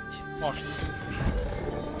 2, 1, most.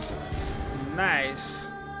 Nice.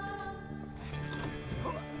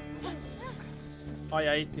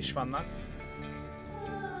 Ajaj, itt is vannak.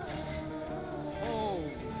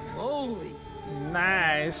 Holy.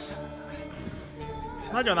 Nice.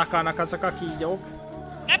 Nagyon akarnak azok a kígyók.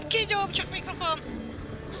 Nem kígyóm, csak mikrofon!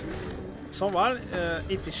 Szóval,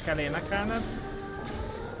 itt is kell énekelned.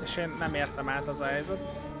 És én nem értem át az a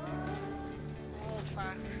helyzet.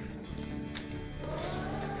 Hoppá.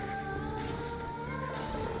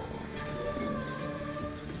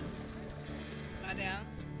 Várjál.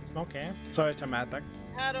 Oké, szóval, hogyha mehetek.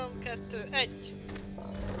 3, 2, 1.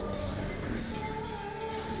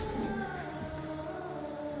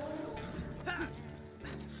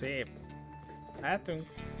 Szép. Mehetünk?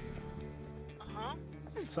 Aha.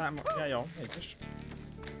 Számok. Ja, jó, így is.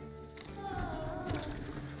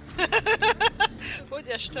 Úgy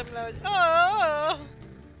estem le, hogy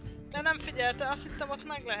de nem figyelte, azt hittem ott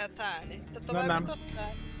meg lehet állni. Te tovább nem.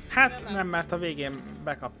 jutottál? Hát nem, mert a végén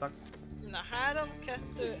bekaptak. Na 3,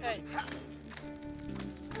 2, 1.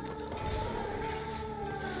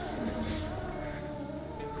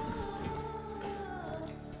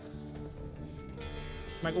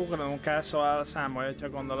 Meg ugranunk kell, szóval számolj, hogyha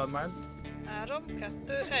gondolod majd. 3,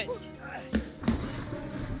 2, 1.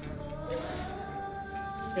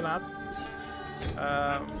 Pillanat.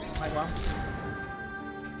 Megvan.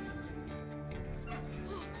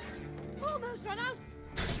 Almost run out.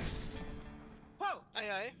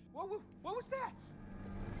 Ajaj. What was that?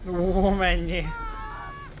 Ó, mennyi.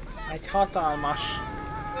 Egy hatalmas.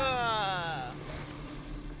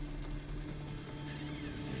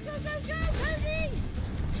 Go, go, go, Cody!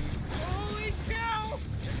 Holy cow!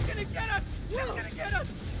 It's gonna get us! It's gonna get us!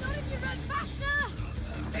 Not if you run faster!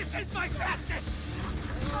 This is my fastest!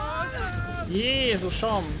 Oh no!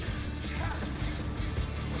 Jézusom!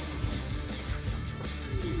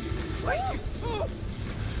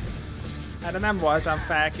 Erre nem voltam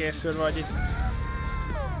felkészülve, hogy itt...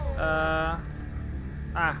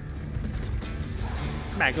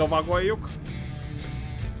 meglovagoljuk.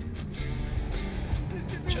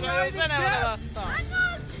 Csoda, hogy zene van alattam. Hang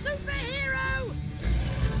on, superhero!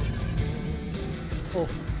 Oh.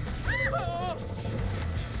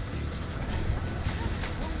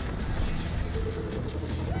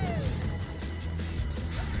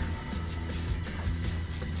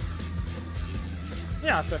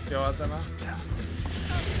 Ja, tök jó a zene.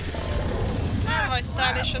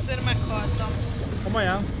 Elhagytál és azért meghaltam.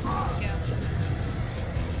 Komolyan? Igen.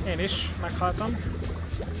 Én is meghaltam.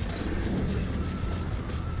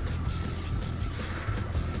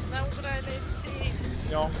 Ne ugrálj, légy.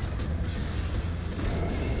 Jó.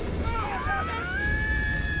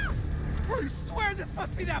 I swear this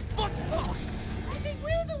must be that book's fault! I think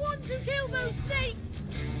we're the ones who killed those snakes!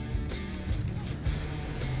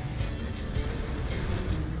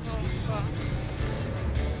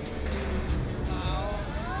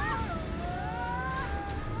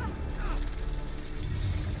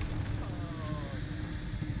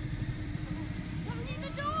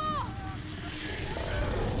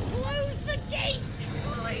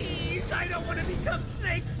 become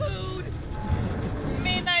snake food!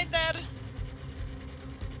 Ménajder!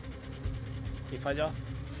 Kifagyott.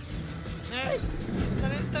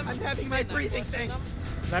 Szerintem... I'm having my breathing thing.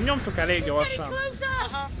 Nem nyomtuk elég gyorsan.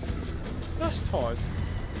 Aha. Just hold.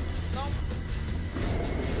 No.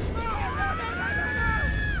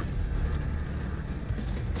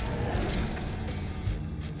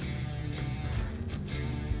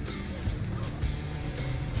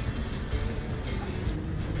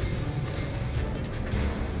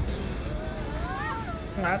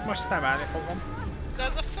 Hát most spamelni fogom. De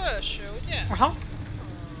ez a felső, ugye? Aha.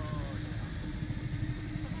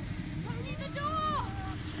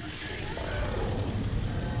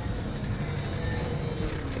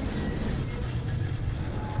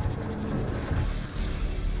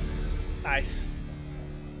 Nice.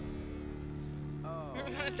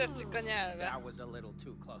 Tetszik a nyelve. That was a little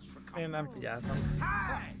too close for comfort. Én nem figyeltem.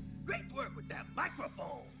 Hi! Great work with that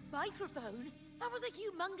microphone! Microphone? That was a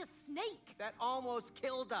humongous snake. That almost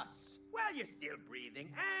killed us. Well, you're still breathing,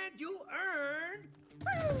 and you earned...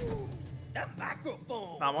 Woo! The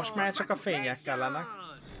microphone! Na most már csak a fények kellenek.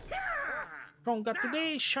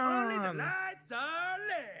 Congratulations! Only the lights are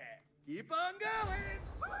lit. Keep on going!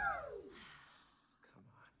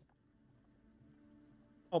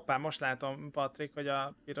 Hoppá, most látom, Patrik, hogy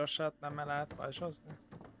a pirosat nem lehet pajzsozni.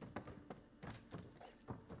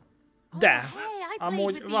 De!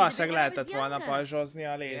 Amúgy valószínűleg lehetett volna pajzsozni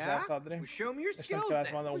a lézert, Adri. És nem kellett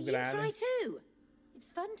volna ugrálni.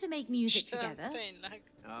 It's fun to make music together. Tényleg.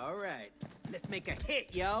 All right, let's make a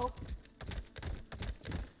hit, yo!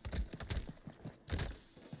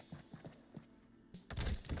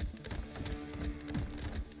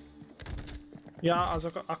 Ja,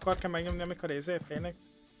 azok akkor kell megnyomni, amikor félnek?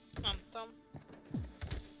 Nem tudom.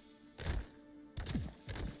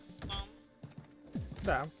 Nem.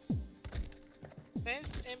 De.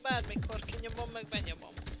 Nézd, én bármikor kinyomom, meg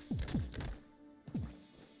benyomom.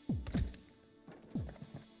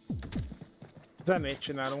 Zenét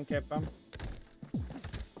csinálunk éppen.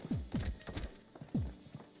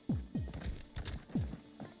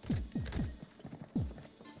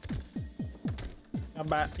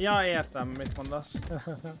 Ja, értem, mit mondasz.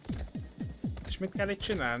 És mit kell itt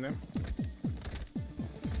csinálni?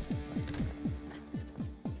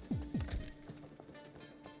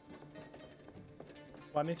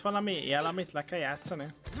 Van itt valami jel, amit le kell játszani?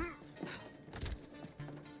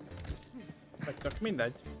 Vagy tök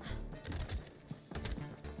mindegy?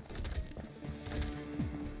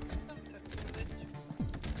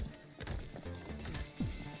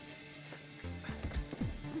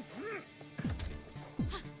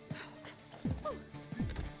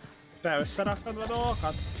 Te összerakod a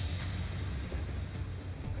dolgokat?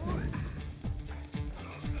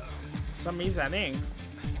 Szóval mi zenénk?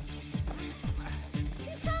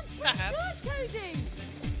 Lehet.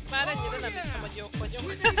 Már ennyire nem hiszem, hogy jók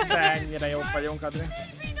vagyunk. De ennyire jók vagyunk, Adri.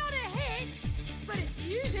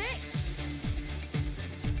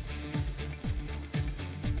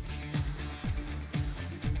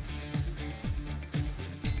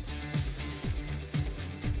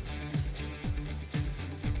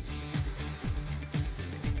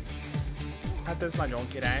 Hát ez nagyon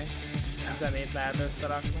király. A zenét lehet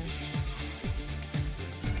összerakni.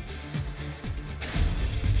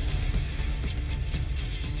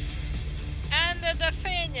 De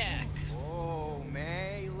fények! Oh,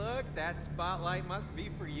 May, look, that spotlight must be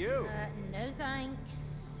for you. No thanks.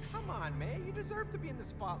 Come on, May, you deserve to be in the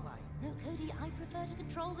spotlight. No, Cody, I prefer to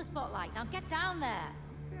control the spotlight. Now get down there.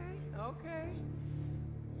 Okay, okay.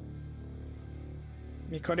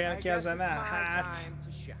 Mikor jön ki a zene? Hát...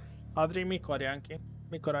 Adri, mikor jön ki?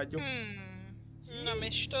 Mikor adjuk? Nem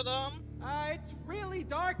is tudom.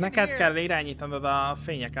 Neked kell irányítanod a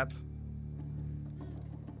fényeket.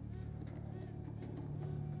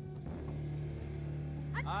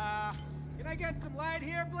 Can I get some light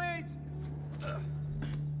here, please?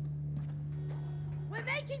 We're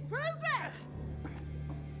making progress!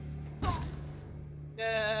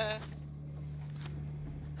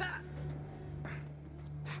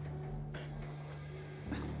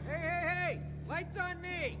 Hey! Lights on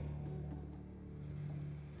me!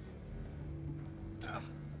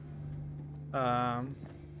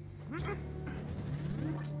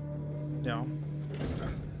 Ja.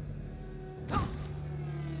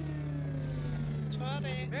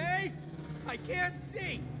 Sorry. Hey! I can't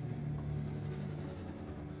see!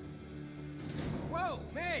 Whoa,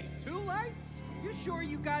 May! 2 lights? You sure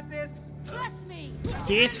you got this? Trust me!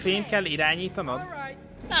 Két fényt kell irányítanod?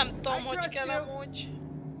 Nem tudom, hogy kell amúgy.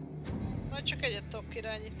 Majd csak egyet tudok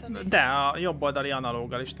irányítani. De a jobb oldali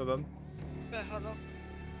analóggal is tudod. Behalok.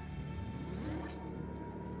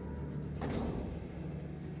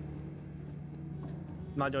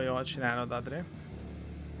 Nagyon jól csinálod, Adri.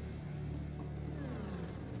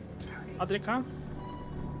 Adrika?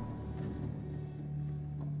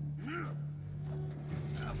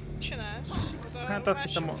 Csinálsz? Hát azt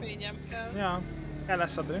hittem, fényem kell. ja, el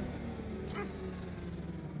lesz, Adri.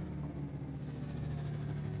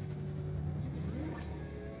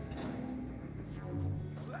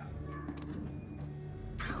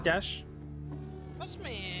 Ügyes. Az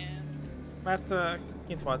miért? Mert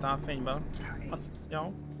kint voltam a fényben.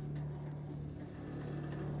 Jó.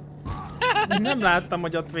 Nem láttam,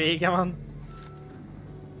 hogy ott vége van.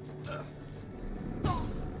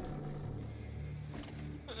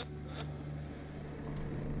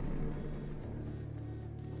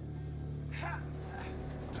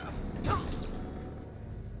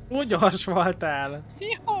 Úgy gyors voltál.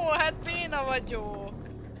 Jó, hát béna vagyok.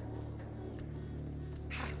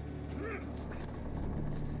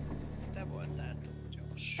 Te voltál túl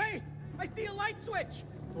gyors. Hey, I see a light switch.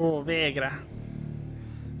 Ó, végre.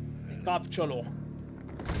 Egy kapcsoló.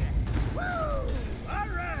 Woo! All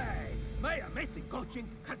right. My amazing coaching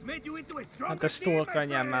has made you into a stronger Hát ez team, túl my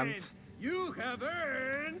könnyen friend. ment. You have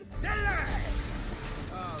earned the light.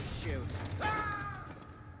 Oh shoot.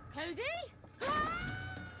 Cody?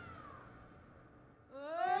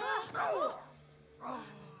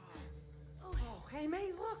 Oh, hey,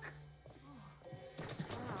 May, look.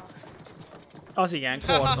 Az igen,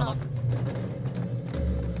 kordonok.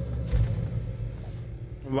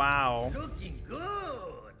 Wow. Looking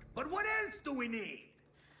good. But what else do we need?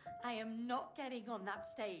 I am not getting on that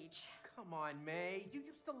stage. Come on, May. You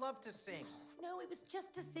used to love to sing. No, it was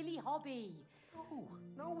just a silly hobby.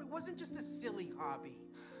 No, it wasn't just a silly hobby.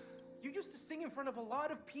 You used to sing in front of a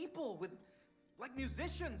lot of people with, like,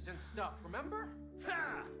 musicians and stuff, remember?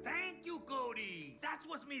 Ha! Thank you, Cody. That's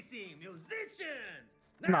what's missing. Musicians.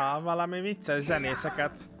 Na, valami vicces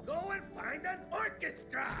zenészeket. Go and find an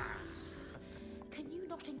orchestra. Can you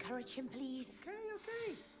not encourage him, please?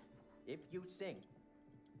 Okay. If you sing.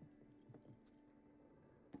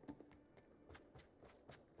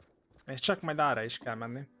 És csak majd arra is kell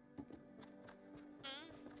menni.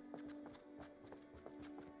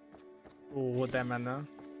 Ó, de menő.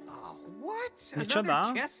 What? Micsoda?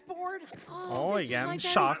 Another chessboard? Ó, This igen, was my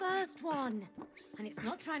sakk. very first one. And it's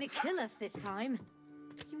not trying to kill us this time.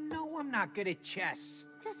 You know I'm not good at chess.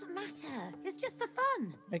 Doesn't matter. It's just for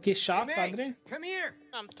fun. Egy kis sakk, May, Adri? come here.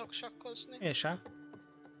 Nem tudok sakkozni. Én sem.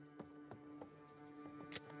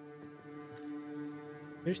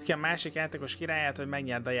 Üsd ki a másik játékos királyát, hogy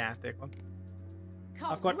megnyerd a játékot.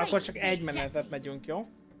 Akkor csak egy menetet megyünk, jó?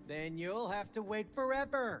 Then you'll have to wait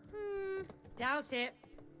forever. Doubt it.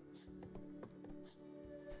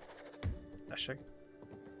 Tessék.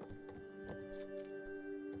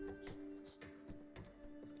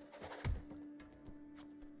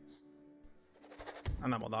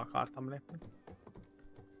 Nem oda akartam lépni.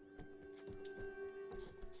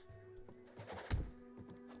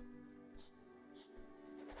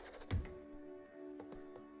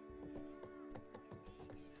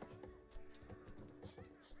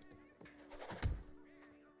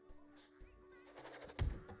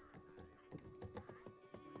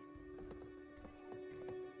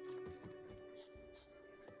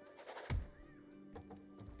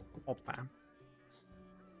 Hoppá.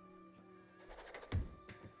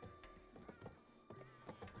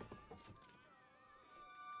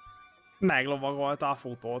 Meglovagolta a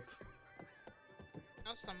futót.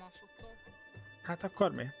 Az nem a futó. Hát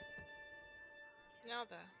akkor mi? Ja,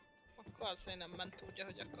 de. Akkor azért nem ment úgy,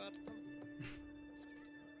 ahogy akartam.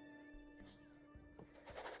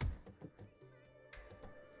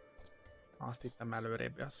 Azt hittem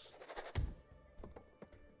előrébb jössz.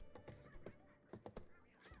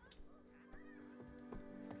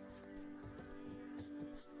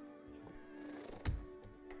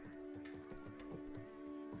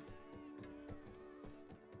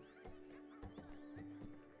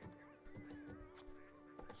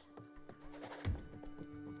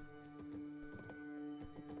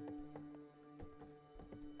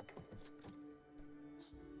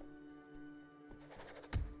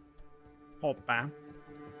 Hoppá.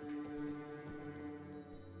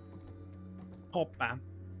 Hoppá.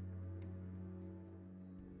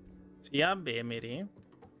 Szia, B-Miri.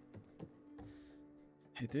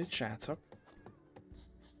 Üdvít, srácok.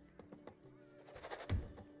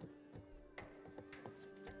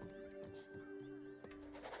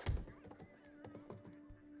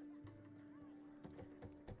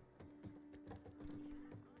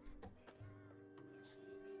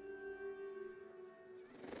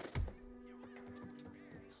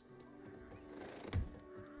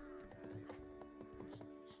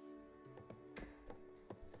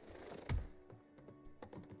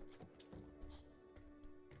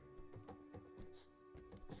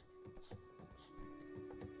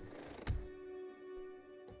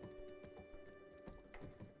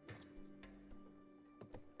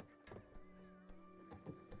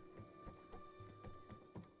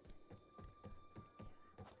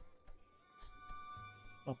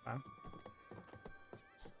 Hoppá.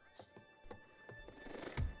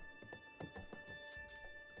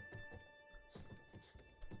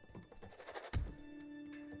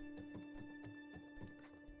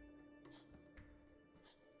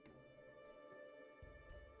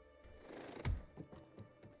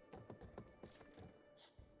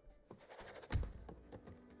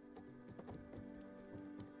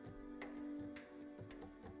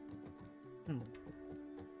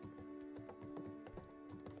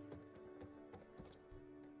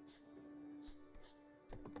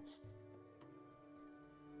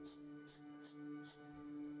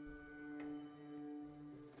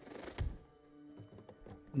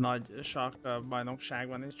 Nagy sark bajnokság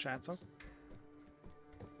van itt, srácok.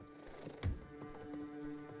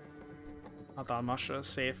 Hatalmas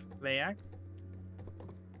safe playek.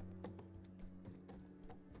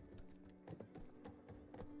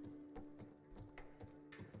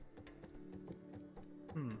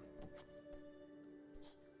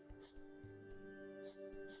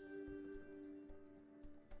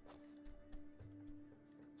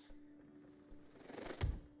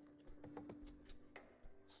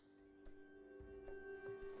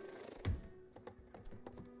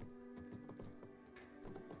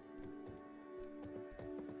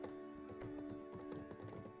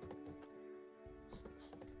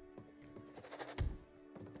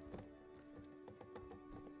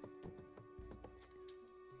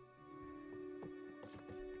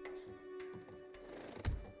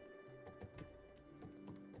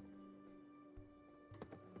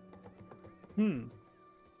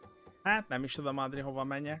 Hát nem is tudom, Adri, hova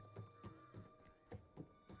menjek.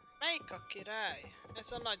 Melyik a király?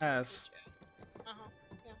 Ez a nagy. Ez. Ugye? Aha,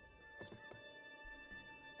 ja.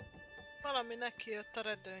 Valami neki jött a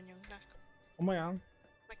redőnyünknek. Komolyan?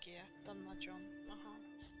 Megijedtem nagyon. Aha.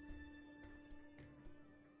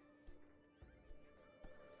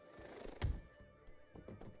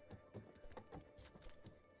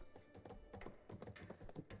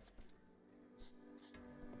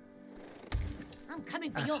 I'm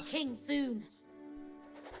coming for your king soon.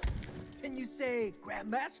 Can you say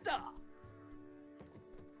Grandmaster?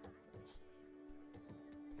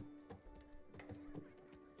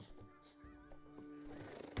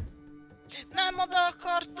 Nem oda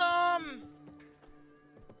akartam!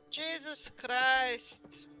 Jesus Christ!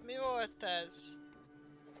 Mi volt ez?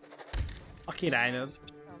 A királynőd.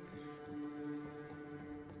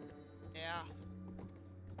 Ja.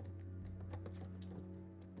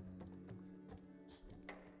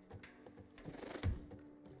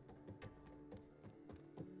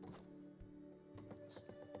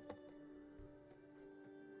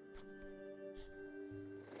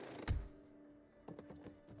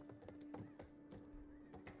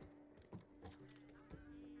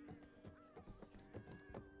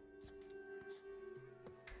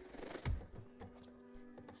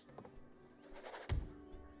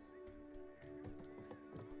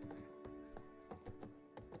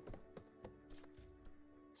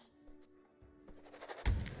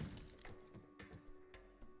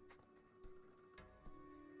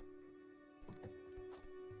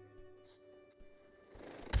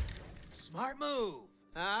 Smart move,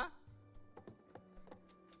 huh?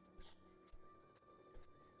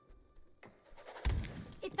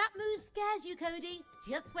 If that move scares you, Cody,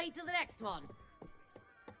 just wait till the next one.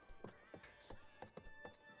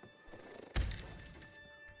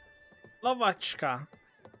 Lovacska.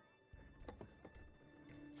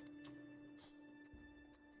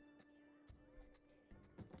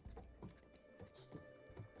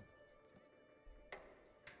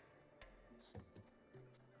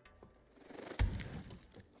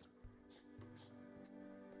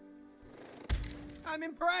 I'm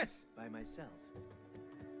impressed by myself.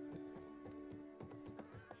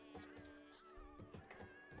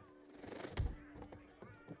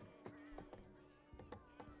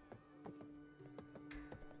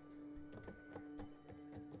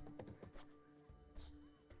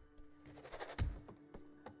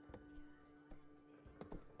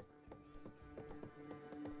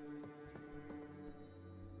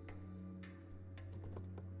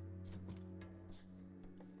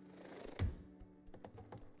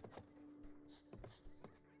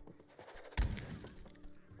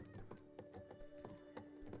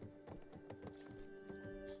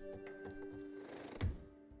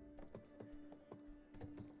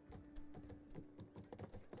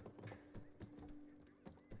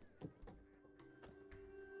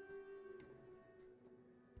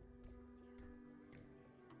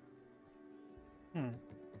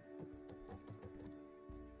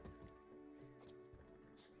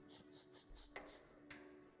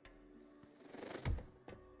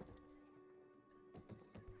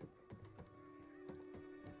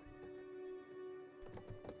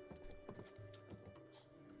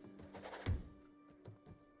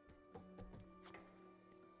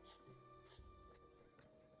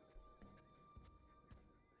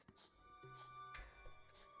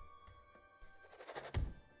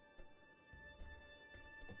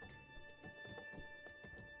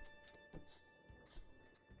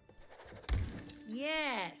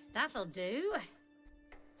 Yes, that'll do.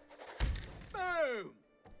 Boom!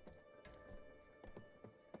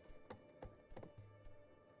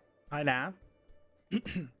 Hajrá!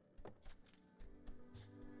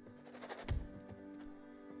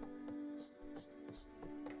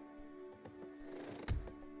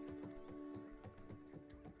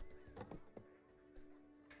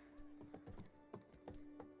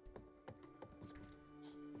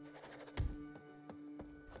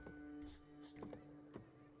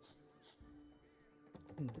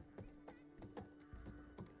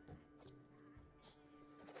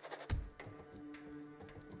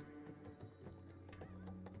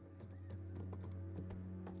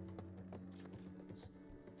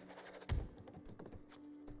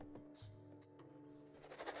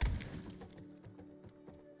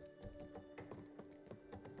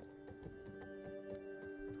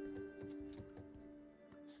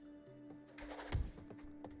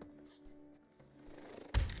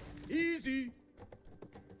 Easy.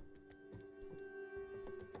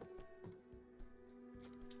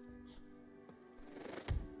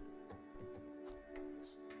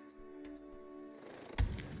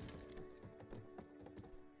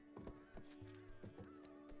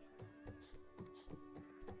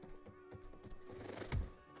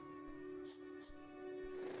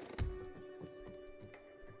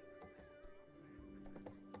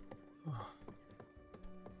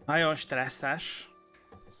 Nagyon stresszes.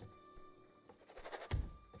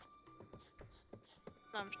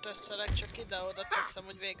 Nem stresszelek, csak ide-oda teszem,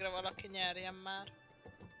 hogy végre valaki nyerjen már.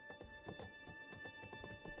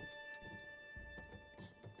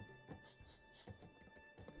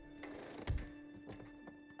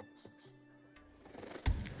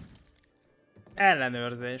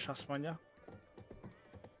 Ellenőrzés, azt mondja.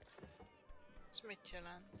 Ez mit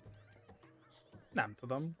jelent? Nem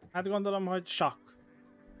tudom. Hát gondolom, hogy sakk.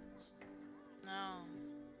 No.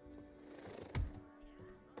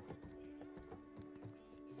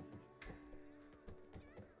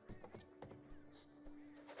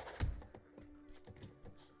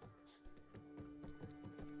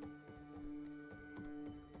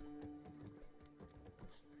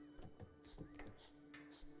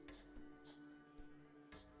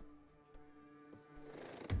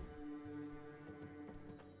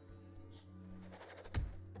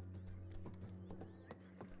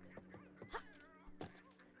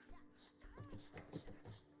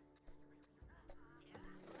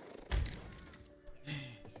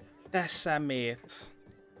 Te szemét.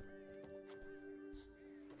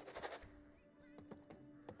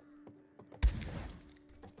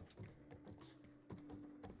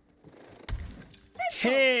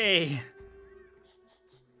 Hey!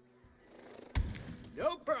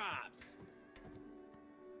 No props.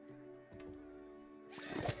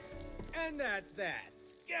 And that's that.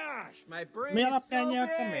 Gosh, my brain Mi is alapján so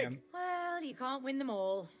nyertem big. én? Well, you can't win them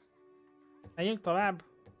all. Menjünk tovább?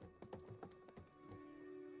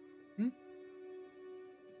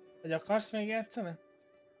 Vagy akarsz még játszani?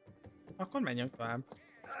 Akkor menjünk tovább.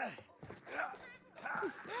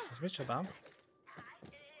 Ez micsoda?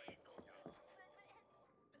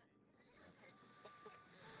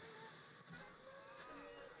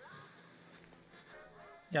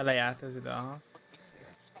 Ja, lejárt ez ide, aha.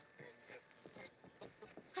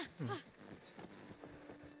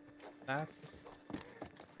 Tehát...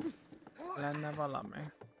 lenne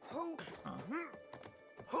valami.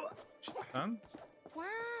 Fönt. Wow!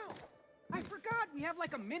 I forgot we have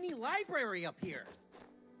like a mini library up here.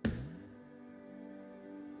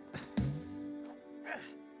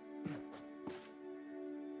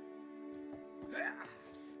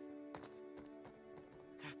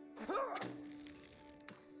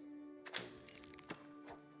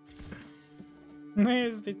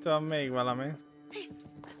 Nézd, itt van még valami.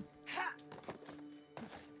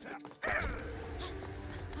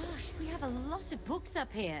 Gosh, we have a lot of books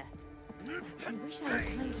up here. I wish I had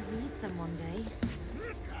time to read some one day.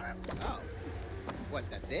 Oh. What,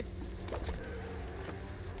 that's it?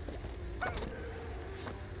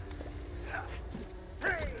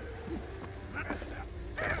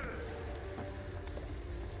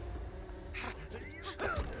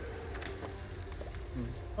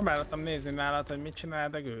 Próbáltam nézni nálad, hogy mit csinál,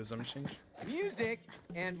 de gőzöm sincs. Music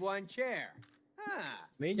and one chair. Ah.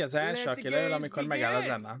 Négy az első, aki leül, amikor megáll a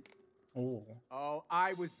zene. Ó. Oh,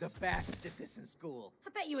 I was the best at this in school. I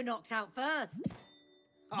bet you were knocked out first.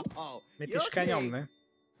 Oh, Mit is kell nyomni?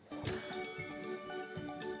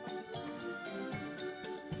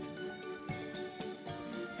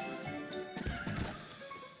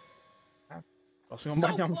 Hát,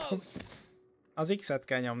 rosszgomban nyomtam. Az X-et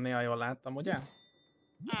kell nyomni, ha jól láttam, ugye?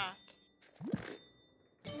 Hát.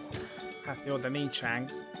 Hát jó, de nincs hang.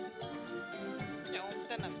 Jó,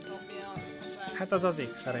 de nem tudom mi az el. Hát az az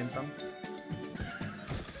X szerintem.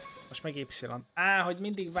 Most meg Y. Á, hogy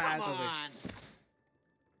mindig változik.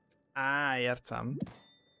 Á, értem.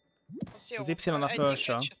 Az, jó, Az Y a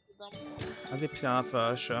felső. egyiket se tudom. Az Y a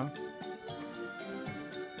felső.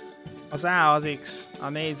 Az A az X, a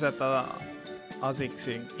négyzet az X,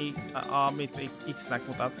 amit X-nek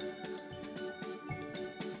mutat.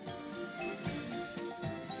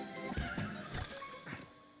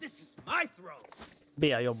 B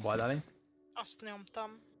a jobb oldali. Azt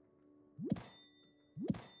nyomtam.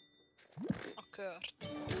 A kört.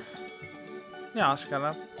 Ja, az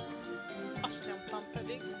kellett. Azt nyomtam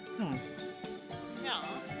pedig. Ja.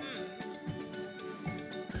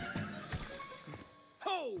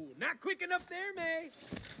 Oh, not quick enough there, May.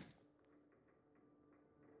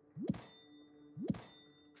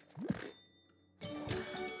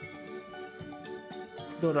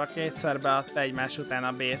 Durva, kétszer beadta egymás után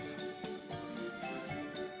a B-t.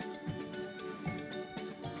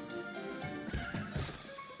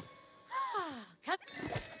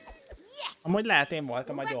 Amúgy lehet én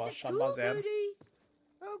voltam a gyorsabb azért.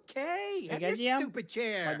 Okay, Még have egy your ilyen? stupid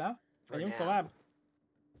chair. Vagy nem? Menjünk tovább?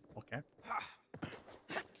 Oké.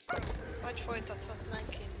 Vagy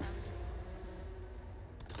folytathatnánk innen.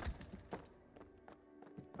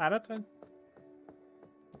 Fáradt vagy?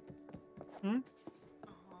 Aha.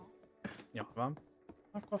 Jó van.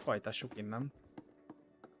 Akkor folytassuk innen.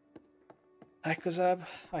 Legközelebb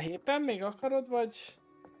a héten még akarod, vagy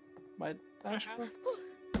majd máskor?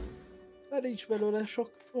 Mert nincs belőle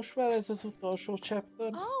sok. Most már ez az utolsó chapter.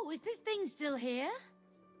 Oh, is this thing still here?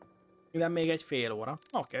 Innen még egy fél óra.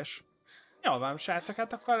 Okés. Jó van, srácok,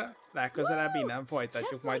 hát akkor legközelebb innen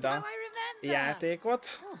folytatjuk majd a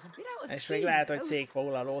játékot. És még lehet, hogy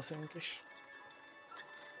székfoglalózunk is.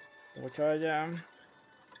 Úgyhogy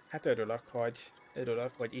hát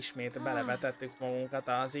örülök, hogy ismét belevetettük magunkat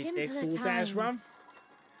az It Takes Two-zásba.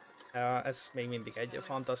 Ez még mindig egy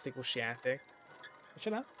fantasztikus játék.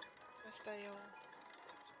 Micsoda? Ez de jó.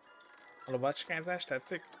 A lovacskázás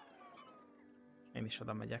tetszik? Én is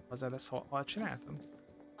oda megyek hozzá, ezt hol csináltam?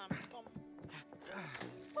 Nem tudom.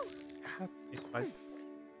 Hát itt vagy.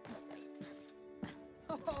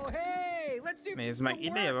 Oh, hey, let's see if Nézd meg,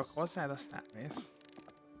 ide jövök hozzád, aztán mész.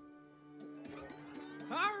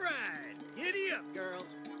 All right, giddy up, girl.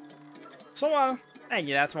 Szóval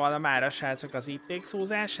ennyi lett volna már a srácok az It Takes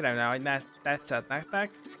Two-zás, remélem, hogy tetszett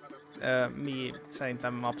nektek. Mi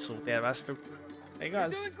szerintem abszolút élveztük.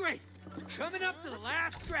 Igaz?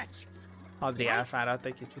 Adri elfáradt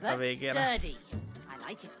egy kicsit a végére.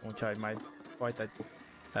 Úgyhogy majd folytatjuk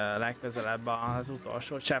legközelebb az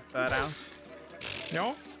utolsó chapterrel. Jó?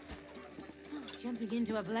 Jumping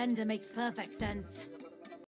into a blender makes perfect sense.